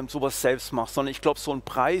Umweltministerium sowas selbst macht, sondern ich glaube, so ein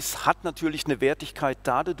Preis hat natürlich eine Wertigkeit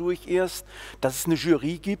dadurch erst, dass es eine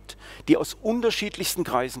Jury gibt, die aus unterschiedlichsten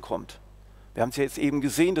Kreisen kommt. Wir haben es ja jetzt eben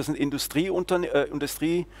gesehen, das sind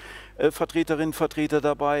Industrievertreterinnen, Vertreter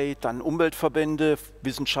dabei, dann Umweltverbände,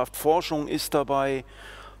 Wissenschaft, Forschung ist dabei,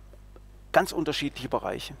 ganz unterschiedliche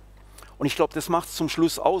Bereiche. Und ich glaube, das macht es zum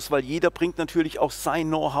Schluss aus, weil jeder bringt natürlich auch sein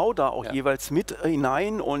Know-how da auch jeweils mit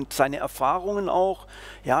hinein und seine Erfahrungen auch.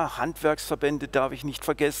 Ja, Handwerksverbände darf ich nicht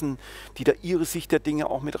vergessen, die da ihre Sicht der Dinge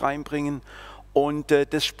auch mit reinbringen. Und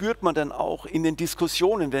das spürt man dann auch in den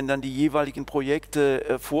Diskussionen, wenn dann die jeweiligen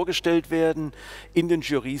Projekte vorgestellt werden, in den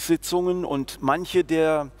Jury-Sitzungen. Und manche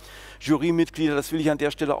der Jurymitglieder, das will ich an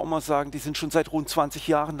der Stelle auch mal sagen, die sind schon seit rund 20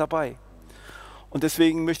 Jahren dabei. Und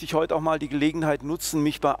deswegen möchte ich heute auch mal die Gelegenheit nutzen,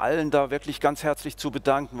 mich bei allen da wirklich ganz herzlich zu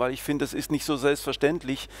bedanken, weil ich finde, es ist nicht so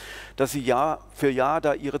selbstverständlich, dass Sie Jahr für Jahr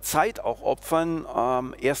da Ihre Zeit auch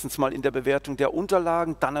opfern. Erstens mal in der Bewertung der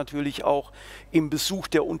Unterlagen, dann natürlich auch im Besuch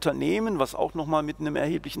der Unternehmen, was auch nochmal mit einem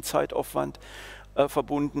erheblichen Zeitaufwand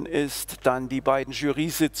verbunden ist. Dann die beiden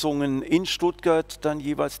Jury-Sitzungen in Stuttgart, dann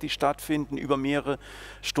jeweils die stattfinden über mehrere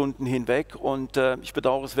Stunden hinweg. Und ich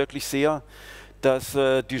bedauere es wirklich sehr, dass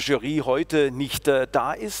die Jury heute nicht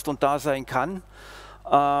da ist und da sein kann.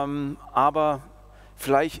 Aber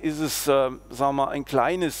vielleicht ist es, sagen wir mal, ein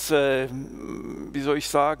kleines, wie soll ich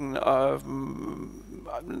sagen,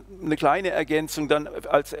 eine kleine Ergänzung, dann,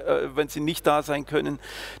 als, wenn Sie nicht da sein können,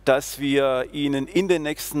 dass wir Ihnen in den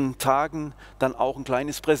nächsten Tagen dann auch ein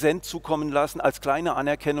kleines Präsent zukommen lassen, als kleine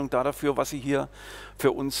Anerkennung dafür, was Sie hier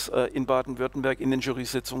für uns in Baden-Württemberg in den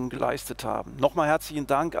Jury-Sitzungen geleistet haben. Nochmal herzlichen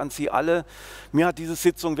Dank an Sie alle. Mir hat diese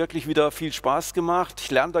Sitzung wirklich wieder viel Spaß gemacht.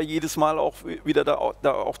 Ich lerne da jedes Mal auch wieder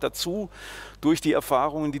auch dazu, durch die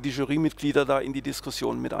Erfahrungen, die die Jurymitglieder da in die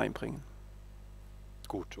Diskussion mit einbringen.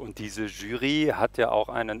 Gut, und diese Jury hat ja auch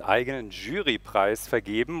einen eigenen Jurypreis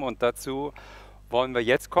vergeben und dazu wollen wir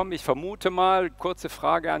jetzt kommen. Ich vermute mal, kurze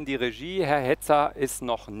Frage an die Regie, Herr Hetzer ist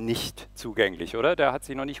noch nicht zugänglich, oder? Der hat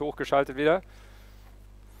sich noch nicht hochgeschaltet wieder?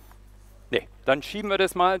 Nee, dann schieben wir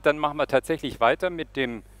das mal, dann machen wir tatsächlich weiter mit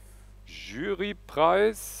dem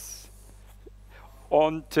Jurypreis.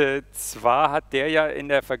 Und zwar hat der ja in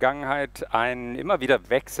der Vergangenheit ein immer wieder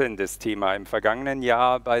wechselndes Thema. Im vergangenen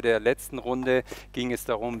Jahr bei der letzten Runde ging es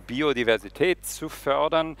darum, Biodiversität zu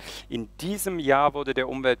fördern. In diesem Jahr wurde der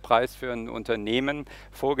Umweltpreis für ein Unternehmen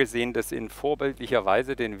vorgesehen, das in vorbildlicher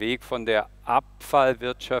Weise den Weg von der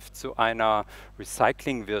Abfallwirtschaft zu einer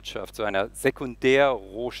Recyclingwirtschaft, zu einer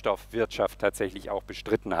Sekundärrohstoffwirtschaft tatsächlich auch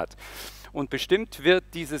bestritten hat. Und bestimmt wird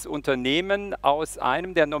dieses Unternehmen aus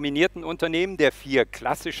einem der nominierten Unternehmen der 4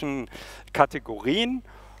 klassischen Kategorien.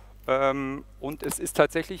 Und es ist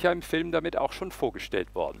tatsächlich ja im Film damit auch schon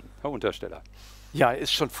vorgestellt worden. Herr Untersteller. Ja,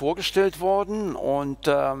 ist schon vorgestellt worden. Und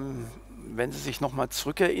wenn Sie sich noch mal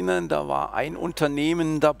zurückerinnern, da war ein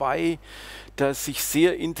Unternehmen dabei, das sich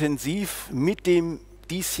sehr intensiv mit dem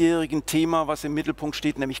diesjährigen Thema, was im Mittelpunkt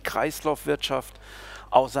steht, nämlich Kreislaufwirtschaft,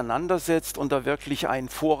 auseinandersetzt und da wirklich ein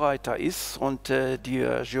Vorreiter ist. Und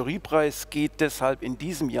der Jurypreis geht deshalb in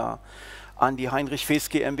diesem Jahr an die Heinrich Fees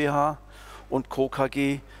GmbH und Co.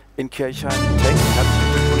 KG in Kirchheim-Teck.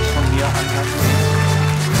 Herzlichen Glückwunsch von mir an Herrn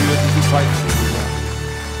Franz für diesen Preis.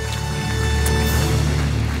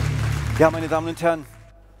 Ja, meine Damen und Herren,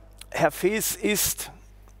 Herr Fees ist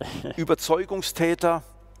Überzeugungstäter,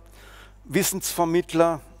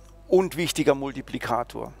 Wissensvermittler und wichtiger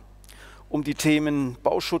Multiplikator, um die Themen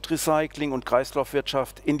Bauschuttrecycling und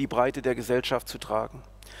Kreislaufwirtschaft in die Breite der Gesellschaft zu tragen.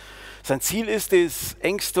 Sein Ziel ist es,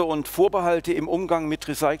 Ängste und Vorbehalte im Umgang mit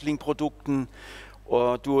Recyclingprodukten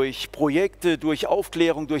durch Projekte, durch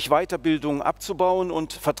Aufklärung, durch Weiterbildung abzubauen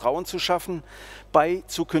und Vertrauen zu schaffen bei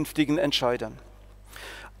zukünftigen Entscheidern.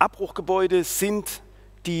 Abbruchgebäude sind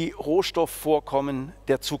die Rohstoffvorkommen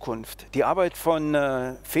der Zukunft. Die Arbeit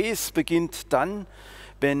von Fees beginnt dann,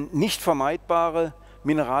 wenn nicht vermeidbare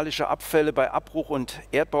mineralische Abfälle bei Abbruch- und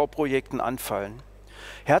Erdbauprojekten anfallen.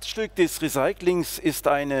 Herzstück des Recyclings ist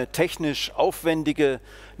eine technisch aufwendige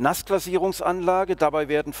Nassglasierungsanlage. Dabei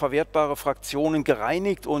werden verwertbare Fraktionen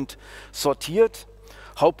gereinigt und sortiert.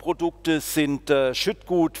 Hauptprodukte sind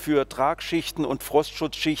Schüttgut für Tragschichten und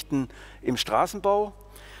Frostschutzschichten im Straßenbau,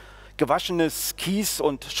 gewaschenes Kies-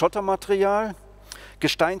 und Schottermaterial,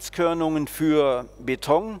 Gesteinskörnungen für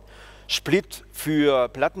Beton, Split für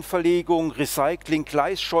Plattenverlegung, Recycling,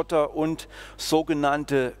 Gleisschotter und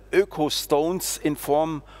sogenannte Öko-Stones in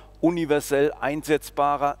Form universell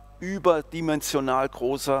einsetzbarer, überdimensional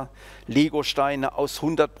großer Legosteine aus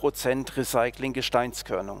 100%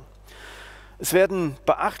 Recycling-Gesteinskörnung. Es werden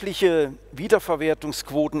beachtliche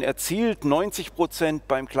Wiederverwertungsquoten erzielt, 90%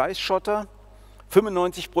 beim Gleisschotter,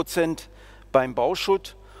 95% beim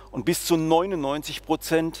Bauschutt und bis zu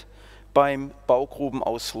 99% beim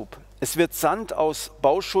Baugrubenaushub. Es wird Sand aus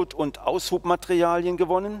Bauschutt und Aushubmaterialien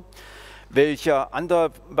gewonnen, welcher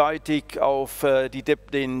anderweitig auf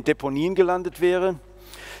den Deponien gelandet wäre.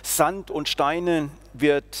 Sand und Steine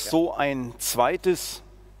wird so ein zweites,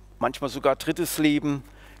 manchmal sogar drittes Leben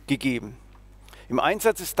gegeben. Im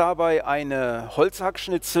Einsatz ist dabei eine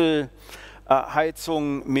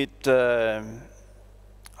Holzhackschnitzelheizung mit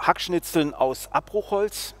Hackschnitzeln aus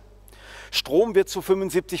Abbruchholz. Strom wird zu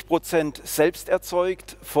 75% selbst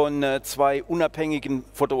erzeugt von 2 unabhängigen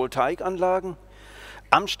Photovoltaikanlagen.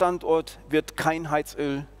 Am Standort wird kein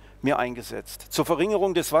Heizöl mehr eingesetzt. Zur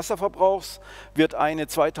Verringerung des Wasserverbrauchs wird eine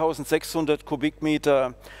 2600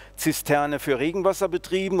 Kubikmeter Zisterne für Regenwasser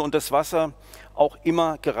betrieben und das Wasser auch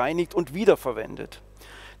immer gereinigt und wiederverwendet.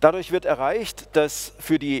 Dadurch wird erreicht, dass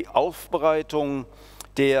für die Aufbereitung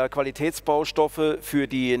der Qualitätsbaustoffe, für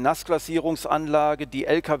die Nassglasierungsanlage, die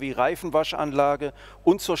Lkw-Reifenwaschanlage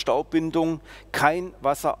und zur Staubbindung kein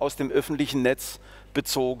Wasser aus dem öffentlichen Netz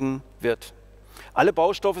bezogen wird. Alle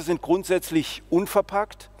Baustoffe sind grundsätzlich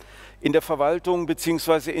unverpackt. In der Verwaltung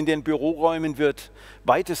bzw. in den Büroräumen wird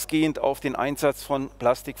weitestgehend auf den Einsatz von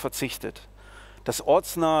Plastik verzichtet. Das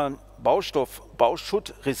ortsnahe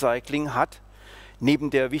Bauschutt-Recycling hat neben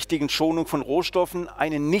der wichtigen Schonung von Rohstoffen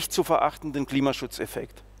einen nicht zu verachtenden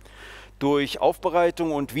Klimaschutzeffekt. Durch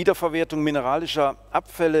Aufbereitung und Wiederverwertung mineralischer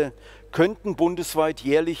Abfälle könnten bundesweit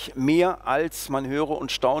jährlich mehr als, man höre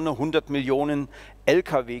und staune, 100 Millionen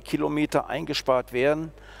Lkw-Kilometer eingespart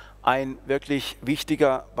werden. Ein wirklich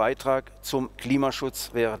wichtiger Beitrag zum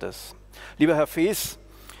Klimaschutz wäre das. Lieber Herr Fees,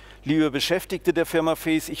 liebe Beschäftigte der Firma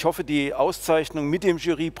Fees, ich hoffe, die Auszeichnung mit dem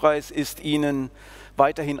Jurypreis ist Ihnen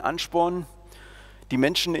weiterhin Ansporn, die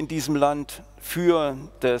Menschen in diesem Land für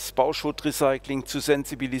das Bauschuttrecycling zu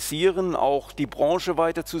sensibilisieren, auch die Branche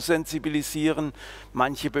weiter zu sensibilisieren.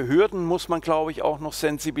 Manche Behörden muss man, glaube ich, auch noch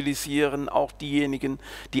sensibilisieren. Auch diejenigen,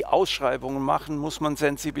 die Ausschreibungen machen, muss man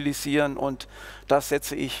sensibilisieren. Und das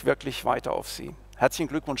setze ich wirklich weiter auf Sie. Herzlichen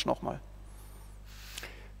Glückwunsch nochmal.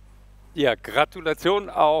 Ja, Gratulation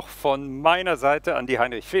auch von meiner Seite an die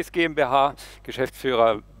Heinrich Fees GmbH,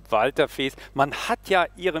 Geschäftsführer Walter Fees. Man hat ja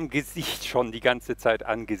Ihrem Gesicht schon die ganze Zeit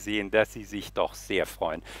angesehen, dass Sie sich doch sehr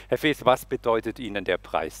freuen. Herr Fees, was bedeutet Ihnen der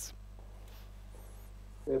Preis?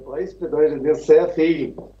 Der Preis bedeutet mir sehr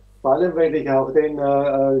viel. Vor allem, wenn ich auch den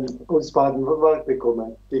aus Baden-Württemberg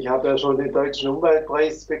bekomme. Ich habe ja schon den Deutschen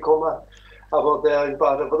Umweltpreis bekommen, aber der in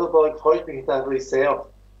Baden-Württemberg freut mich natürlich sehr.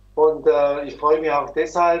 Und ich freue mich auch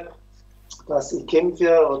deshalb, dass ich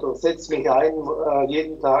kämpfe oder setze mich ein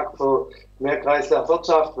jeden Tag für mehr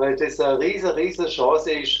Kreislaufwirtschaft, weil das eine riesige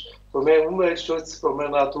Chance ist für mehr Umweltschutz, für mehr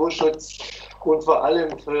Naturschutz und vor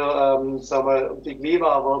allem für sagen wir, die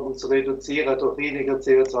Klimaerwärmung zu reduzieren durch weniger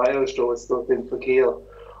CO2-Ausstoß durch den Verkehr.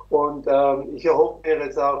 Und ich erhoffe mir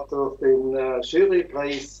jetzt auch durch den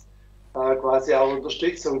Jurypreis quasi auch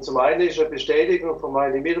Unterstützung. Zum einen ist eine Bestätigung von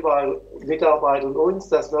meinen Mitarbeitern und uns,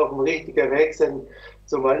 dass wir auf dem richtigen Weg sind.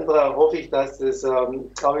 Zum anderen hoffe ich, dass es auch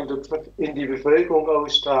in die Bevölkerung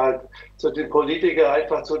ausstrahlt, zu den Politikern,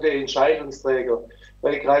 einfach zu den Entscheidungsträgern.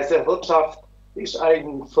 Weil Kreislaufwirtschaft ist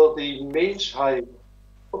für die Menschheit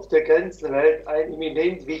auf der ganzen Welt ein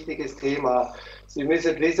eminent wichtiges Thema. Sie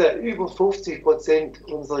müssen wissen, über 50%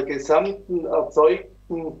 unserer gesamten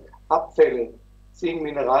erzeugten Abfälle sind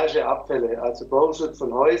mineralische Abfälle, also Bauschutt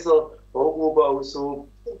von Häusern, Baugrubeaushub,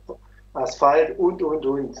 Asphalt und.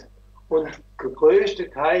 Und der größte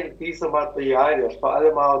Teil dieser Materialien, vor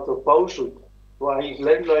allem auch der Bauschutt, wo eigentlich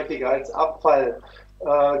landläufig als Abfall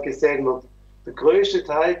gesehen wird, der größte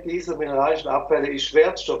Teil dieser mineralischen Abfälle ist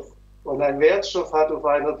Wertstoff. Und ein Wertstoff hat auf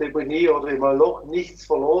einer Deponie oder im Loch nichts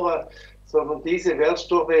verloren, sondern diese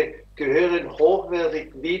Wertstoffe gehören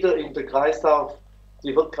hochwertig wieder in den Kreislauf,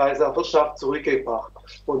 die Kreislaufwirtschaft zurückgebracht.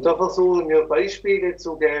 Und da versuchen wir Beispiele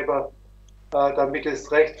zu geben, damit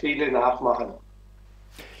es recht viele nachmachen.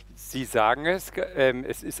 Sie sagen es,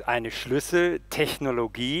 es ist eine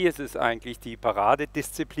Schlüsseltechnologie, es ist eigentlich die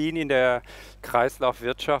Paradedisziplin in der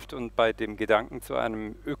Kreislaufwirtschaft und bei dem Gedanken zu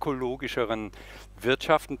einem ökologischeren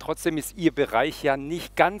Wirtschaften. Trotzdem ist Ihr Bereich ja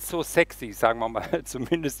nicht ganz so sexy, sagen wir mal,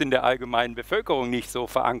 zumindest in der allgemeinen Bevölkerung nicht so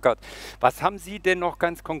verankert. Was haben Sie denn noch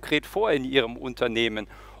ganz konkret vor in Ihrem Unternehmen,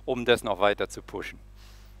 um das noch weiter zu pushen?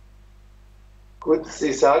 Gut,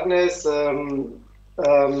 Sie sagen es, wir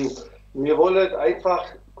wollen einfach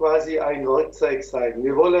quasi ein Werkzeug sein.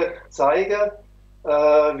 Wir wollen zeigen,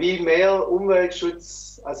 wie mehr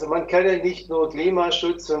Umweltschutz, also man kann ja nicht nur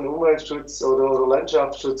Klimaschutz und Umweltschutz oder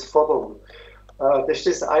Landschaftsschutz fordern. Das ist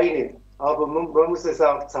das eine. Aber man muss es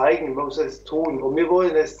auch zeigen, man muss es tun. Und wir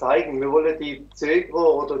wollen es zeigen. Wir wollen die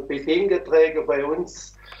Zögerer oder Bedenkenträger bei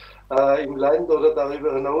uns im Land oder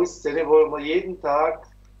darüber hinaus, denen wollen wir jeden Tag,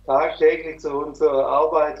 tagtäglich zu unserer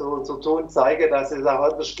Arbeit, zu unserem Tun zeigen, dass es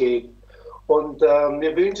auch anders geht. Und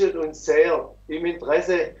wir wünschen uns sehr im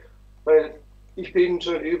Interesse, weil ich bin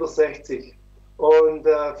schon über 60 und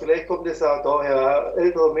vielleicht kommt es auch daher, ein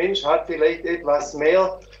älterer Mensch hat vielleicht etwas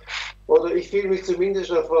mehr oder ich fühle mich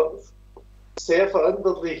zumindest sehr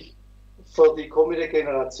verantwortlich für die kommenden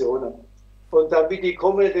Generationen. Und damit die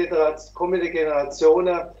kommenden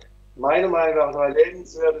Generationen meiner Meinung nach ein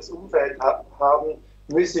lebenswertes Umfeld haben,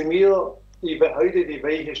 müssen wir heute die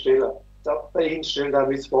Weichen stellen,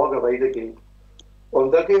 damit es morgen weitergeht.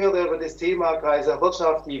 Und da gehört aber das Thema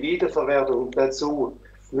Kreislaufwirtschaft, die Wiederverwertung dazu.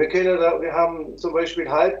 Wir haben zum Beispiel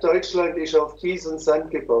halb Deutschland ist auf Kies und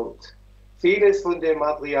Sand gebaut. Vieles von dem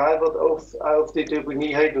Material wird auf die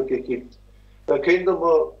Deponieheizung gekippt. Da könnte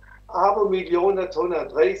man aber Millionen Tonnen,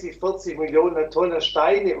 30, 40 Millionen Tonnen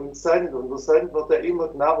Steine und Sand, und der Sand wird ja immer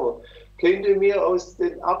knapper, könnte mir aus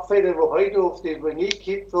den Abfällen, wo heute auf die Deponie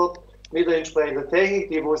gekippt wird, mit der entsprechenden Technik,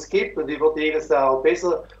 die es gibt, und die wird jedes Jahr auch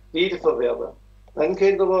besser, wiederverwerten. Dann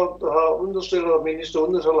könnte man, der Herr Untersteller, Minister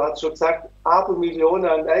Untersteller hat schon gesagt, aber Millionen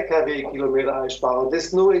an Lkw-Kilometer einsparen.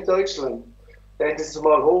 Das nur in Deutschland. Das ist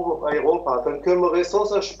mal hoch auf Europa. Dann können wir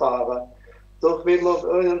Ressourcen sparen. Doch wenn wir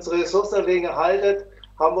unsere Ressourcen länger halten,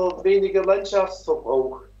 haben wir weniger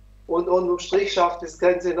Landschaftsverbrauch. Und unterm Strich schafft das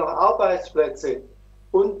Ganze noch Arbeitsplätze.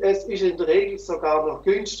 Und es ist in der Regel sogar noch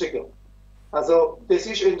günstiger. Also das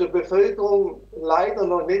ist in der Bevölkerung leider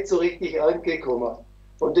noch nicht so richtig angekommen.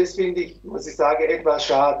 Und das finde ich, muss ich sagen, etwas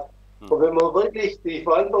schade. Und wenn wir wirklich die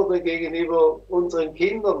Verantwortung gegenüber unseren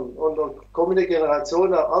Kindern und der kommenden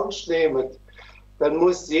Generation ernst nehmen, dann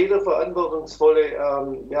muss jeder verantwortungsvolle,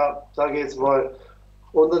 sage ich jetzt mal,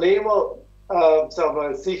 Unternehmer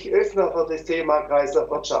sich öffnen für das Thema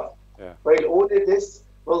Kreislaufwirtschaft. Ja. Weil ohne das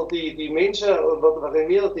werden die Menschen und werden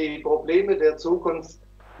wir die Probleme der Zukunft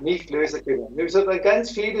nicht lösen können. Wir sollten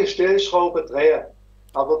ganz viele Stellschrauben drehen.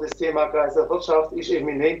 Aber das Thema Kreislaufwirtschaft ist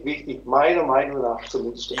eminent wichtig, meiner Meinung nach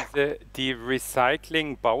zumindest. Die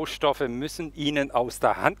Recycling-Baustoffe müssen Ihnen aus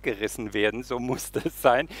der Hand gerissen werden, so muss das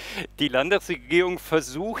sein. Die Landesregierung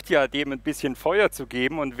versucht ja, dem ein bisschen Feuer zu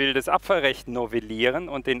geben und will das Abfallrecht novellieren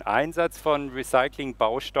und den Einsatz von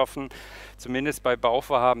Recycling-Baustoffen zumindest bei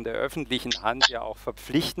Bauvorhaben der öffentlichen Hand ja auch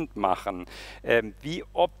verpflichtend machen. Wie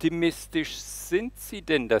optimistisch sind Sie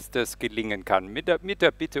denn, dass das gelingen kann? Mit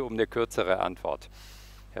der Bitte um eine kürzere Antwort.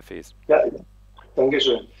 Herr Fees. Ja, danke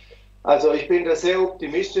schön. Also ich bin da sehr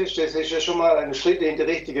optimistisch. Das ist ja schon mal ein Schritt in die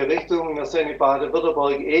richtige Richtung. Wir sind in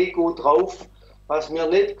Baden-Württemberg gut drauf. Was mir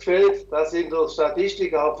nicht gefällt, dass in der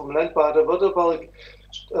Statistik auch vom Land Baden-Württemberg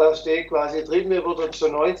steht quasi drin, wir würden zu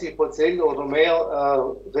 90% oder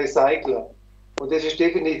mehr recyceln. Und das ist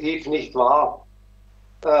definitiv nicht wahr.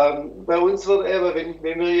 Bei uns wird eben,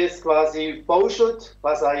 wenn wir jetzt quasi Bauschutt,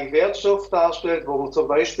 was eigentlich Wertstoff darstellt, wo man zum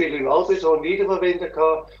Beispiel im Erdbeton wiederverwenden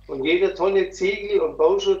kann, und jede Tonne Ziegel und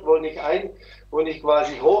Bauschutt, wo ich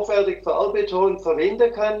quasi hochwertig für Erdbeton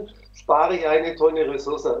verwenden kann, spare ich eine Tonne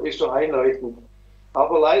Ressource. Ist doch einleuchtend.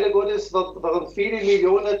 Aber leider Gottes werden viele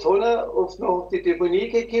Millionen Tonnen oft noch auf die Deponie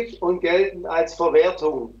gekippt und gelten als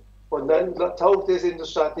Verwertung. Und dann taucht es in der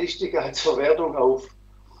Statistik als Verwertung auf.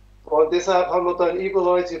 Und deshalb haben wir dann über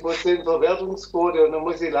 90% Verwertungsquote. Und da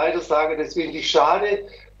muss ich leider sagen, das finde ich schade,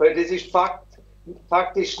 weil das ist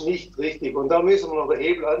faktisch nicht richtig. Und da müssen wir noch den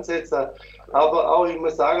Hebel ansetzen. Aber auch, ich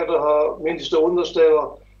muss sagen, der Herr Minister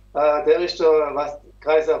Untersteller, der ist da, was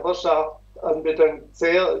Kreislaufwirtschaft anbelangt,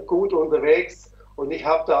 sehr gut unterwegs. Und ich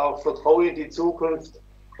habe da auch Vertrauen in die Zukunft.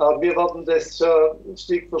 Wir werden das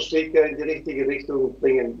Stück für Stück in die richtige Richtung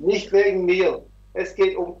bringen. Nicht wegen mir. Es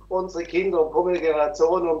geht um unsere Kinder, um kommende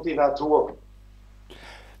Generationen, um die Natur.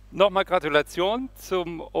 Nochmal Gratulation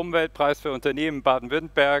zum Umweltpreis für Unternehmen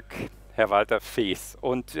Baden-Württemberg, Herr Walter Fees.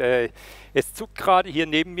 Und es zuckt gerade hier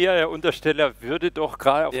neben mir, Herr Untersteller würde doch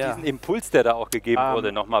gerade auf diesen Impuls, der da auch gegeben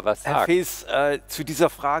wurde, nochmal was sagen. Herr Fees, zu dieser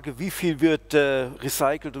Frage, wie viel wird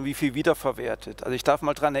recycelt und wie viel wiederverwertet? Also ich darf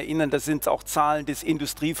mal daran erinnern, das sind auch Zahlen des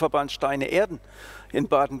Industrieverbands Steine Erden in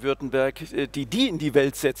Baden-Württemberg, die in die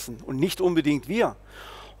Welt setzen und nicht unbedingt wir.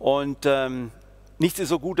 Und nichts ist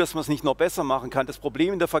so gut, dass man es nicht noch besser machen kann. Das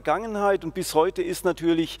Problem in der Vergangenheit und bis heute ist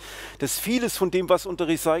natürlich, dass vieles von dem, was unter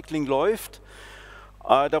Recycling läuft,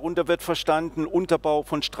 darunter wird verstanden Unterbau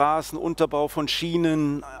von Straßen, Unterbau von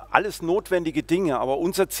Schienen, alles notwendige Dinge. Aber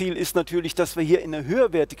unser Ziel ist natürlich, dass wir hier in eine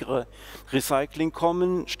höherwertigere Recycling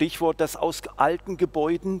kommen. Stichwort, dass aus alten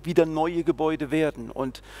Gebäuden wieder neue Gebäude werden.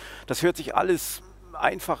 Und das hört sich alles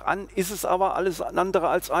einfach an, ist es aber alles andere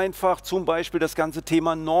als einfach. Zum Beispiel das ganze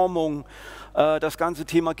Thema Normung, das ganze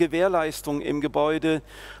Thema Gewährleistung im Gebäude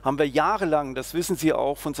haben wir jahrelang, das wissen Sie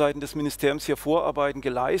auch, von Seiten des Ministeriums hier Vorarbeiten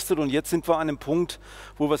geleistet. Und jetzt sind wir an einem Punkt,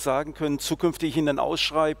 wo wir sagen können, zukünftig in den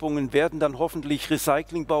Ausschreibungen werden dann hoffentlich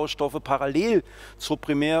Recyclingbaustoffe parallel zu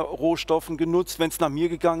Primärrohstoffen genutzt. Wenn es nach mir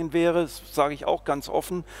gegangen wäre, das sage ich auch ganz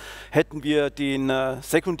offen, hätten wir den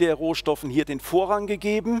Sekundärrohstoffen hier den Vorrang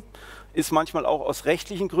gegeben. ist manchmal auch aus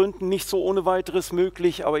rechtlichen Gründen nicht so ohne weiteres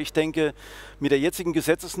möglich, aber ich denke, mit der jetzigen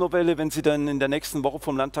Gesetzesnovelle, wenn sie dann in der nächsten Woche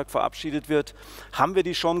vom Landtag verabschiedet wird, haben wir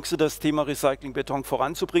die Chance, das Thema Recyclingbeton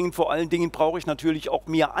voranzubringen. Vor allen Dingen brauche ich natürlich auch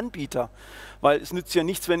mehr Anbieter, weil es nützt ja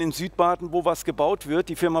nichts, wenn in Südbaden, wo was gebaut wird,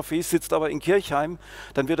 die Firma Fees sitzt aber in Kirchheim,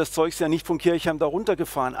 dann wird das Zeug ja nicht von Kirchheim da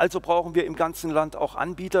runtergefahren. Also brauchen wir im ganzen Land auch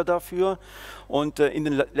Anbieter dafür. Und in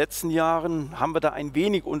den letzten Jahren haben wir da ein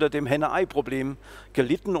wenig unter dem Henne-Ei-Problem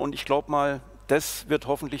gelitten und ich glaube mal, das wird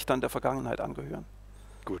hoffentlich dann der Vergangenheit angehören.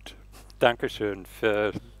 Gut, Dankeschön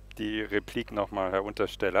für die Replik nochmal, Herr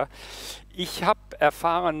Untersteller. Ich habe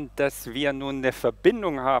erfahren, dass wir nun eine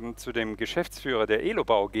Verbindung haben zu dem Geschäftsführer der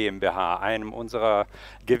Elobau GmbH, einem unserer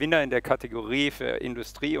Gewinner in der Kategorie für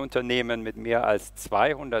Industrieunternehmen mit mehr als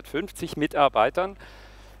 250 Mitarbeitern.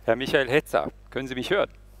 Herr Michael Hetzer, können Sie mich hören?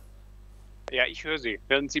 Ja, ich höre Sie.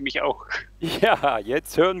 Hören Sie mich auch? Ja,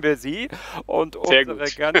 jetzt hören wir Sie und unsere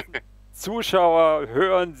ganzen Zuschauer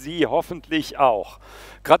hören Sie hoffentlich auch.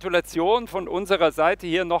 Gratulation von unserer Seite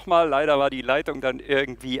hier nochmal. Leider war die Leitung dann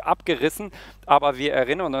irgendwie abgerissen, aber wir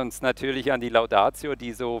erinnern uns natürlich an die Laudatio,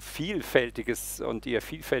 die so vielfältiges und ihr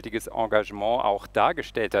vielfältiges Engagement auch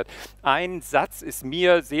dargestellt hat. Ein Satz ist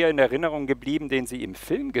mir sehr in Erinnerung geblieben, den Sie im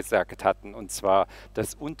Film gesagt hatten, und zwar: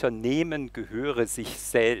 Das Unternehmen gehöre sich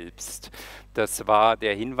selbst. Das war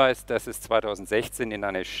der Hinweis, dass es 2016 in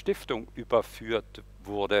eine Stiftung überführt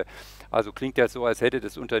wurde. Also klingt ja so, als hätte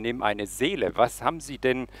das Unternehmen eine Seele. Was haben Sie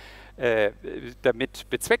denn damit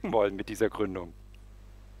bezwecken wollen mit dieser Gründung?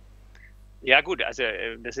 Ja gut, also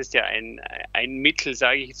das ist ja ein Mittel,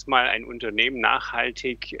 sage ich jetzt mal, ein Unternehmen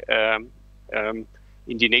nachhaltig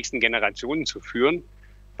in die nächsten Generationen zu führen,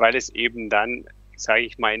 weil es eben dann, sage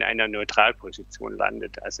ich mal, in einer Neutralposition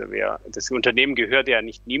landet. Also das Unternehmen gehört ja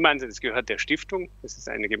nicht niemandem, es gehört der Stiftung. Das ist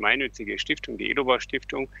eine gemeinnützige Stiftung, die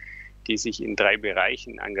Elobau-Stiftung, die sich in 3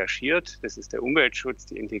 Bereichen engagiert. Das ist der Umweltschutz,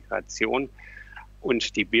 die Integration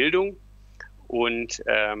und die Bildung. Und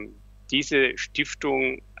diese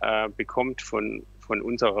Stiftung bekommt von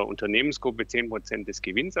unserer Unternehmensgruppe 10% des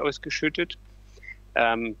Gewinns ausgeschüttet.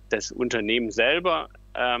 Das Unternehmen selber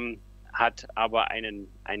hat aber einen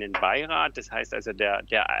Beirat. Das heißt also,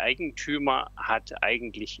 der Eigentümer hat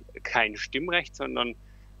eigentlich kein Stimmrecht, sondern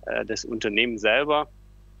das Unternehmen selber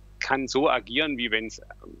kann so agieren, wie wenn es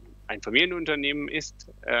ein Familienunternehmen ist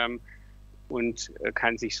und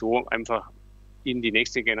kann sich so einfach in die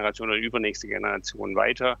nächste Generation oder übernächste Generation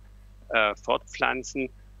weiter fortpflanzen,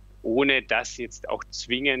 ohne dass jetzt auch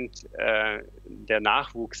zwingend der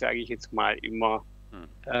Nachwuchs, sage ich jetzt mal, immer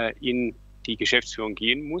in die Geschäftsführung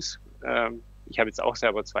gehen muss. Ich habe jetzt auch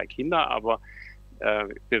selber 2 Kinder, aber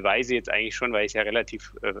beweise jetzt eigentlich schon, weil ich es ja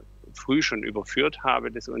relativ früh schon überführt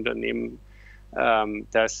habe, das Unternehmen,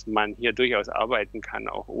 dass man hier durchaus arbeiten kann,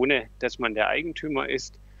 auch ohne, dass man der Eigentümer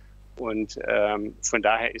ist. Und von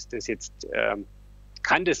daher ist das jetzt,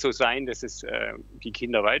 kann das so sein, dass es die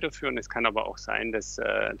Kinder weiterführen. Es kann aber auch sein, dass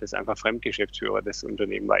einfach Fremdgeschäftsführer das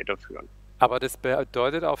Unternehmen weiterführen. Aber das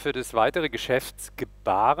bedeutet auch für das weitere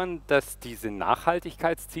Geschäftsgebaren, dass diese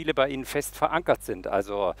Nachhaltigkeitsziele bei Ihnen fest verankert sind.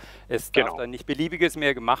 Also es darf dann nicht Beliebiges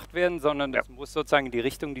mehr gemacht werden, sondern es muss sozusagen in die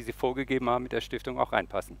Richtung, die Sie vorgegeben haben, mit der Stiftung auch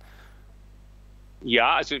reinpassen.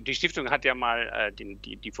 Ja, also die Stiftung hat ja mal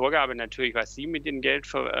die Vorgabe natürlich, was sie mit dem Geld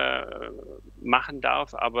machen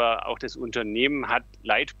darf, aber auch das Unternehmen hat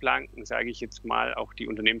Leitplanken, sage ich jetzt mal, auch die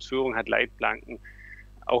Unternehmensführung hat Leitplanken,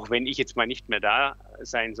 auch wenn ich jetzt mal nicht mehr da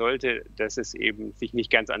sein sollte, dass es eben sich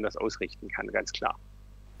nicht ganz anders ausrichten kann, ganz klar.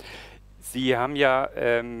 Sie haben ja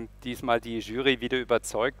diesmal die Jury wieder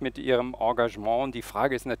überzeugt mit Ihrem Engagement. Und die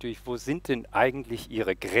Frage ist natürlich, wo sind denn eigentlich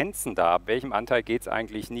Ihre Grenzen da? Ab welchem Anteil geht es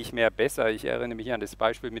eigentlich nicht mehr besser? Ich erinnere mich an das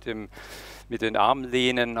Beispiel mit den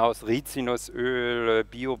Armlehnen aus Rizinusöl,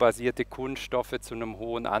 biobasierte Kunststoffe zu einem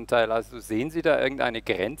hohen Anteil. Also sehen Sie da irgendeine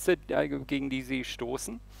Grenze, gegen die Sie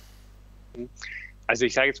stoßen? Also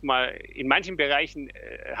ich sage jetzt mal, in manchen Bereichen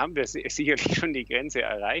haben wir sicherlich schon die Grenze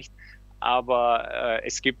erreicht. Aber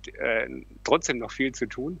es gibt trotzdem noch viel zu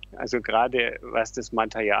tun. Also gerade was das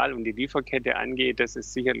Material und die Lieferkette angeht, das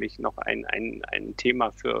ist sicherlich noch ein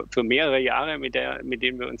Thema für mehrere Jahre, mit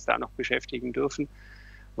dem wir uns da noch beschäftigen dürfen,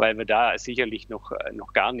 weil wir da sicherlich noch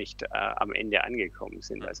gar nicht am Ende angekommen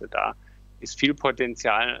sind. Also da ist viel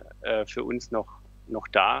Potenzial für uns noch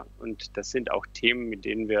da, und das sind auch Themen,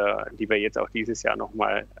 die wir jetzt auch dieses Jahr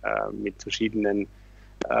nochmal mit verschiedenen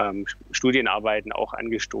Studienarbeiten auch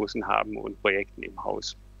angestoßen haben und Projekten im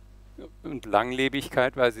Haus. Und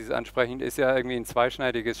Langlebigkeit, weil Sie es ansprechen, ist ja irgendwie ein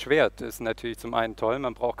zweischneidiges Schwert. Das ist natürlich zum einen toll,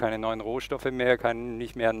 man braucht keine neuen Rohstoffe mehr,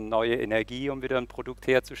 nicht mehr neue Energie, um wieder ein Produkt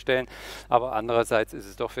herzustellen. Aber andererseits ist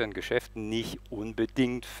es doch für ein Geschäft nicht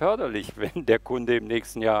unbedingt förderlich, wenn der Kunde im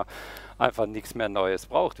nächsten Jahr einfach nichts mehr Neues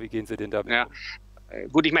braucht. Wie gehen Sie denn damit um?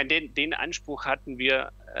 Gut, ich meine, den Anspruch hatten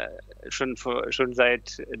wir schon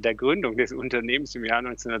seit der Gründung des Unternehmens im Jahr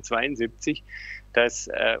 1972, dass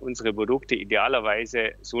unsere Produkte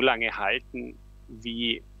idealerweise so lange halten,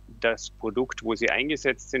 wie das Produkt, wo sie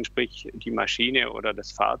eingesetzt sind, sprich die Maschine oder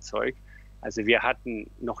das Fahrzeug. Also wir hatten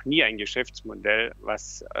noch nie ein Geschäftsmodell,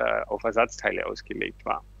 was auf Ersatzteile ausgelegt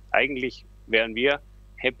war. Eigentlich wären wir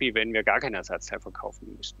happy, wenn wir gar kein Ersatzteil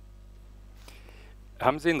verkaufen müssten.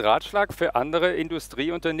 Haben Sie einen Ratschlag für andere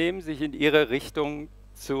Industrieunternehmen, sich in Ihre Richtung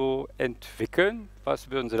zu entwickeln? Was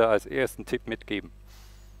würden Sie da als ersten Tipp mitgeben?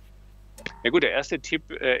 Ja gut, der erste Tipp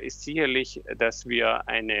ist sicherlich, dass man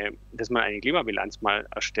eine Klimabilanz mal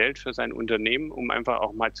erstellt für sein Unternehmen, um einfach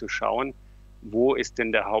auch mal zu schauen, wo ist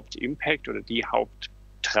denn der Hauptimpact oder die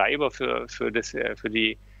Haupttreiber für den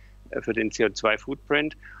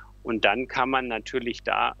CO2-Footprint. Und dann kann man natürlich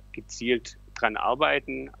da gezielt dran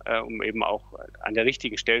arbeiten, um eben auch an der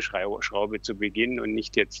richtigen Stellschraube zu beginnen und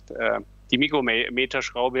nicht jetzt die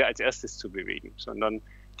Mikrometerschraube als erstes zu bewegen, sondern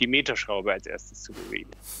die Meterschraube als erstes zu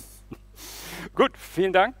bewegen. Gut,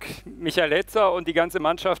 vielen Dank, Michael Letzer und die ganze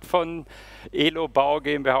Mannschaft von Elo Bau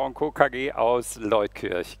GmbH & Co. KG aus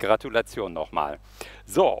Leutkirch. Gratulation nochmal.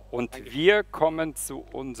 So, und wir kommen zu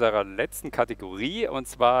unserer letzten Kategorie, und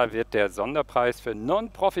zwar wird der Sonderpreis für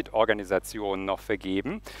Non-Profit-Organisationen noch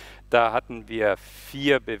vergeben. Da hatten wir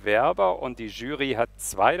 4 Bewerber und die Jury hat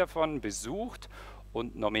 2 davon besucht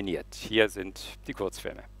und nominiert. Hier sind die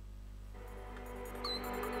Kurzfilme.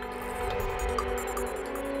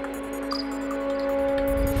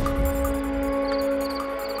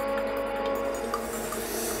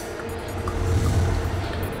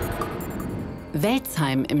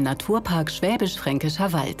 Welzheim im Naturpark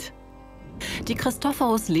Schwäbisch-Fränkischer Wald. Die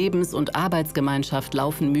Christophorus Lebens- und Arbeitsgemeinschaft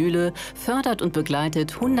Laufenmühle fördert und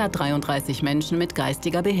begleitet 133 Menschen mit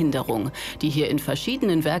geistiger Behinderung, die hier in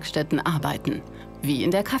verschiedenen Werkstätten arbeiten, wie in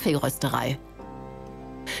der Kaffeerösterei.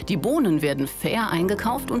 Die Bohnen werden fair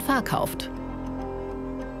eingekauft und verkauft.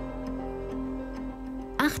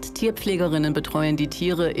 8 Tierpflegerinnen betreuen die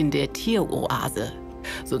Tiere in der Tieroase.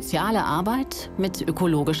 Soziale Arbeit mit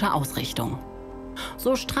ökologischer Ausrichtung.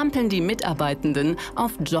 So strampeln die Mitarbeitenden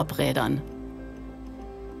auf Jobrädern.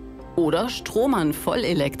 Oder stromern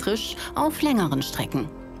vollelektrisch auf längeren Strecken.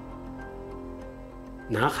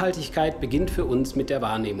 Nachhaltigkeit beginnt für uns mit der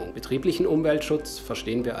Wahrnehmung. Betrieblichen Umweltschutz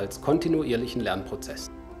verstehen wir als kontinuierlichen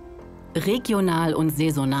Lernprozess. Regional und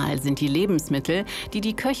saisonal sind die Lebensmittel, die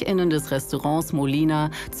die KöchInnen des Restaurants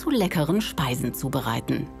Molina zu leckeren Speisen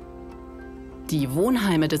zubereiten. Die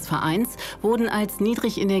Wohnheime des Vereins wurden als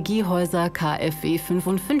Niedrigenergiehäuser KfW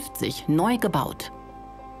 55 neu gebaut.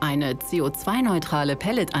 Eine CO2-neutrale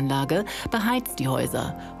Pelletanlage beheizt die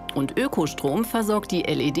Häuser und Ökostrom versorgt die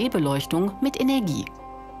LED-Beleuchtung mit Energie.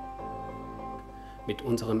 Mit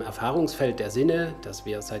unserem Erfahrungsfeld der Sinne, das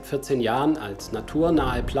wir seit 14 Jahren als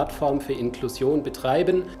naturnahe Plattform für Inklusion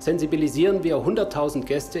betreiben, sensibilisieren wir 100.000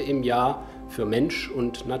 Gäste im Jahr für Mensch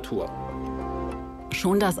und Natur.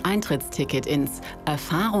 Schon das Eintrittsticket ins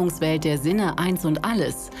Erfahrungswelt der Sinne 1 und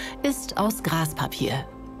alles ist aus Graspapier.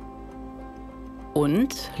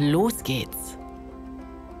 Und los geht's.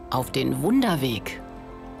 Auf den Wunderweg.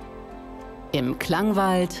 Im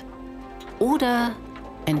Klangwald oder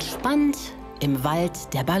entspannt im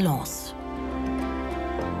Wald der Balance.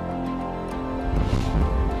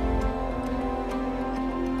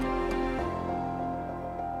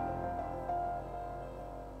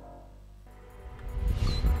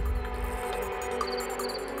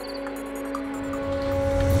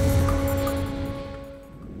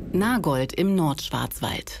 Nagold im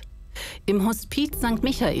Nordschwarzwald. Im Hospiz St.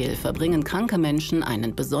 Michael verbringen kranke Menschen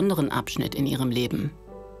einen besonderen Abschnitt in ihrem Leben.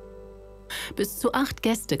 Bis zu 8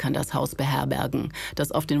 Gäste kann das Haus beherbergen,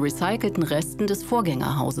 das auf den recycelten Resten des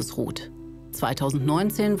Vorgängerhauses ruht.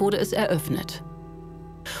 2019 wurde es eröffnet.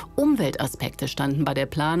 Umweltaspekte standen bei der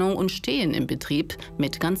Planung und stehen im Betrieb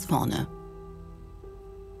mit ganz vorne.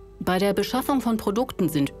 Bei der Beschaffung von Produkten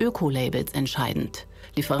sind Ökolabels entscheidend.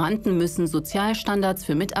 Lieferanten müssen Sozialstandards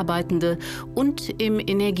für Mitarbeitende und im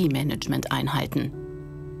Energiemanagement einhalten.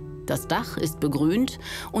 Das Dach ist begrünt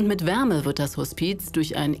und mit Wärme wird das Hospiz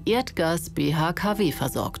durch ein Erdgas-BHKW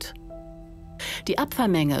versorgt. Die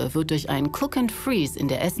Abfallmenge wird durch ein Cook and Freeze in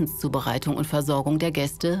der Essenszubereitung und Versorgung der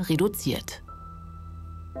Gäste reduziert.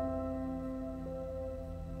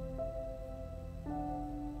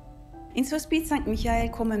 Ins Hospiz St.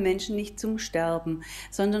 Michael kommen Menschen nicht zum Sterben,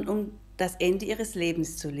 sondern um das Ende ihres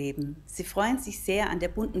Lebens zu leben. Sie freuen sich sehr an der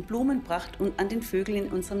bunten Blumenpracht und an den Vögeln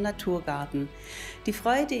in unserem Naturgarten. Die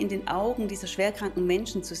Freude in den Augen dieser schwerkranken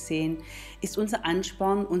Menschen zu sehen, ist unser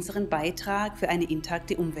Ansporn, unseren Beitrag für eine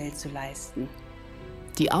intakte Umwelt zu leisten.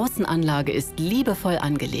 Die Außenanlage ist liebevoll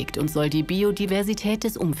angelegt und soll die Biodiversität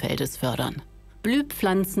des Umfeldes fördern.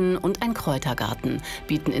 Blühpflanzen und ein Kräutergarten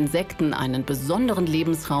bieten Insekten einen besonderen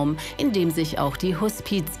Lebensraum, in dem sich auch die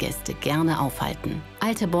Hospizgäste gerne aufhalten.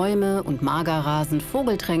 Alte Bäume und Magerrasen,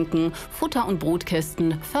 Vogeltränken, Futter- und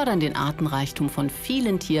Brutkästen fördern den Artenreichtum von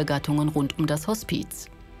vielen Tiergattungen rund um das Hospiz.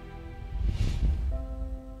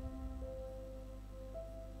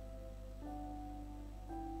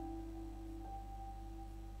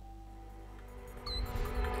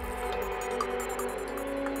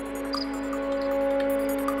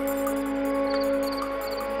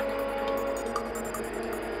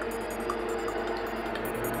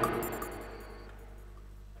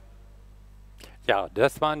 Ja,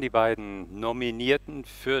 das waren die beiden Nominierten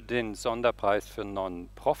für den Sonderpreis für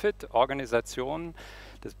Non-Profit-Organisationen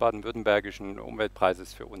des Baden-Württembergischen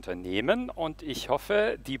Umweltpreises für Unternehmen. Und ich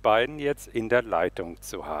hoffe, die beiden jetzt in der Leitung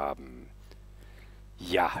zu haben.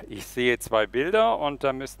 Ja, ich sehe zwei Bilder und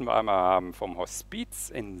da müssten wir einmal haben vom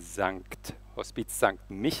Hospiz Hospiz St.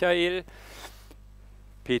 Michael,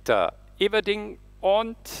 Peter Everding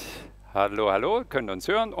und hallo, können uns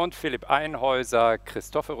hören, und Philipp Einhäuser,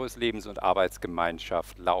 Christophorus Lebens- und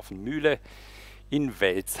Arbeitsgemeinschaft Laufenmühle in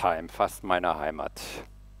Welzheim, fast meiner Heimat.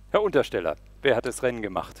 Herr Untersteller, wer hat das Rennen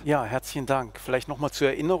gemacht? Ja, herzlichen Dank. Vielleicht nochmal zur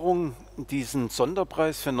Erinnerung, diesen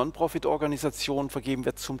Sonderpreis für Non-Profit-Organisationen vergeben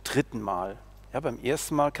wir zum 3. Mal. Ja, beim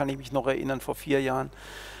ersten Mal kann ich mich noch erinnern, vor 4 Jahren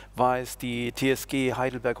war es die TSG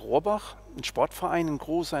Heidelberg-Rohrbach, ein Sportverein, ein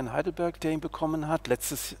großer in Heidelberg, der ihn bekommen hat.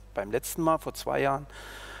 Beim letzten Mal, vor 2 Jahren,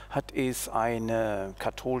 hat es eine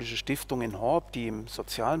katholische Stiftung in Horb, die im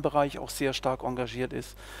sozialen Bereich auch sehr stark engagiert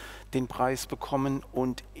ist, den Preis bekommen.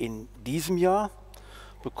 Und in diesem Jahr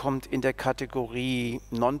bekommt in der Kategorie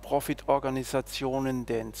Non-Profit-Organisationen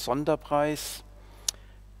den Sonderpreis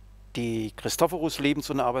die Christophorus Lebens-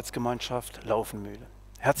 und Arbeitsgemeinschaft Laufenmühle.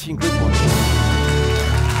 Herzlichen Glückwunsch!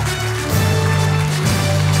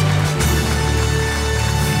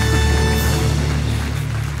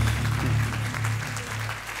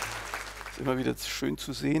 Immer wieder schön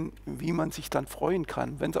zu sehen, wie man sich dann freuen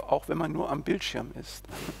kann, auch wenn man nur am Bildschirm ist.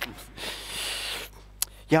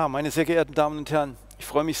 Ja, meine sehr geehrten Damen und Herren, ich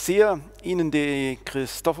freue mich sehr, Ihnen die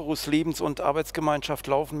Christophorus Lebens- und Arbeitsgemeinschaft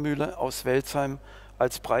Laufenmühle aus Welzheim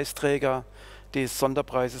als Preisträger des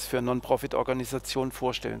Sonderpreises für Non-Profit-Organisationen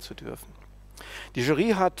vorstellen zu dürfen. Die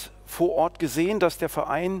Jury hat vor Ort gesehen, dass der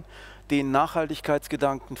Verein den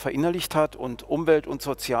Nachhaltigkeitsgedanken verinnerlicht hat und Umwelt und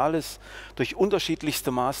Soziales durch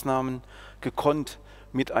unterschiedlichste Maßnahmen gekonnt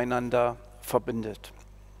miteinander verbindet.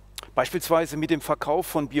 Beispielsweise mit dem Verkauf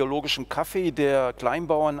von biologischem Kaffee der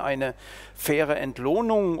Kleinbauern eine faire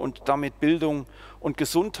Entlohnung und damit Bildung und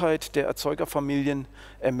Gesundheit der Erzeugerfamilien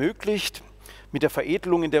ermöglicht. Mit der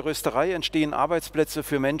Veredelung in der Rösterei entstehen Arbeitsplätze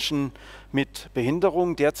für Menschen mit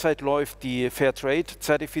Behinderung. Derzeit läuft die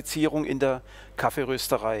Fairtrade-Zertifizierung in der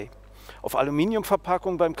Kaffeerösterei. Auf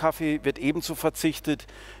Aluminiumverpackung beim Kaffee wird ebenso verzichtet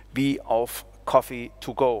wie auf Coffee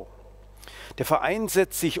to go. Der Verein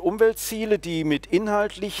setzt sich Umweltziele, die mit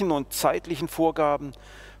inhaltlichen und zeitlichen Vorgaben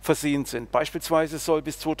versehen sind. Beispielsweise soll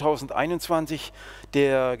bis 2021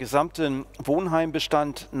 der gesamte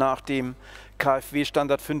Wohnheimbestand nach dem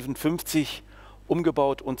KfW-Standard 55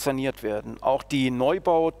 umgebaut und saniert werden. Auch die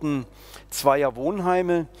Neubauten zweier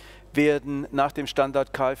Wohnheime werden nach dem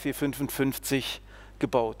Standard KfW 55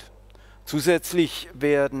 gebaut. Zusätzlich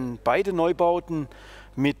werden beide Neubauten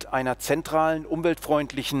mit einer zentralen,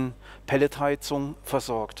 umweltfreundlichen Pelletheizung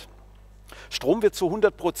versorgt. Strom wird zu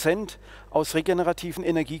 100% aus regenerativen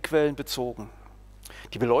Energiequellen bezogen.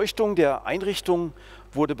 Die Beleuchtung der Einrichtung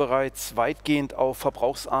wurde bereits weitgehend auf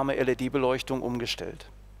verbrauchsarme LED-Beleuchtung umgestellt.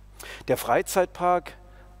 Der Freizeitpark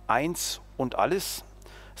 1 und Alles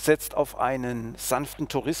setzt auf einen sanften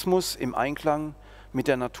Tourismus im Einklang mit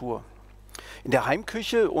der Natur. In der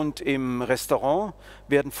Heimküche und im Restaurant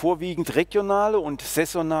werden vorwiegend regionale und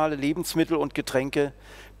saisonale Lebensmittel und Getränke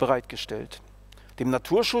bereitgestellt. Dem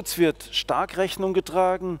Naturschutz wird stark Rechnung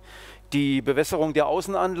getragen. Die Bewässerung der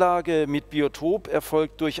Außenanlage mit Biotop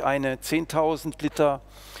erfolgt durch eine 10.000 Liter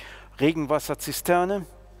Regenwasserzisterne.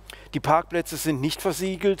 Die Parkplätze sind nicht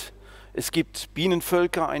versiegelt. Es gibt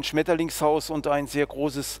Bienenvölker, ein Schmetterlingshaus und ein sehr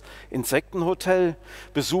großes Insektenhotel.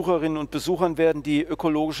 Besucherinnen und Besuchern werden die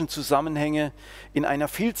ökologischen Zusammenhänge in einer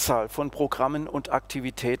Vielzahl von Programmen und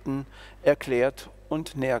Aktivitäten erklärt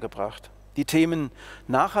und nähergebracht. Die Themen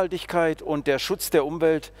Nachhaltigkeit und der Schutz der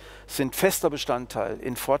Umwelt sind fester Bestandteil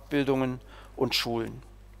in Fortbildungen und Schulen.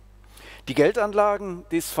 Die Geldanlagen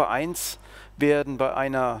des Vereins werden bei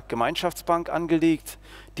einer Gemeinschaftsbank angelegt,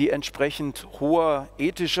 die entsprechend hoher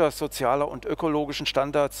ethischer, sozialer und ökologischen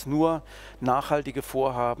Standards nur nachhaltige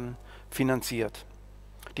Vorhaben finanziert.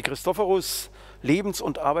 Die Christophorus Lebens-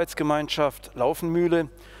 und Arbeitsgemeinschaft Laufenmühle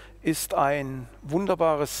ist ein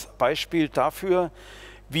wunderbares Beispiel dafür,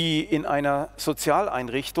 wie in einer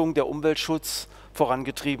Sozialeinrichtung der Umweltschutz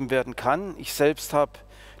vorangetrieben werden kann. Ich selbst habe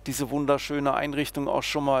diese wunderschöne Einrichtung auch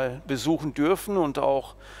schon mal besuchen dürfen und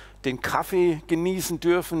auch den Kaffee genießen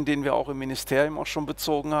dürfen, den wir auch im Ministerium auch schon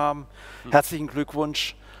bezogen haben. Herzlichen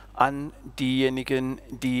Glückwunsch an diejenigen,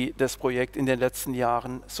 die das Projekt in den letzten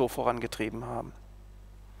Jahren so vorangetrieben haben.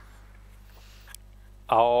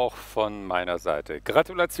 Auch von meiner Seite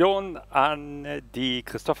Gratulation an die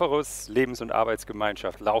Christophorus Lebens- und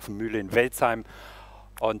Arbeitsgemeinschaft Laufenmühle in Welzheim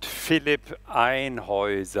und Philipp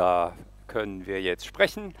Einhäuser können wir jetzt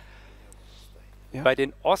sprechen. Ja. Bei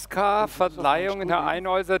den Oscar-Verleihungen, Herr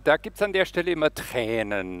Einhäuser, da gibt es an der Stelle immer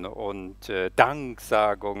Tränen und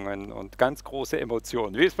Danksagungen und ganz große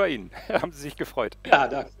Emotionen. Wie ist es bei Ihnen? Haben Sie sich gefreut?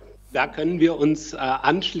 Ja, da können wir uns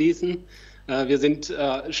anschließen. Wir sind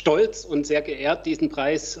stolz und sehr geehrt, diesen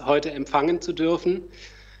Preis heute empfangen zu dürfen.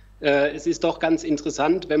 Es ist doch ganz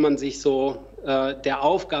interessant, wenn man sich so der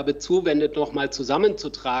Aufgabe zuwendet, nochmal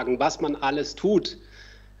zusammenzutragen, was man alles tut.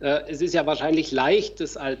 Es ist ja wahrscheinlich leicht,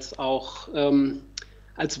 das als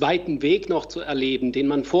weiten Weg noch zu erleben, den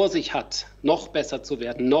man vor sich hat, noch besser zu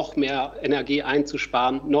werden, noch mehr Energie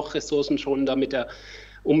einzusparen, noch ressourcenschonender mit der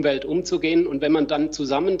Umwelt umzugehen. Und wenn man dann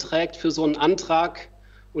zusammenträgt für so einen Antrag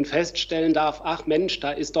und feststellen darf, ach Mensch, da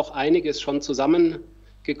ist doch einiges schon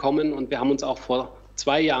zusammengekommen und wir haben uns auch vor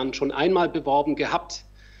 2 Jahren schon einmal beworben gehabt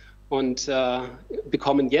und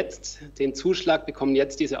bekommen jetzt den Zuschlag, bekommen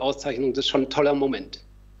jetzt diese Auszeichnung. Das ist schon ein toller Moment.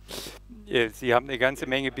 Sie haben eine ganze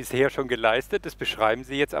Menge bisher schon geleistet, das beschreiben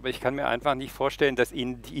Sie jetzt, aber ich kann mir einfach nicht vorstellen, dass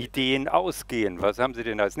Ihnen die Ideen ausgehen. Was haben Sie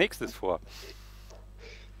denn als nächstes vor?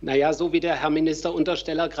 Naja, so wie der Herr Minister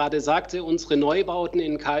Untersteller gerade sagte, unsere Neubauten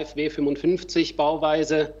in KfW 55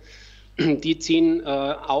 Bauweise, die ziehen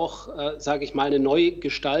auch, sage ich mal, eine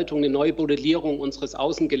Neugestaltung, eine Neumodellierung unseres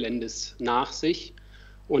Außengeländes nach sich.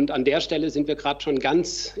 Und an der Stelle sind wir gerade schon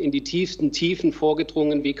ganz in die tiefsten Tiefen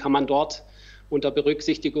vorgedrungen. Wie kann man dort unter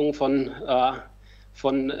Berücksichtigung von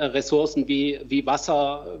Ressourcen wie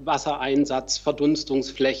Wassereinsatz,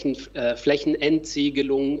 Verdunstungsflächen,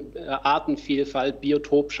 Flächenentsiegelung, Artenvielfalt,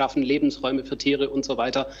 Biotop schaffen, Lebensräume für Tiere und so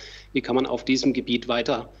weiter. Wie kann man auf diesem Gebiet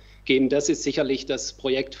weitergehen? Das ist sicherlich das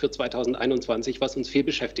Projekt für 2021, was uns viel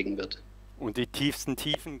beschäftigen wird. Und die tiefsten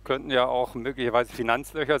Tiefen könnten ja auch möglicherweise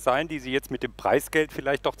Finanzlöcher sein, die Sie jetzt mit dem Preisgeld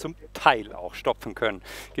vielleicht doch zum Teil auch stopfen können.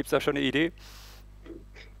 Gibt es da schon eine Idee?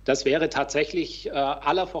 Das wäre tatsächlich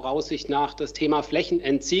aller Voraussicht nach das Thema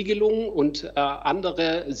Flächenentsiegelung und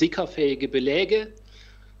andere sickerfähige Beläge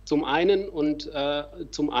zum einen und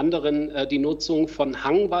zum anderen die Nutzung von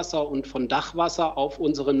Hangwasser und von Dachwasser auf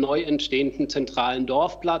unserem neu entstehenden zentralen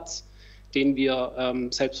Dorfplatz, den wir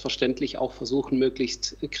selbstverständlich auch versuchen,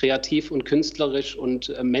 möglichst kreativ und künstlerisch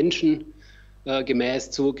und menschengemäß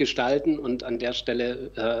zu gestalten. Und an der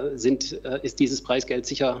Stelle ist dieses Preisgeld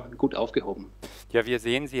sicher gut aufgehoben. Ja, wir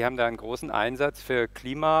sehen, Sie haben da einen großen Einsatz für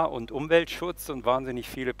Klima- und Umweltschutz und wahnsinnig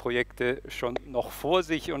viele Projekte schon noch vor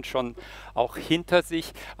sich und schon auch hinter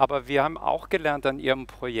sich. Aber wir haben auch gelernt an Ihrem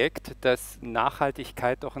Projekt, dass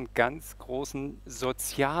Nachhaltigkeit doch einen ganz großen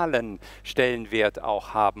sozialen Stellenwert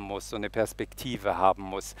auch haben muss, so eine Perspektive haben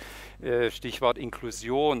muss. Stichwort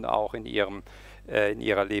Inklusion auch in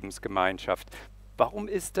Ihrer Lebensgemeinschaft. Warum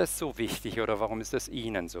ist das so wichtig oder warum ist das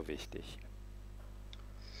Ihnen so wichtig?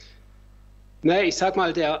 Naja, ich sag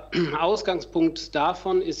mal, der Ausgangspunkt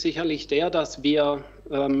davon ist sicherlich der, dass wir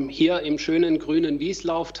hier im schönen grünen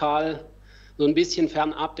Wieslauftal so ein bisschen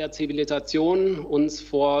fernab der Zivilisation uns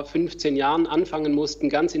vor 15 Jahren anfangen mussten,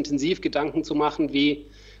 ganz intensiv Gedanken zu machen, wie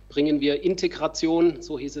bringen wir Integration,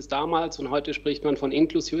 so hieß es damals und heute spricht man von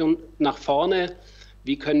Inklusion, nach vorne.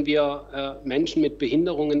 Wie können wir Menschen mit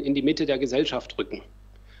Behinderungen in die Mitte der Gesellschaft rücken?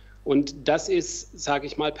 Und das ist, sage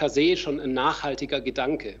ich mal, per se schon ein nachhaltiger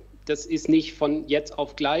Gedanke. Das ist nicht von jetzt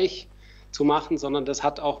auf gleich zu machen, sondern das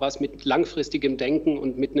hat auch was mit langfristigem Denken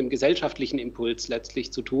und mit einem gesellschaftlichen Impuls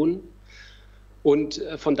letztlich zu tun. Und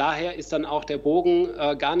von daher ist dann auch der Bogen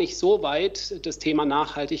gar nicht so weit, das Thema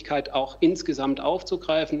Nachhaltigkeit auch insgesamt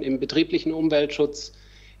aufzugreifen im betrieblichen Umweltschutz,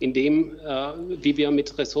 in dem, wie wir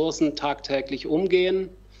mit Ressourcen tagtäglich umgehen.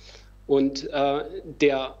 Und das,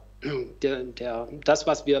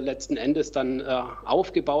 was wir letzten Endes dann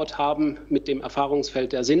aufgebaut haben mit dem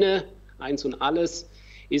Erfahrungsfeld der Sinne, Eins und Alles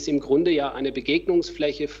ist im Grunde ja eine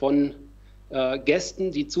Begegnungsfläche von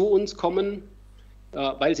Gästen, die zu uns kommen,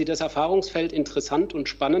 weil sie das Erfahrungsfeld interessant und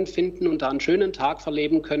spannend finden und da einen schönen Tag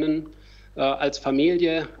verleben können, als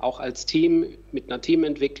Familie, auch als Team mit einer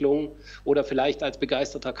Teamentwicklung oder vielleicht als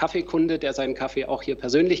begeisterter Kaffeekunde, der seinen Kaffee auch hier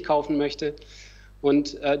persönlich kaufen möchte.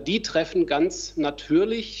 Und die treffen ganz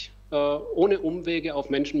natürlich, ohne Umwege, auf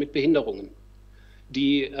Menschen mit Behinderungen,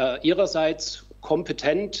 die ihrerseits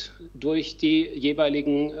kompetent durch die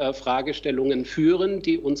jeweiligen Fragestellungen führen,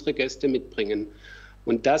 die unsere Gäste mitbringen.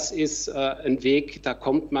 Und das ist ein Weg, da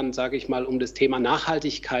kommt man, sage ich mal, um das Thema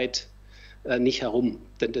Nachhaltigkeit nicht herum,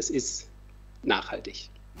 denn das ist nachhaltig.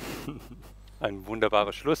 Ein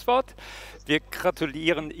wunderbares Schlusswort. Wir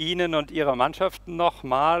gratulieren Ihnen und Ihrer Mannschaft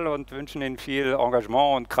nochmal und wünschen Ihnen viel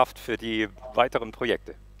Engagement und Kraft für die weiteren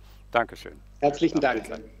Projekte. Dankeschön. Herzlichen Dank.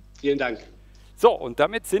 Vielen Dank. So, und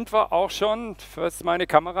damit sind wir auch schon, fürs meine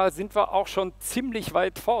Kamera, sind wir auch schon ziemlich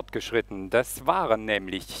weit fortgeschritten. Das waren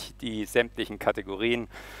nämlich die sämtlichen Kategorien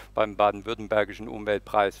beim Baden-Württembergischen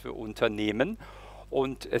Umweltpreis für Unternehmen.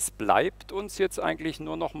 Und es bleibt uns jetzt eigentlich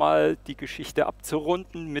nur noch mal die Geschichte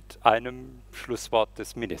abzurunden mit einem Schlusswort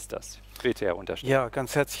des Ministers. Bitte, Herr Untersteller. Ja,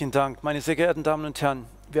 ganz herzlichen Dank. Meine sehr geehrten Damen und Herren,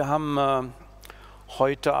 wir haben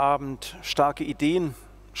heute Abend starke Ideen,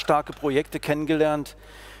 starke Projekte kennengelernt,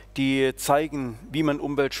 die zeigen, wie man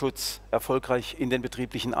Umweltschutz erfolgreich in den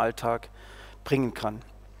betrieblichen Alltag bringen kann.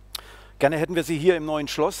 Gerne hätten wir Sie hier im Neuen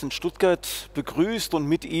Schloss in Stuttgart begrüßt und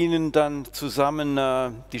mit Ihnen dann zusammen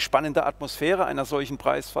die spannende Atmosphäre einer solchen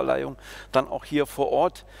Preisverleihung dann auch hier vor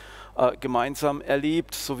Ort gemeinsam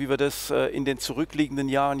erlebt, so wie wir das in den zurückliegenden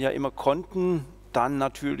Jahren ja immer konnten. Dann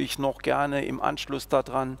natürlich noch gerne im Anschluss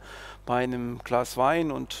daran bei einem Glas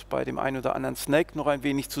Wein und bei dem einen oder anderen Snack noch ein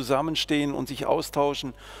wenig zusammenstehen und sich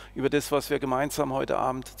austauschen über das, was wir gemeinsam heute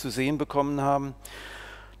Abend zu sehen bekommen haben.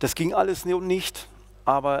 Das ging alles nicht.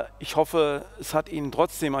 Aber ich hoffe, es hat Ihnen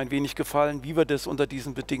trotzdem ein wenig gefallen, wie wir das unter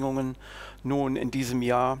diesen Bedingungen nun in diesem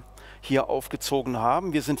Jahr hier aufgezogen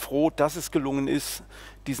haben. Wir sind froh, dass es gelungen ist,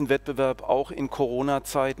 diesen Wettbewerb auch in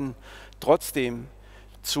Corona-Zeiten trotzdem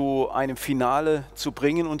zu einem Finale zu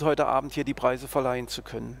bringen und heute Abend hier die Preise verleihen zu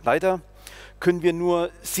können. Leider können wir nur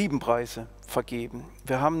 7 Preise vergeben.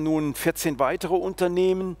 Wir haben nun 14 weitere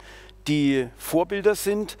Unternehmen, die Vorbilder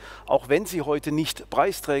sind, auch wenn sie heute nicht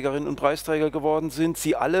Preisträgerinnen und Preisträger geworden sind.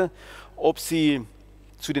 Sie alle, ob sie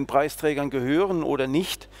zu den Preisträgern gehören oder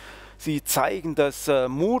nicht, sie zeigen, dass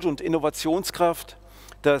Mut und Innovationskraft,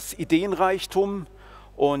 dass Ideenreichtum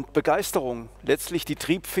und Begeisterung letztlich die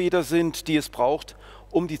Triebfeder sind, die es braucht,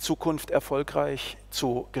 um die Zukunft erfolgreich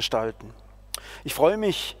zu gestalten. Ich freue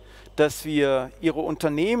mich, dass wir Ihre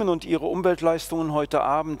Unternehmen und Ihre Umweltleistungen heute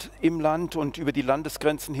Abend im Land und über die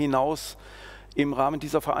Landesgrenzen hinaus im Rahmen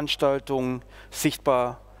dieser Veranstaltung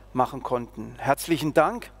sichtbar machen konnten. Herzlichen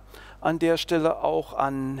Dank an der Stelle auch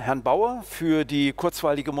an Herrn Bauer für die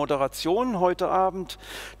kurzweilige Moderation heute Abend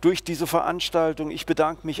durch diese Veranstaltung. Ich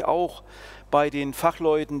bedanke mich auch bei den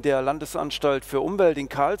Fachleuten der Landesanstalt für Umwelt in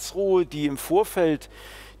Karlsruhe, die im Vorfeld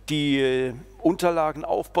die Unterlagen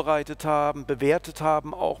aufbereitet haben, bewertet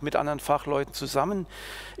haben, auch mit anderen Fachleuten zusammen.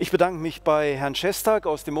 Ich bedanke mich bei Herrn Schestag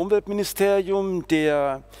aus dem Umweltministerium,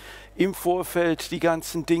 der im Vorfeld die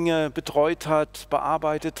ganzen Dinge betreut hat,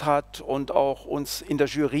 bearbeitet hat und auch uns in der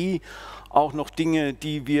Jury auch noch Dinge,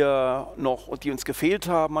 die uns gefehlt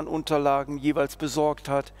haben an Unterlagen, jeweils besorgt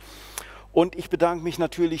hat. Und ich bedanke mich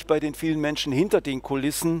natürlich bei den vielen Menschen hinter den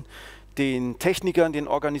Kulissen, den Technikern, den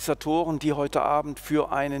Organisatoren, die heute Abend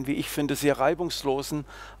für einen, wie ich finde, sehr reibungslosen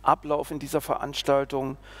Ablauf in dieser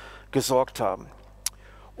Veranstaltung gesorgt haben.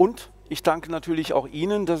 Und ich danke natürlich auch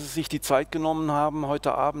Ihnen, dass Sie sich die Zeit genommen haben,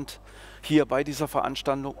 heute Abend hier bei dieser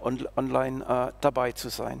Veranstaltung online dabei zu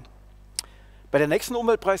sein. Bei der nächsten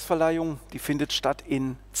Umweltpreisverleihung, die findet statt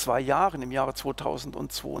in 2 Jahren, im Jahre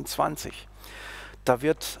 2022. Da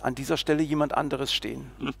wird an dieser Stelle jemand anderes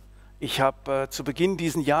stehen. Ich habe zu Beginn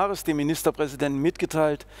dieses Jahres dem Ministerpräsidenten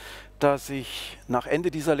mitgeteilt, dass ich nach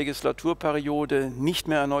Ende dieser Legislaturperiode nicht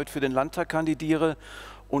mehr erneut für den Landtag kandidiere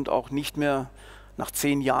und auch nicht mehr nach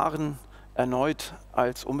 10 Jahren erneut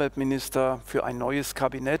als Umweltminister für ein neues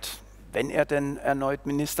Kabinett, wenn er denn erneut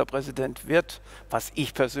Ministerpräsident wird, was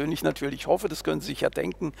ich persönlich natürlich hoffe, das können Sie sich ja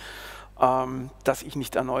denken, dass ich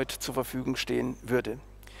nicht erneut zur Verfügung stehen würde.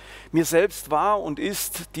 Mir selbst war und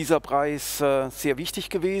ist dieser Preis sehr wichtig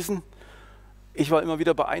gewesen. Ich war immer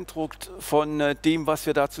wieder beeindruckt von dem, was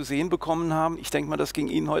wir da zu sehen bekommen haben. Ich denke mal, das ging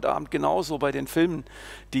Ihnen heute Abend genauso bei den Filmen,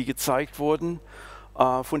 die gezeigt wurden.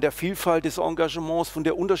 Von der Vielfalt des Engagements, von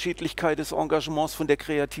der Unterschiedlichkeit des Engagements, von der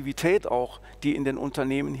Kreativität auch, die in den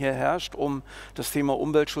Unternehmen hier herrscht, um das Thema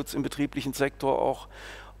Umweltschutz im betrieblichen Sektor auch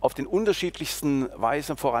auf den unterschiedlichsten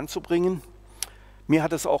Weisen voranzubringen. Mir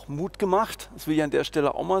hat es auch Mut gemacht, das will ich an der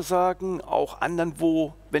Stelle auch mal sagen, auch anderen,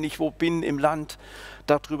 wenn ich wo bin im Land,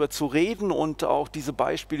 darüber zu reden und auch diese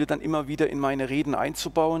Beispiele dann immer wieder in meine Reden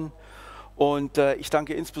einzubauen. Und ich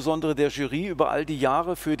danke insbesondere der Jury über all die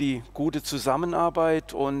Jahre für die gute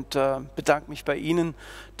Zusammenarbeit und bedanke mich bei Ihnen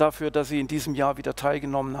dafür, dass Sie in diesem Jahr wieder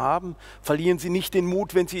teilgenommen haben. Verlieren Sie nicht den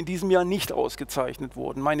Mut, wenn Sie in diesem Jahr nicht ausgezeichnet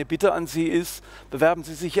wurden. Meine Bitte an Sie ist, bewerben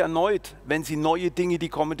Sie sich erneut. Wenn Sie neue Dinge die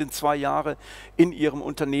kommenden 2 Jahre in Ihrem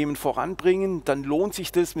Unternehmen voranbringen, dann lohnt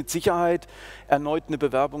sich das mit Sicherheit, erneut eine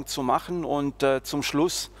Bewerbung zu machen. Und zum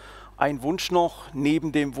Schluss ein Wunsch noch,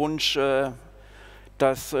 neben dem Wunsch,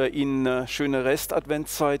 dass Ihnen eine schöne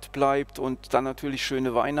Rest-Adventszeit bleibt und dann natürlich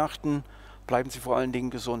schöne Weihnachten. Bleiben Sie vor allen Dingen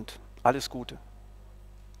gesund. Alles Gute.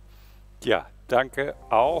 Ja, danke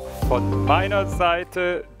auch von meiner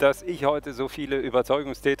Seite, dass ich heute so viele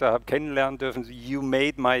Überzeugungstäter habe kennenlernen dürfen. You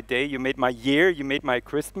made my day, you made my year, you made my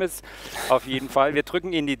Christmas. Auf jeden Fall. Wir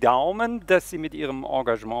drücken Ihnen die Daumen, dass Sie mit Ihrem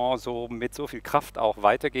Engagement mit so viel Kraft auch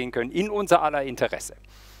weitergehen können, in unser aller Interesse.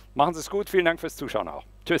 Machen Sie es gut. Vielen Dank fürs Zuschauen auch.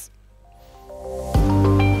 Tschüss.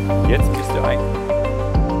 Jetzt müsste eigentlich...